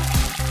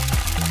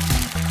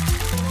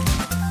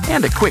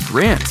 And a quick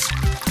rinse.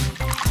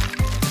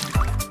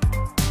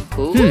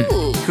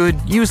 Could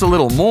use a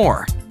little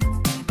more.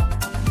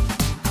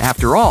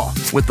 After all,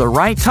 with the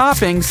right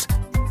toppings,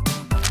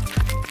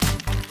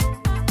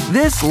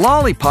 this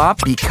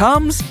lollipop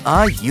becomes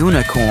a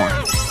unicorn.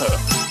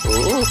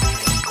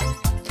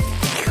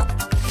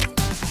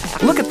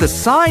 Look at the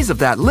size of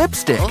that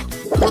lipstick.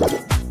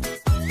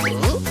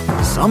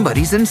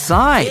 Somebody's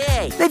inside.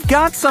 They've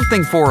got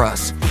something for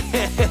us.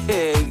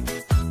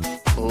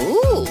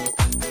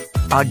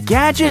 A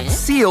gadget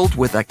sealed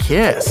with a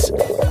kiss.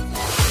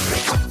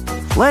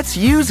 Let's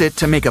use it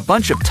to make a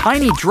bunch of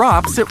tiny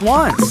drops at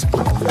once.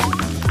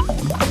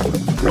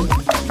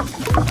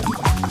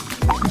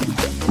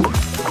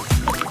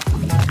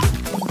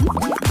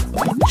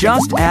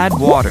 Just add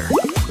water.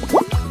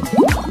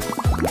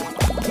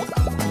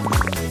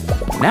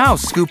 Now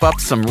scoop up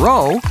some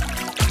roe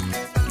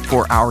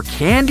for our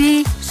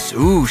candy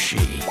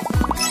sushi.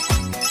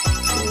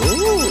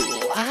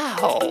 Ooh,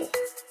 wow.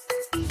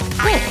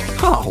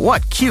 Oh,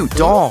 what cute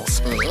dolls.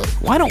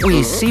 Why don't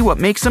we see what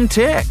makes them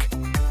tick?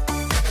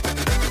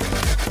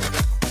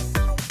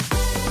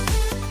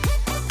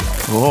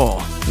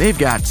 Oh, they've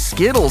got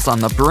Skittles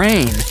on the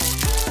brain.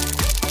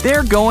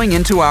 They're going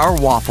into our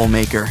waffle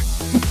maker.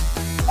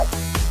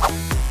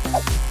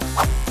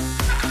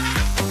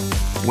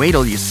 Wait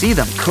till you see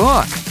them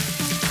cook.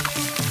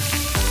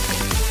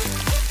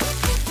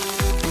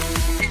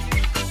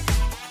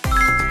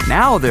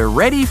 Now they're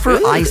ready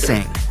for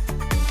icing.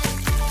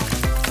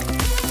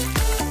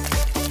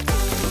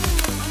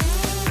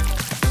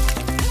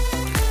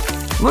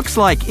 Looks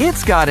like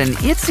it's got an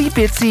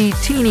itsy-bitsy,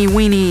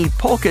 teeny-weeny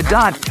polka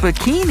dot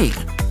bikini.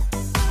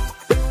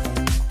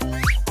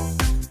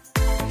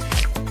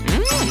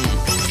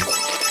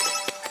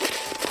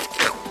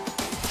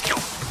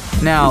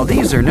 Now,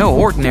 these are no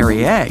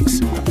ordinary eggs.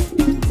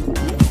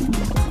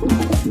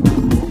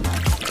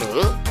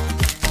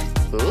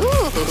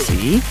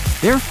 See?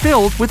 They're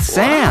filled with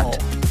sand.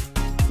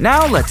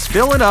 Now let's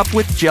fill it up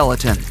with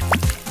gelatin.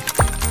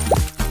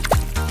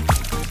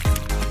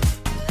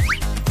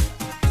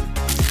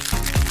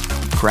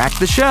 Crack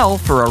the shell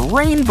for a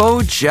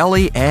rainbow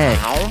jelly egg.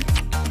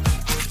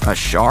 A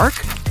shark?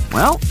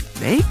 Well,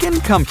 they can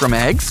come from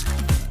eggs.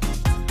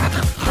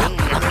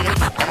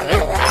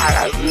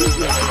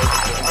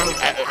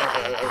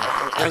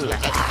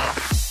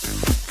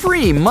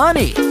 Free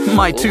money,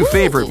 my two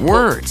favorite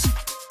words.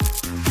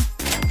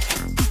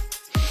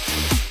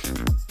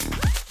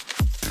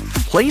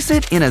 Place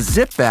it in a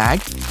zip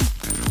bag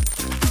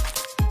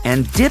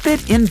and dip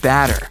it in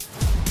batter.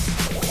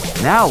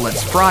 Now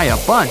let's fry a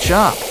bunch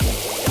up.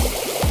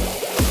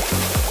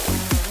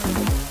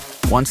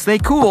 Once they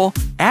cool,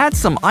 add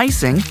some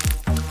icing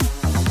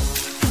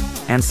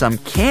and some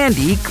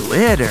candy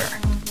glitter.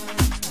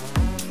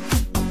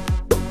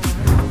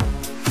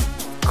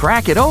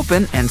 Crack it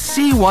open and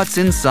see what's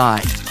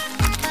inside.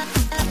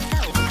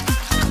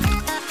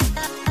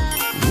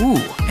 Ooh,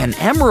 an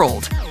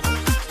emerald.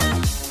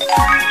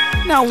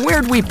 Now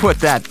where'd we put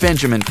that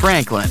Benjamin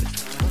Franklin?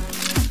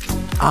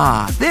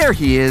 Ah, there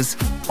he is.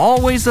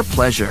 Always a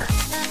pleasure.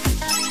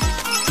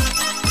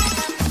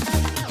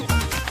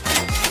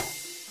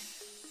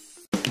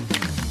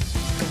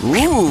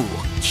 Ooh,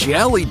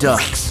 jelly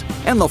ducks.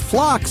 And the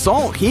flock's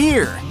all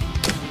here.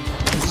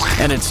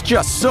 And it's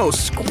just so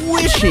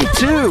squishy,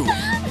 too.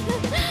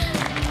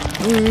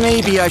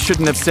 Maybe I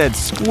shouldn't have said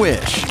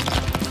squish.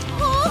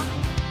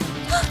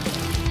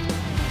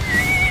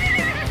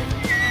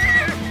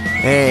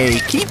 Hey,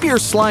 keep your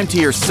slime to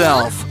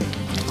yourself.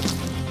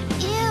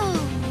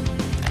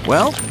 Ew.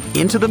 Well,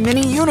 into the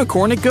mini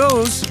unicorn it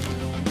goes.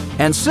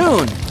 And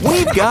soon,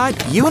 we've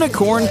got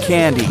unicorn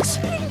candies.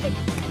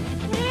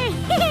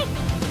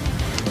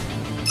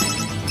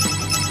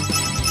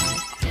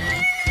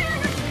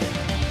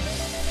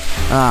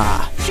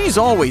 Ah, she's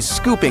always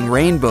scooping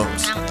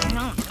rainbows.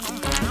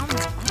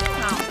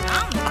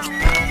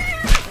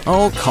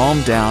 Oh,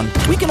 calm down.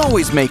 We can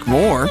always make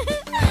more.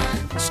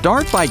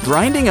 Start by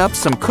grinding up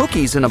some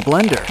cookies in a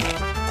blender.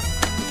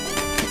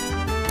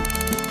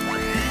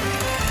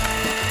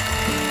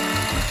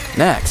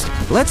 Next,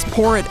 let's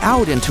pour it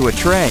out into a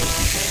tray.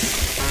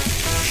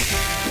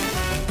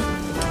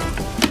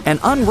 And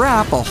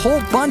unwrap a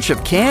whole bunch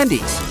of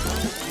candies.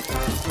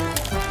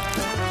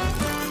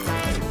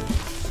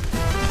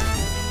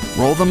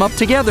 Roll them up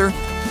together.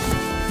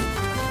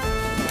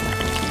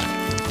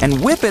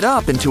 And whip it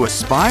up into a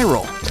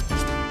spiral.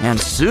 And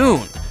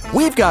soon,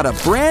 we've got a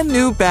brand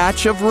new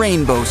batch of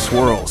rainbow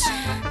swirls.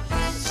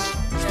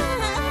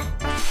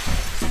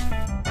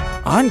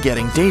 I'm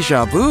getting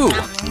déjà vu.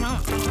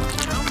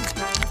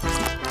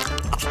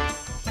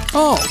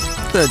 Oh,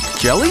 the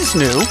jelly's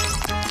new.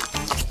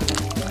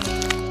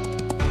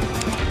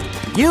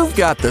 You've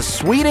got the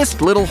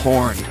sweetest little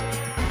horn.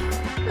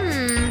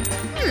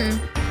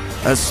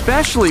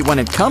 Especially when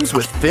it comes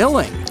with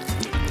filling.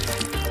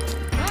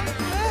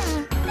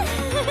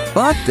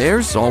 But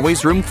there's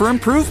always room for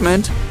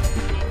improvement.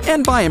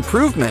 And by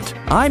improvement,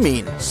 I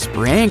mean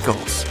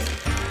sprinkles.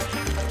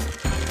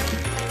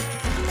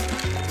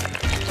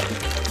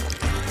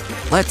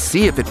 Let's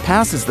see if it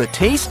passes the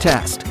taste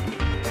test.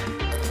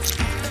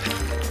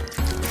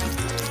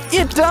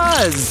 It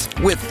does!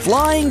 With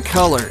flying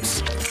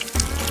colors.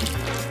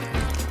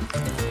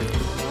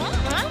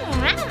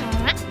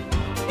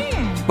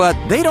 But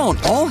they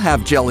don't all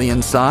have jelly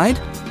inside.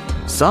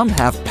 Some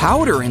have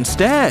powder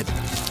instead.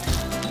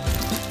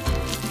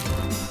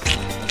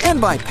 And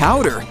by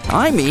powder,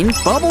 I mean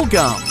bubble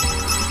gum.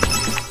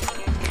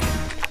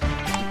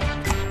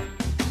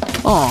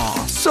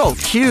 Aw, so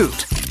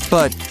cute.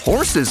 But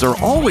horses are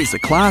always a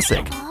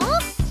classic.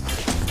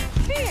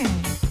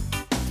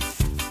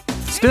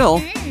 Still,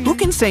 who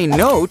can say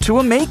no to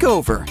a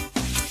makeover?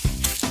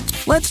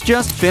 Let's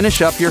just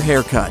finish up your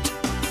haircut.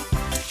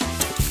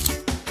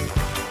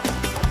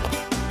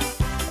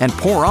 And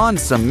pour on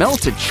some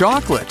melted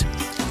chocolate.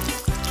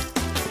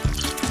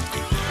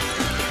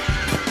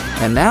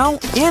 And now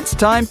it's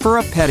time for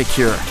a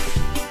pedicure.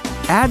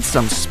 Add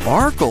some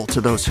sparkle to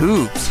those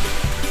hooves.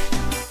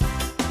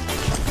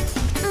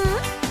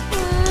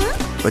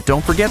 But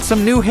don't forget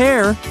some new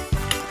hair.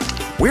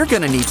 We're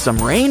gonna need some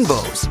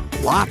rainbows,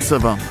 lots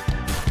of them.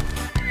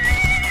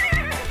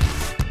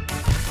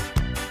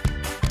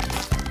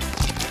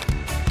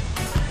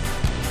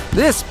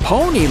 This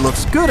pony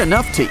looks good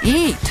enough to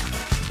eat.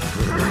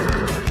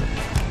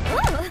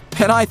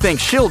 And I think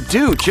she'll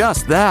do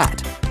just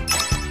that.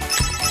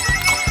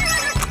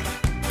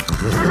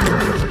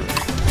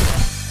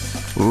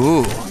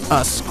 Ooh,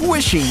 a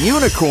squishy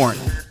unicorn.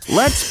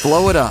 Let's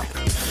blow it up.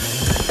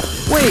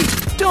 Wait,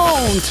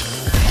 don't!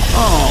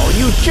 Oh,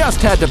 you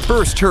just had to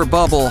burst her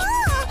bubble.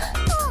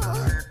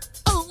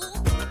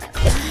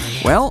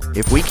 Well,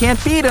 if we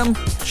can't beat them,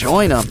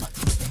 join them.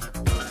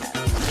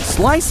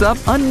 Slice up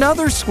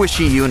another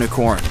squishy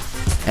unicorn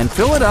and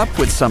fill it up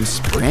with some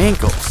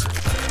sprinkles.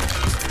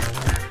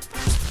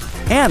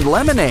 And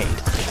lemonade.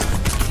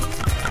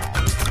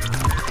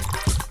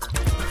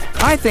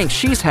 I think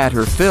she's had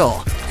her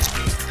fill.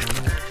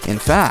 In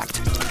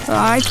fact,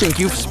 I think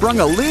you've sprung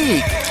a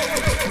leak.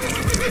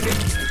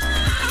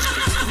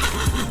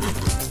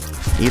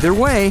 Either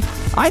way,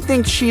 I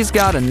think she's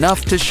got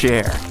enough to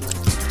share.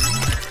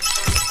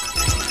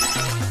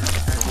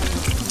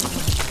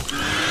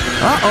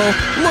 Uh-oh,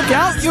 look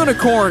out,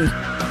 unicorn!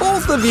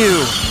 Both of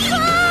you!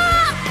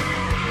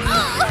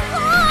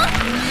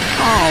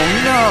 Oh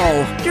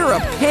no, you're a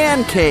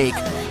pancake.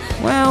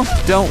 Well,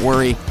 don't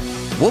worry.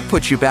 We'll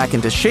put you back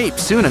into shape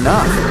soon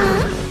enough.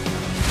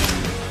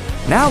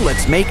 Now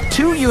let's make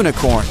 2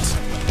 unicorns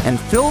and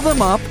fill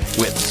them up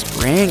with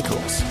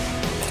sprinkles.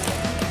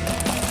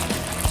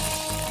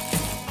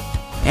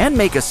 And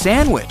make a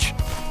sandwich.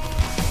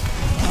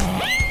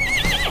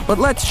 But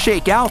let's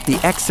shake out the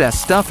excess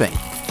stuffing.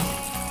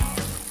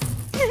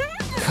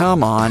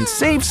 Come on,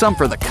 save some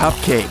for the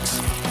cupcakes.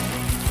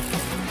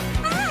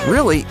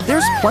 Really,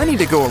 there's plenty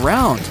to go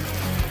around.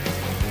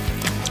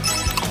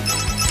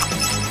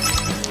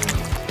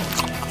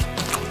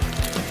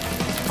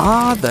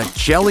 Ah, the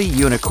jelly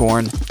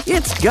unicorn.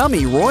 It's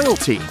gummy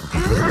royalty.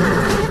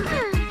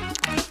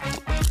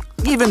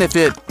 Even if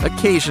it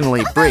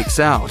occasionally breaks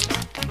out.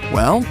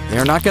 Well,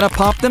 they're not gonna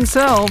pop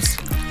themselves.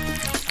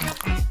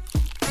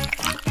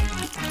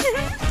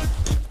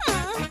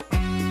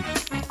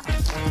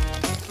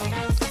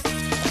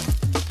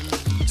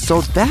 So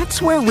that's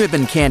where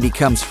ribbon candy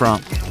comes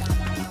from.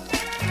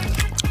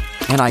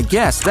 And I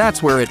guess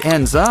that's where it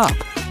ends up.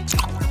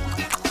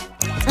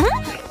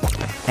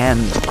 An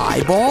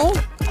eyeball?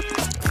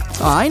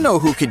 I know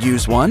who could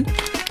use one.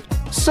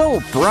 So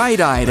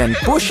bright-eyed and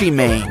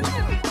bushy-maned.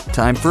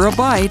 Time for a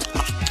bite.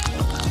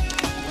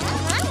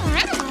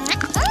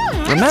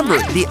 Remember,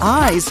 the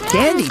eye's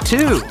candy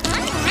too.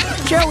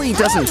 Jelly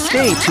doesn't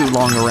stay too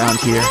long around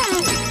here.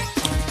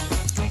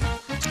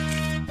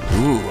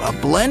 Ooh, a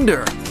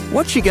blender.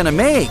 What's she gonna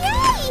make?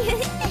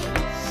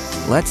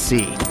 Let's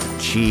see.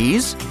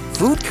 Cheese,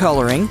 food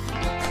coloring.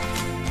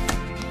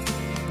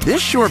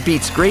 This sure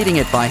beats grating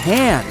it by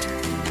hand.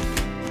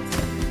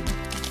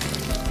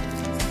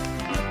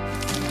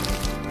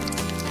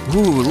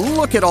 Ooh,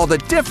 look at all the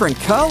different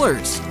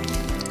colors.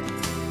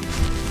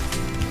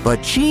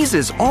 But cheese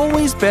is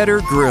always better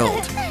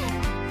grilled.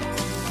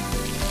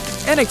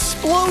 An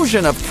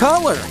explosion of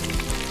color.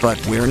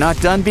 But we're not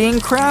done being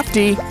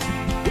crafty.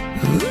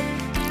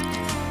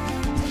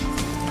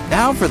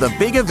 Now for the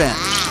big event,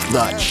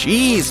 the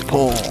cheese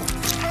pull.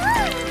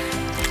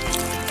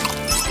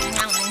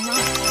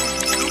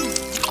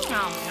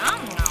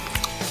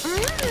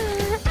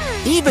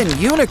 Even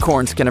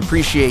unicorns can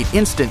appreciate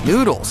instant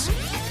noodles.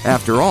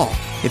 After all,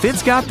 if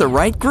it's got the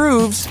right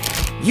grooves,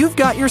 you've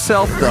got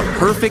yourself the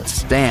perfect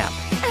stamp.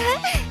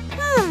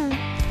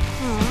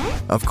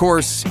 Of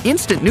course,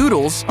 instant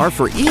noodles are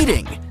for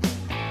eating,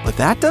 but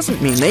that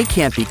doesn't mean they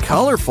can't be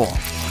colorful.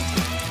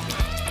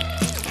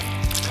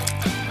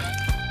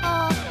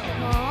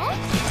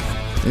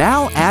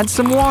 Now add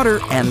some water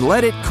and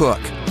let it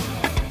cook.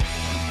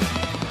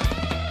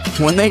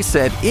 When they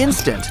said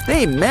instant,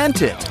 they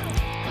meant it.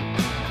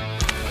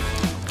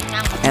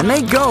 And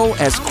they go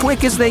as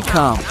quick as they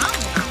come.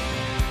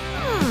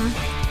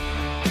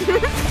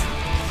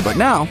 But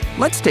now,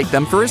 let's take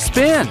them for a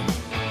spin.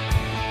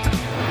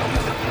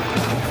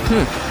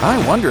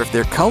 I wonder if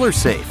they're color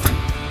safe.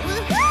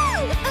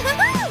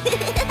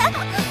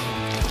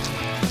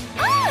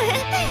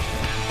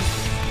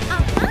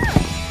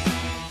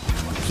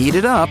 Heat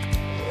it up.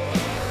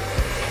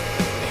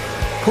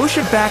 Push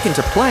it back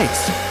into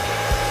place.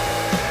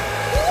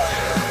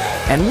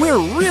 And we're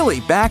really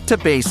back to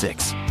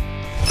basics.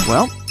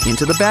 Well,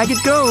 into the bag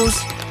it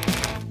goes.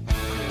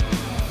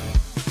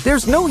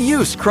 There's no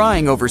use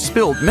crying over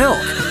spilled milk,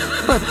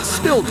 but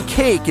spilled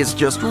cake is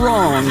just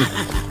wrong.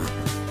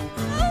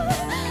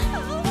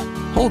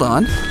 Hold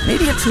on,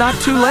 maybe it's not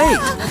too late.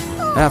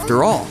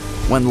 After all,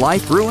 when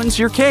life ruins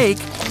your cake,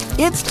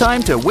 it's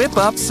time to whip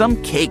up some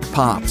cake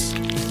pops.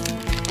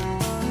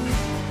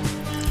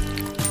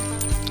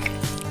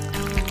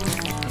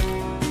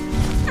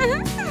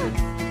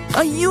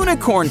 A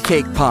unicorn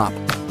cake pop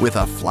with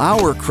a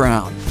flower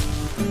crown.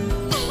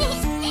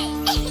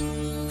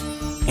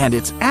 And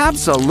it's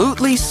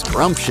absolutely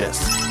scrumptious.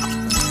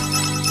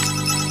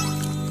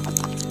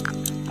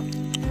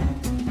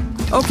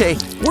 Okay,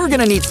 we're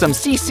gonna need some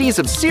cc's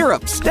of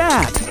syrup,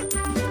 stat!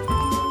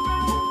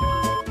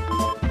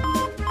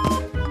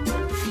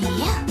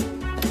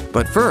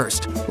 But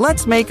first,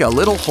 let's make a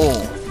little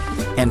hole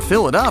and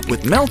fill it up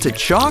with melted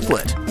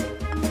chocolate.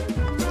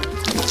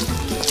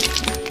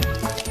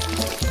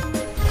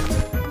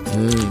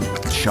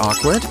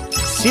 Chocolate,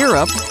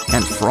 syrup,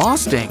 and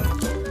frosting.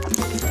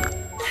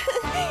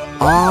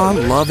 Ah,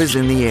 love is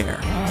in the air.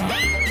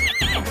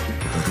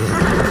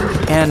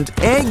 And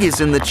egg is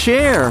in the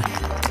chair.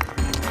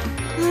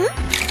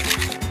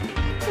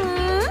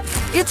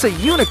 It's a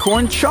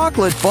unicorn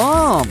chocolate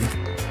bomb.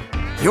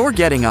 You're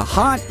getting a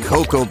hot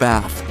cocoa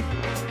bath.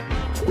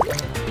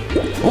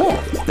 Oh,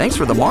 thanks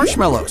for the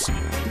marshmallows.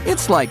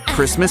 It's like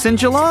Christmas in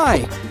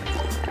July.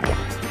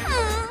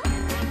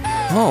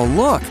 Oh,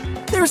 look,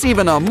 there's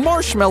even a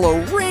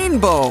marshmallow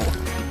rainbow.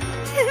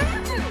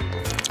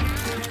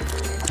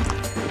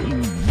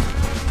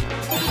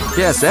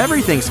 Guess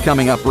everything's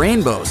coming up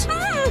rainbows.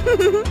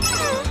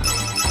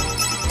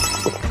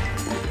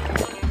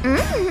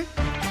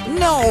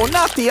 No,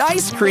 not the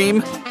ice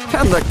cream.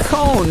 And the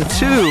cone,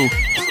 too.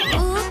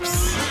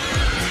 Oops.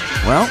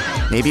 Well,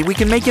 maybe we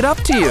can make it up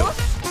to you.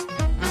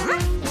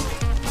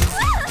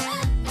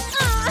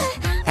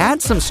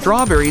 add some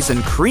strawberries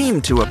and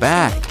cream to a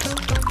bag.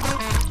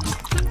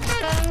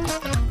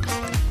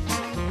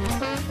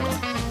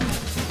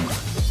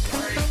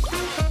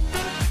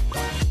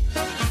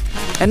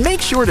 And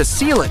make sure to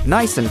seal it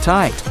nice and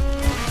tight.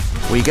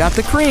 We got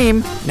the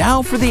cream,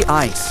 now for the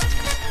ice.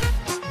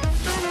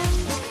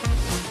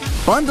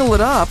 Bundle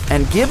it up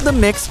and give the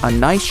mix a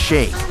nice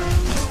shake.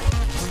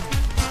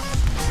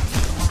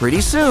 Pretty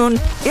soon,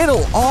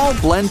 it'll all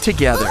blend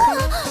together.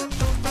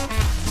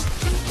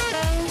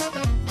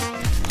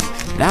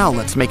 Now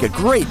let's make a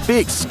great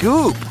big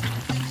scoop.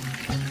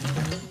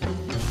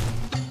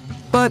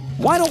 But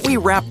why don't we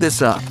wrap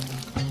this up?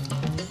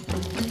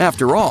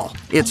 After all,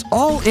 it's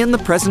all in the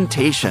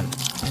presentation.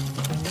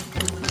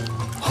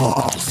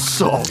 Oh,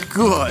 so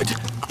good.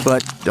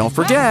 But don't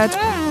forget,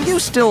 you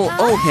still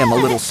owe him a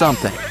little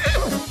something.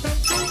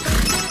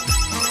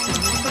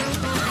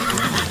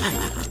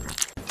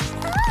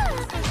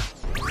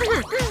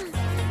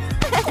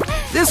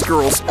 This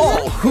girl's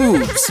all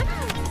hooves.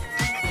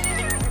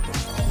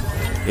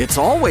 It's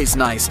always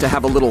nice to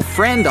have a little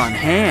friend on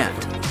hand.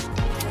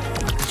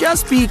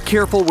 Just be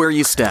careful where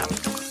you step.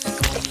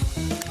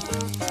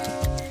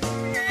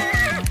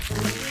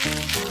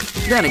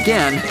 Then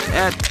again,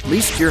 at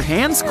least your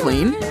hand's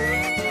clean.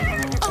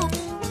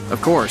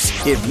 Of course,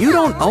 if you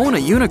don't own a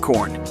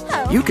unicorn,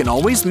 you can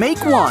always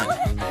make one.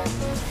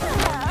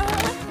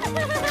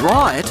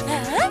 Draw it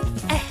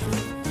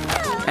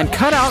and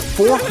cut out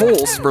 4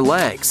 holes for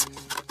legs.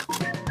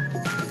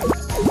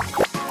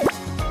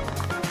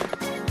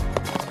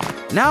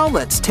 Now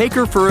let's take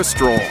her for a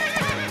stroll.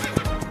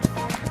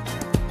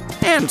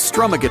 And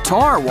strum a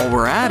guitar while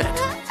we're at it.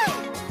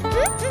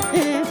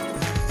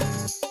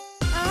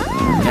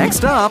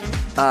 Next up,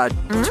 a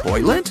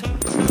toilet?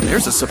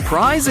 There's a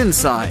surprise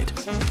inside.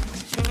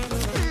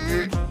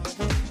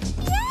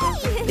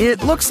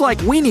 It looks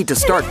like we need to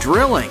start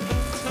drilling.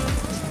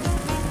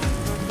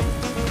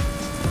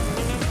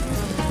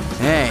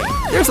 Hey,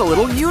 there's a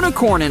little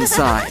unicorn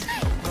inside.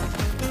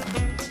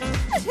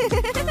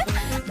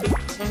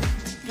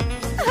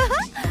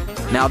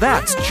 Now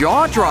that's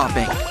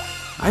jaw-dropping.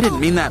 I didn't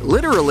mean that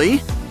literally.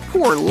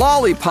 Poor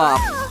lollipop.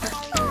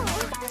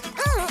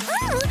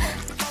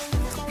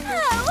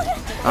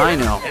 I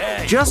know.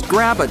 Just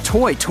grab a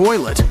toy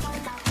toilet.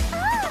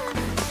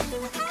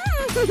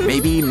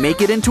 Maybe make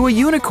it into a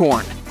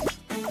unicorn.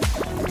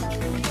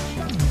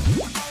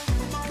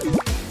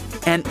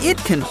 And it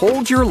can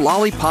hold your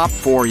lollipop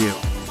for you.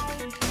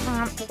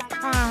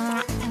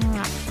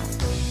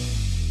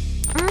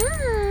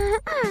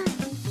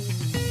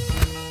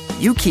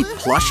 You keep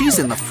plushies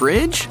in the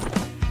fridge?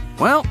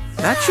 Well,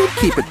 that should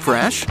keep it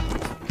fresh.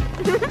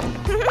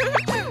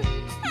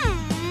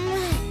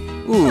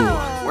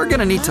 Ooh, we're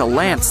gonna need to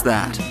lance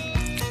that.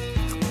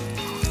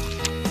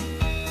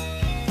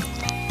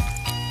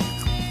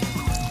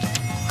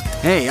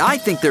 Hey, I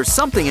think there's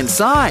something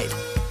inside.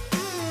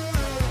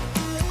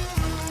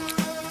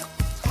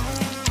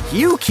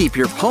 You keep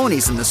your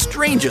ponies in the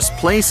strangest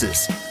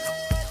places.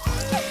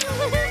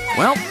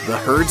 Well, the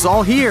herd's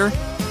all here.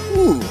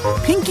 Ooh,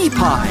 Pinkie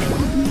Pie.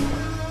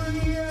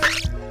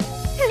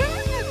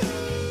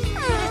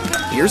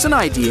 Here's an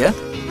idea.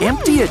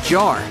 Empty a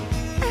jar.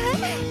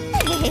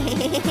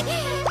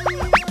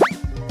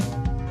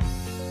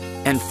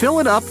 And fill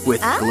it up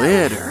with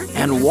glitter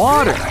and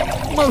water.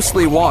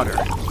 Mostly water.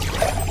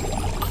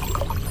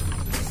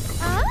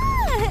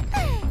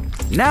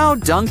 Now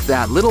dunk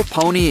that little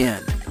pony in,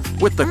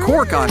 with the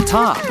cork on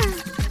top.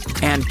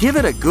 And give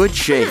it a good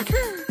shake.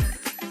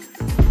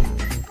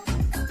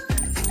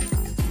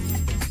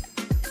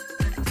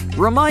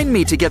 Remind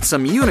me to get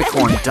some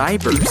unicorn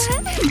diapers.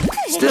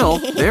 Still,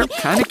 they're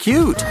kinda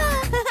cute.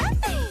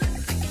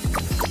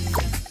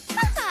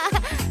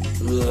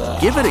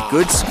 Give it a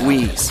good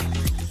squeeze.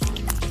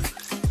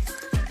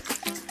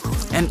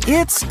 And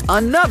it's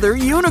another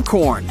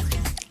unicorn.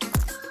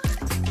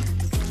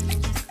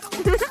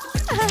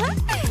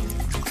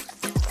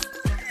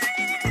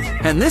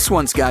 And this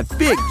one's got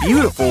big,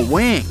 beautiful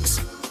wings.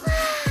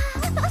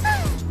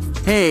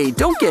 Hey,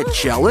 don't get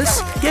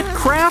jealous. Get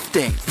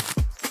crafting.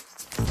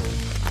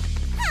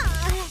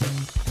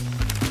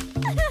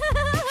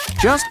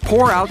 Just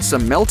pour out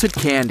some melted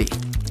candy.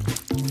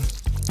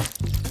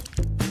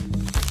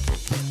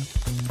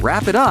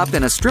 Wrap it up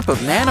in a strip of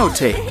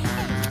nanotape.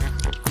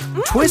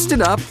 Twist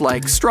it up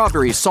like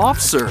strawberry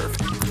soft serve.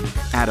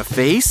 Add a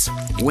face,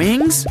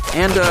 wings,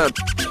 and a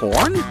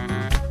horn?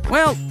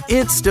 Well,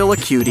 it's still a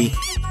cutie.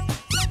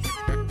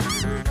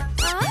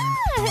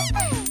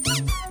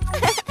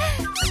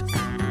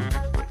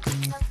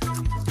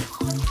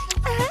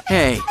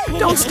 Hey,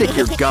 don't stick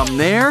your gum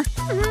there.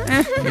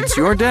 It's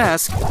your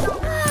desk.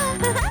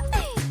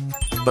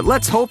 But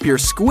let's hope your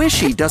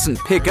squishy doesn't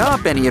pick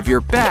up any of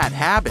your bad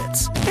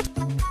habits.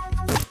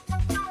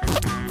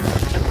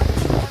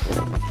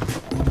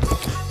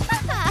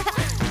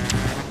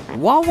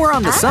 While we're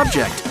on the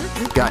subject,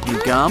 got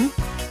any gum?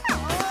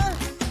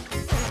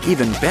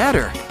 Even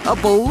better, a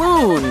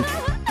balloon.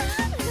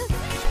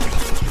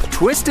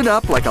 Twist it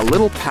up like a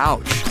little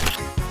pouch.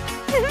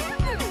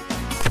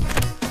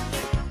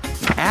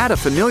 add a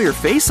familiar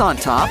face on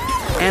top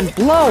and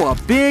blow a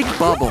big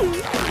bubble.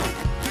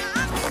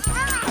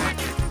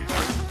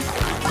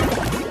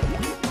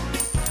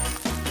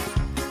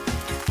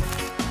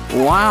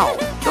 Wow,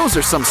 those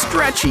are some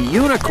stretchy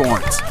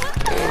unicorns.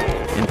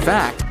 In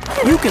fact,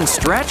 you can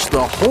stretch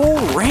the whole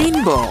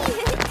rainbow.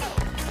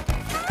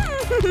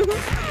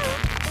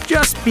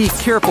 Just be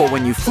careful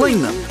when you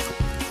fling them.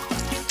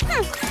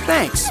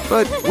 Thanks,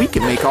 but we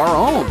can make our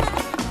own.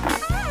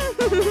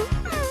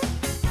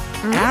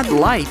 Add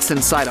lights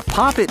inside a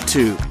poppet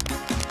tube.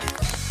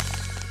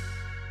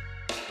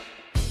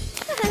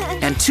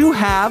 And two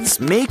halves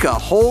make a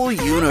whole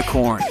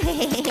unicorn.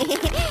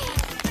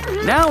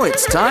 Now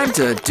it's time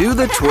to do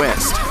the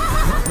twist.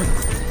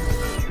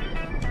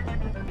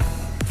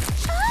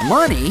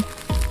 Money?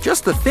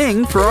 Just the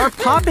thing for our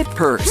poppet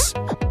purse.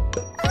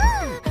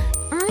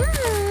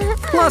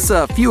 Plus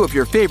a few of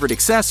your favorite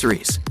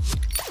accessories.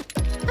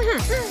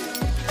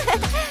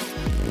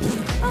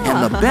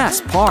 And the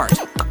best part,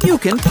 you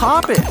can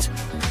pop it.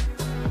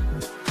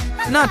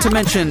 Not to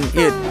mention,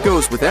 it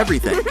goes with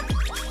everything.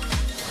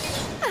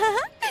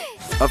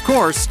 Of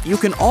course, you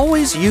can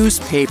always use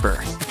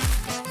paper.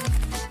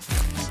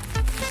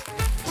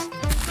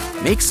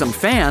 Make some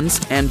fans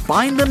and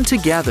bind them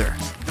together.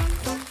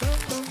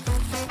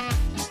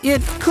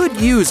 It could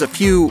use a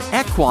few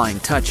equine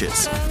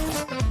touches.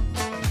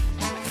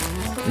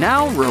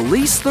 Now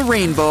release the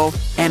rainbow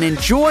and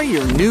enjoy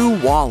your new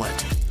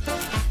wallet.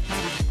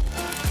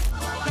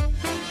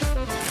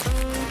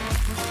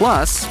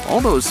 Plus,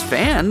 all those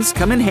fans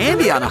come in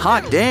handy on a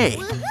hot day.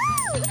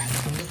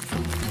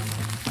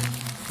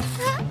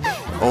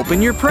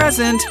 Open your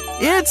present.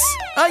 It's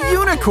a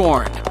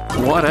unicorn.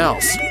 What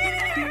else?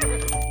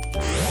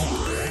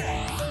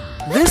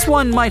 This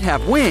one might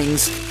have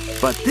wings,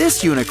 but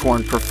this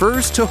unicorn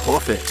prefers to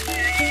hoof it.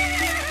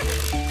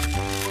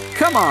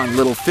 Come on,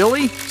 little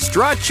filly,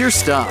 strut your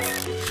stuff.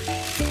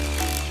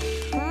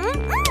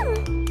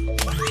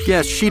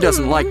 Guess she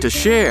doesn't like to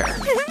share.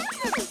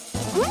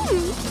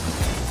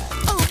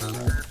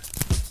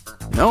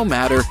 No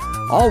matter,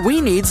 all we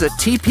need's a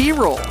TP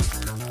roll.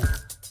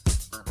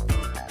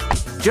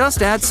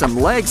 Just add some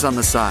legs on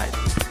the side.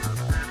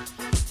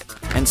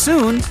 And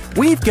soon,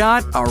 we've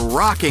got a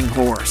rocking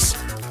horse.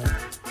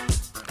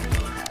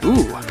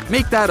 Ooh,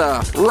 make that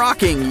a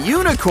rocking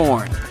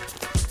unicorn.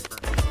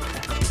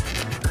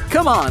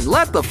 Come on,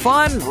 let the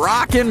fun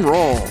rock and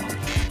roll.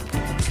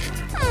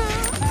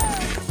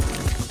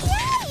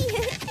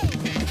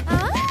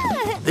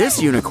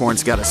 This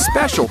unicorn's got a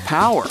special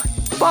power,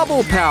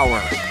 bubble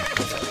power.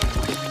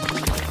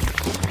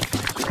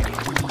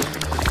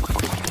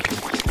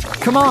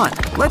 Come on,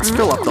 let's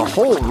fill up the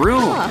whole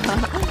room.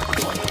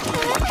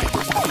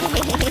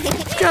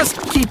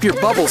 Just keep your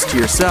bubbles to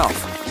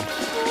yourself.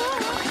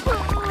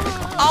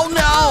 Oh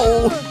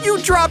no!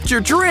 You dropped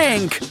your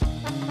drink!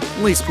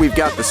 At least we've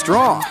got the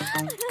straw.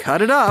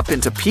 Cut it up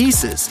into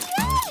pieces.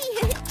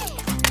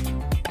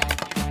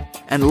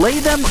 And lay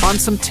them on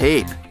some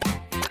tape.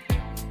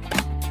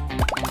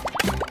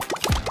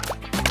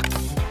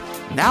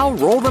 Now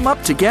roll them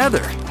up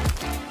together.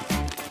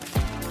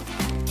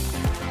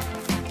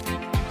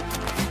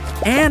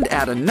 And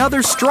add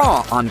another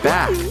straw on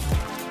back.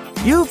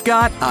 You've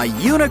got a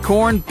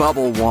unicorn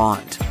bubble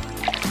wand.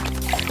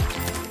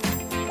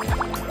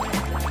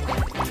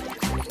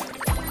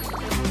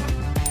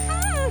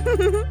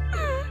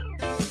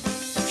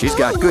 She's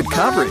got good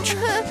coverage,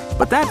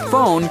 but that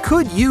phone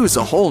could use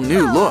a whole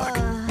new look.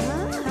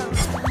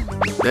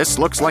 This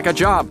looks like a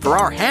job for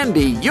our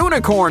handy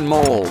unicorn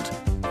mold.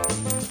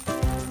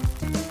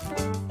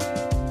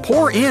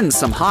 Pour in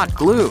some hot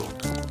glue.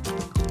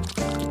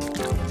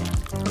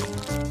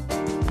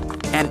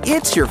 And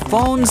it's your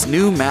phone's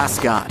new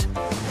mascot.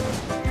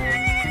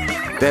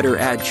 Better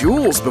add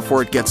jewels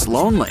before it gets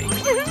lonely.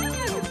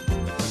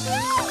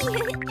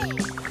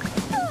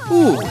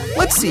 Ooh,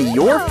 let's see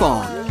your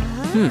phone.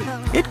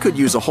 It could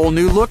use a whole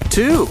new look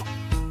too.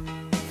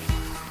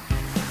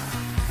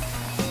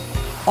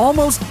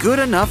 Almost good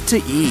enough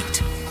to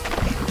eat.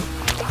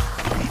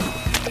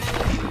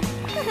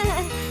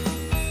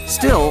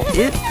 Still,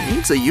 it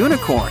needs a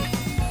unicorn.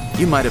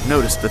 You might have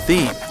noticed the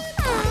theme.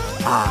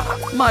 Ah,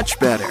 much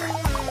better.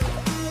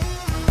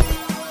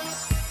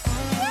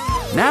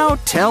 Now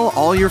tell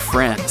all your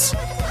friends.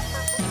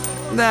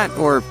 That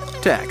or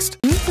text.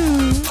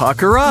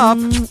 Pucker up.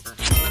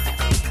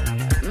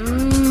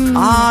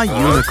 Ah,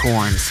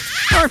 unicorns.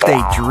 Aren't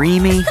they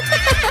dreamy?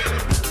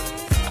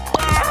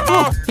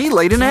 Oh, he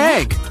laid an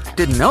egg.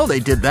 Didn't know they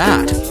did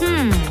that.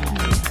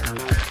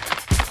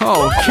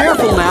 Oh,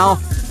 careful now.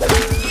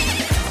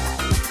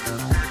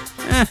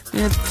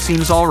 It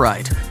seems all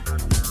right.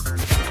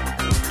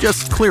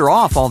 Just clear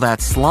off all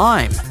that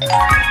slime.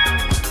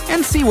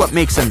 And see what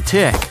makes him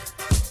tick.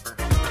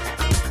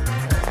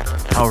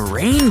 A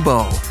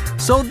rainbow.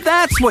 So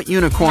that's what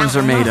unicorns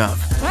are made of.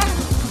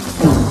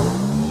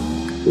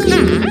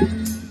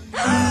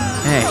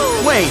 Hey,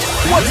 wait,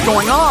 what's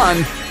going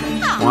on?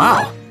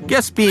 Wow,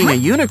 guess being a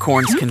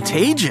unicorn's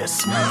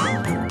contagious.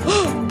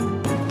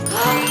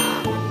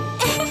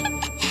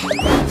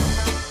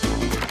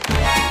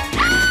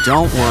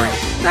 Don't worry,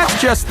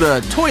 that's just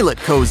the toilet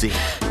cozy.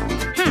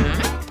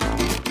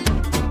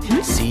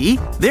 See,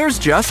 there's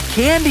just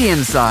candy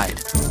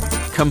inside,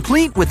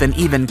 complete with an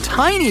even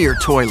tinier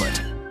toilet.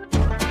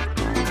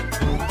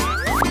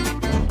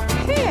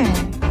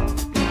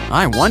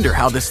 I wonder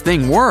how this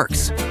thing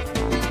works.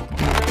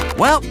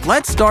 Well,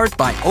 let's start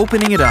by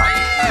opening it up.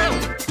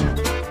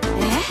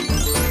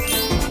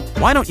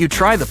 Why don't you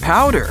try the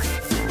powder?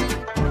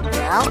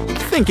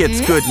 Think it's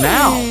good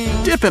now.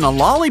 Dip in a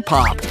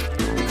lollipop.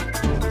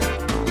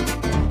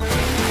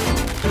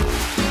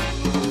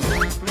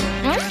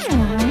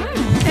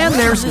 And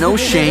there's no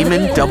shame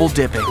in double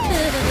dipping.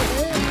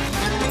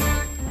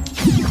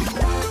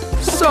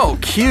 So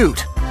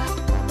cute.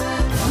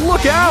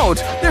 Look out!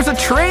 There's a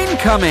train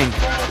coming!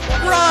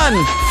 Run!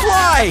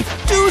 Fly!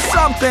 Do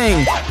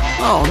something!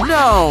 Oh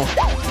no!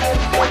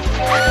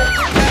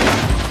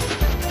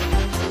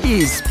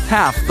 He's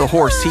half the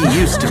horse he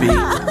used to be.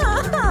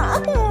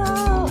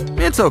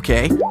 It's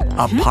okay.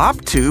 A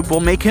pop tube will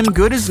make him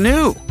good as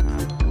new.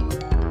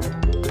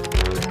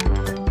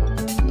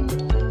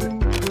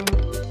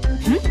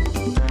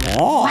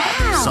 Oh,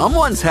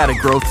 someone's had a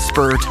growth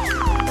spurt.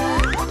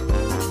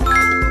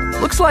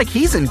 Looks like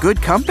he's in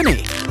good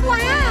company.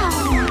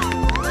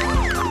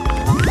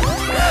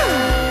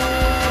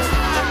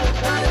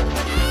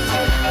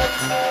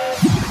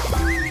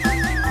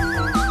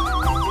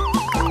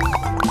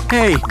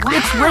 Hey,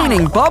 it's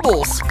raining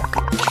bubbles!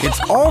 It's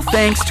all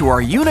thanks to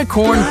our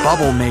unicorn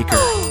bubble maker.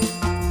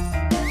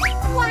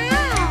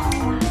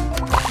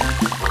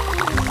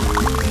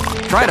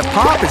 Try to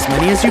pop as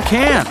many as you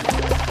can.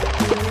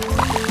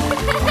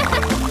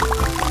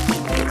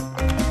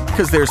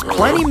 Because there's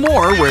plenty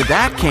more where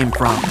that came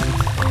from.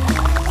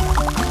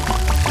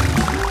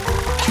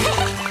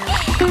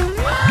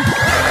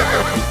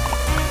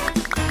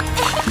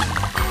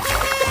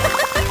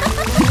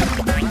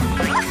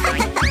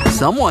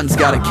 Someone's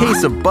got a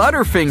case of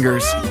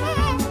Butterfingers.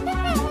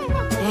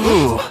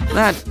 Ooh,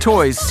 that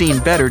toy's seen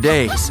better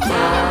days.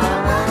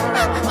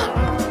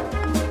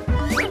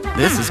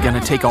 This is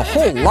gonna take a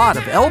whole lot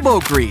of elbow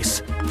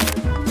grease.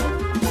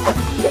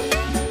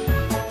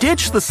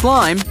 Ditch the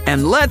slime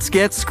and let's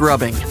get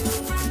scrubbing.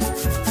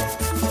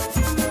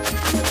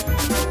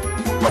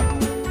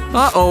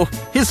 Uh-oh,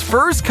 his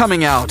fur's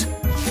coming out.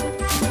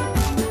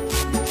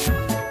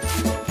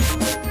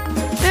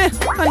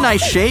 A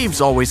nice shave's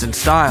always in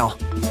style.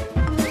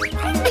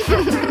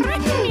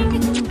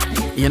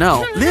 You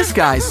know, this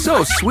guy's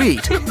so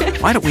sweet.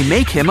 Why don't we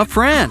make him a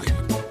friend?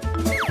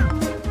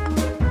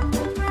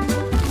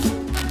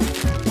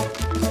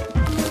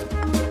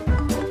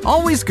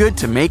 Always good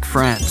to make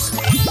friends.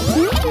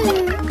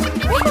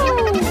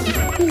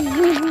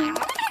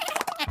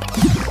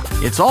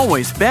 It's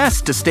always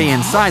best to stay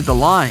inside the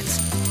lines.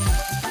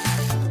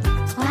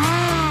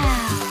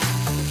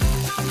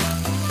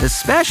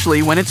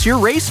 Especially when it's your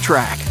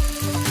racetrack.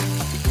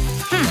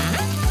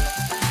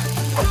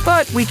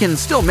 But we can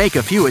still make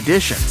a few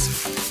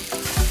additions.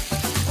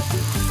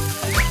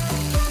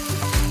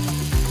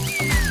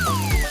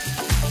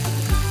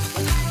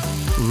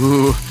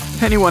 Ooh,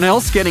 anyone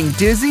else getting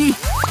dizzy?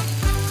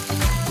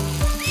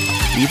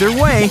 Either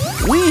way,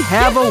 we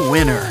have a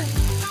winner.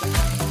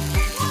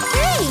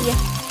 Hey!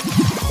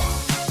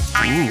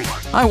 Ooh,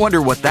 I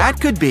wonder what that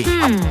could be.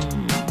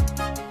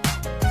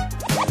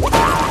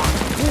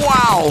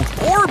 Wow,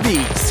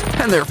 Orbeez!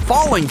 And they're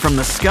falling from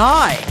the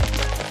sky.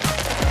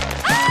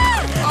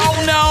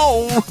 Oh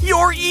no!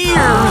 Your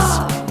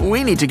ears!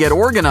 We need to get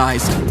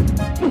organized.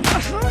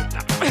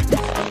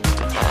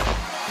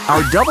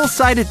 Our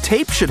double-sided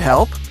tape should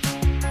help.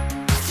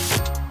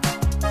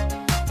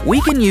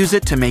 We can use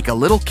it to make a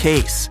little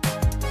case.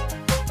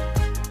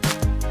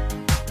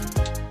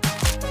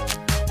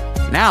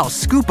 Now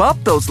scoop up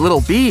those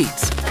little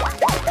beads.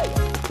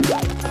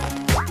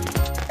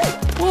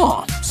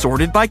 Oh,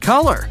 sorted by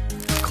color.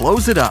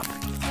 Close it up.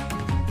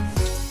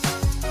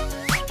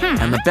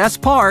 And the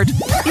best part,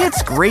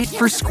 it's great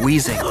for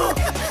squeezing.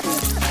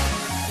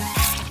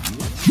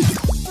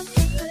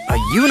 A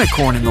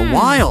unicorn in the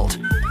wild,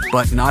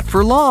 but not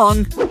for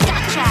long.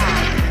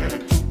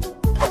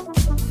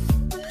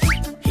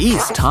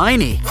 He's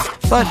tiny,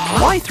 but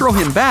why throw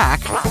him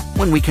back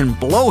when we can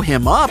blow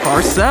him up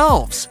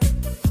ourselves?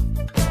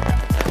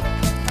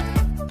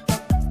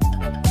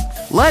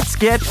 Let's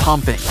get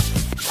pumping.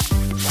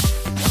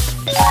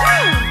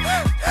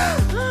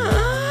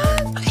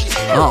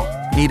 Oh,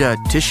 need a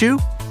tissue?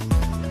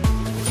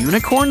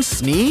 Unicorn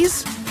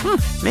sneeze?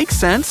 Makes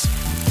sense.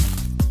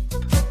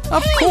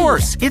 Of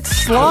course, it's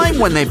slime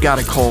when they've got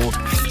a cold.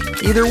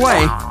 Either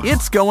way,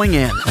 it's going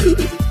in.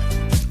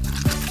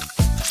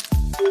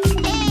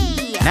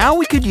 Now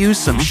we could use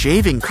some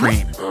shaving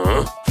cream.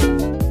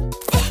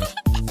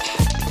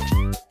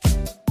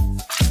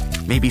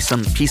 Maybe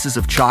some pieces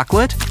of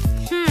chocolate?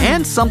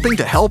 And something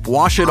to help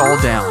wash it all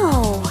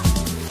down.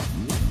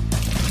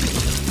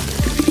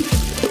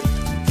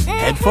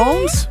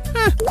 Headphones?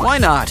 Why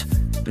not?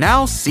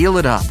 Now seal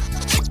it up.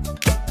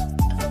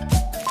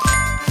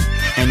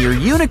 And your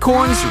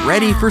unicorn's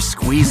ready for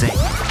squeezing.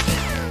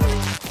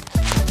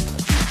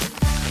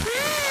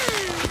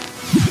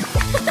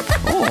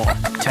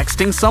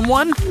 texting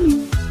someone?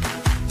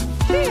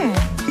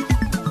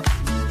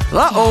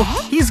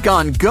 Uh-oh, he's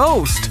gone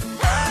ghost.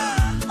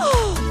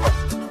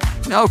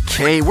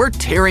 Okay, we're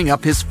tearing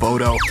up his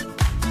photo.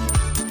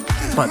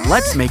 But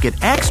let's make it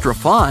extra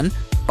fun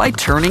by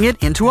turning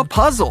it into a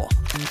puzzle.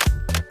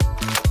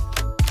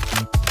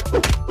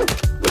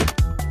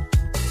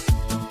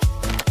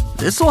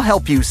 This'll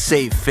help you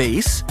save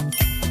face.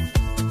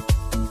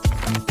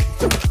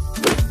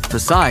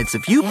 Besides,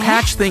 if you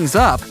patch things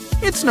up,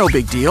 it's no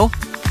big deal.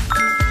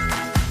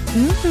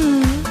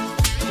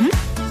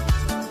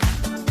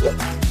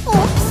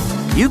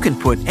 You can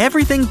put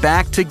everything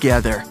back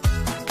together.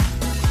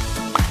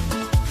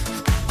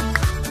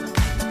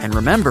 And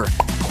remember,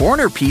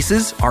 corner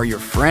pieces are your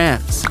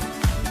friends.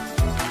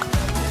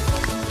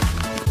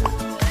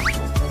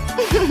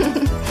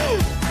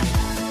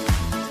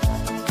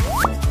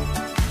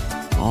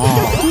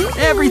 Oh,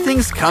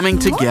 everything's coming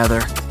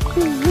together.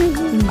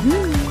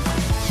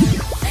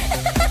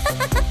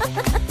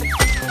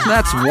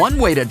 That's one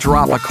way to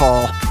drop a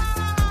call.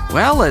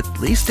 Well, at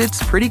least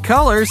it's pretty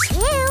colors.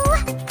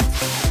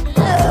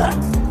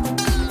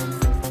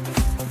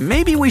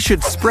 Maybe we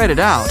should spread it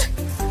out.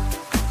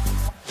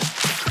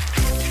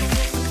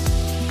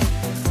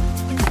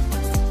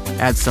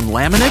 Add some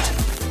laminate.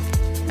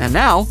 And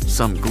now,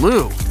 some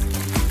glue.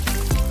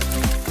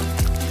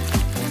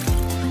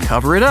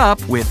 Cover it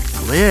up with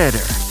glitter.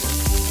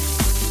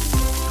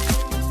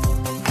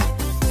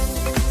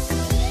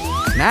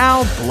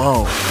 Now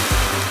blow.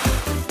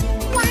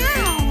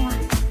 Wow!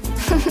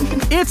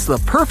 It's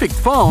the perfect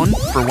phone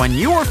for when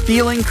you're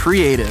feeling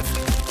creative.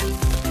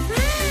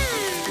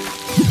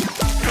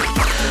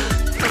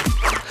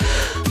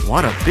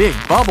 What a big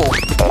bubble.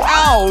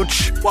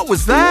 Ouch! What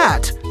was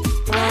that?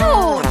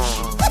 Ouch!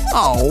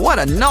 Oh, what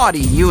a naughty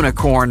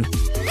unicorn.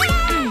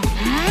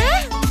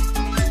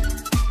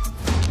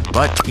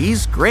 But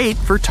he's great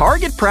for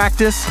target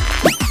practice.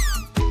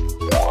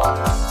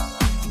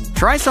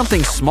 Try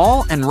something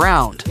small and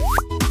round.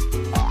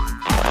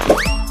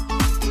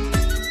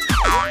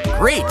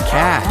 Great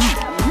catch.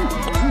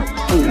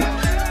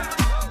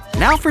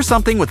 Now for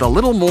something with a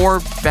little more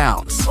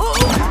bounce.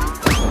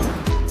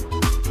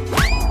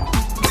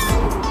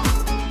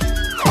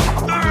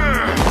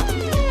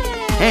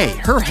 Hey,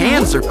 her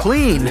hands are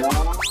clean.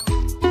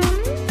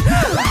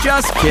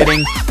 Just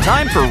kidding.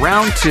 Time for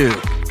round 2.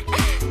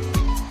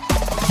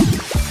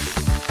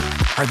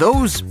 Are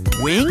those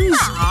wings?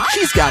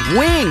 She's got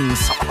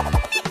wings.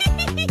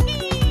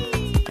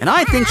 And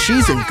I think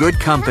she's in good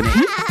company.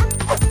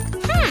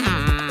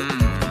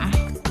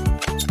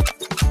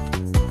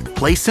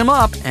 Place him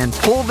up and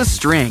pull the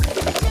string.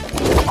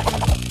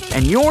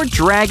 And your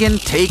dragon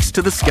takes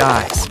to the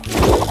skies.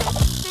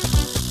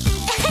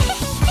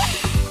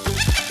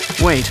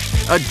 Wait,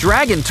 a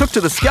dragon took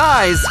to the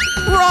skies!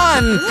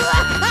 Run!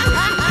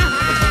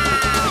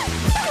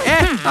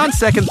 On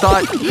second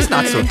thought, he's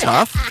not so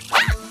tough.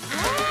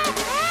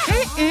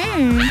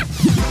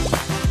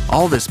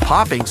 All this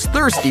popping's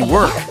thirsty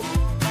work.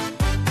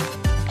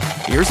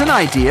 Here's an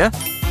idea.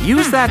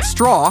 Use that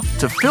straw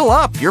to fill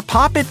up your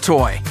Pop-It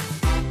toy.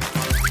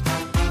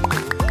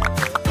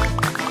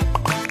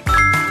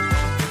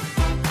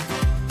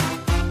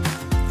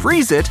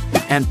 Freeze it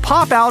and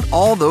pop out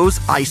all those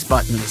ice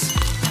buttons.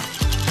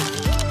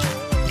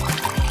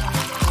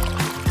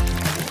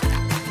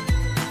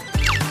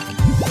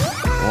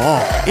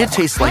 Oh, it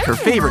tastes like her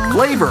favorite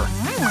flavor.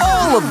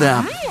 All of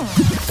them.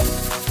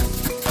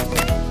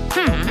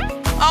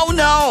 Oh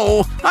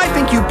no! I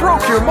think you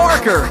broke your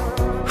marker.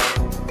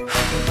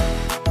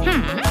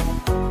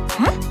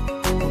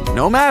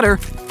 No matter.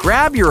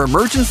 Grab your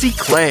emergency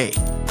clay.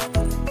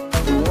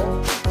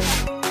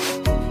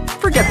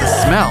 Forget the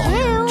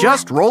smell.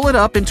 Just roll it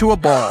up into a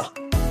ball.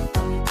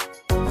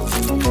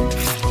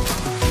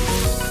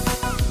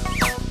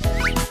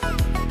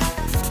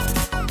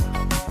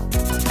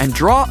 And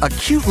draw a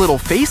cute little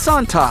face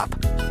on top.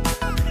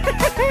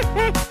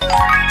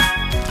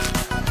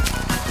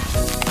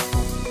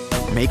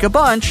 Make a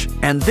bunch,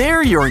 and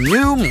they're your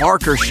new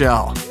marker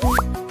shell.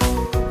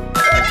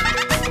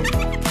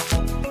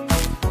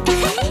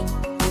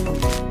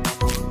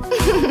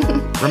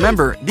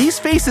 Remember, these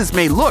faces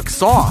may look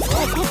soft,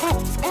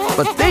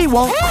 but they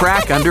won't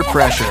crack under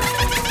pressure.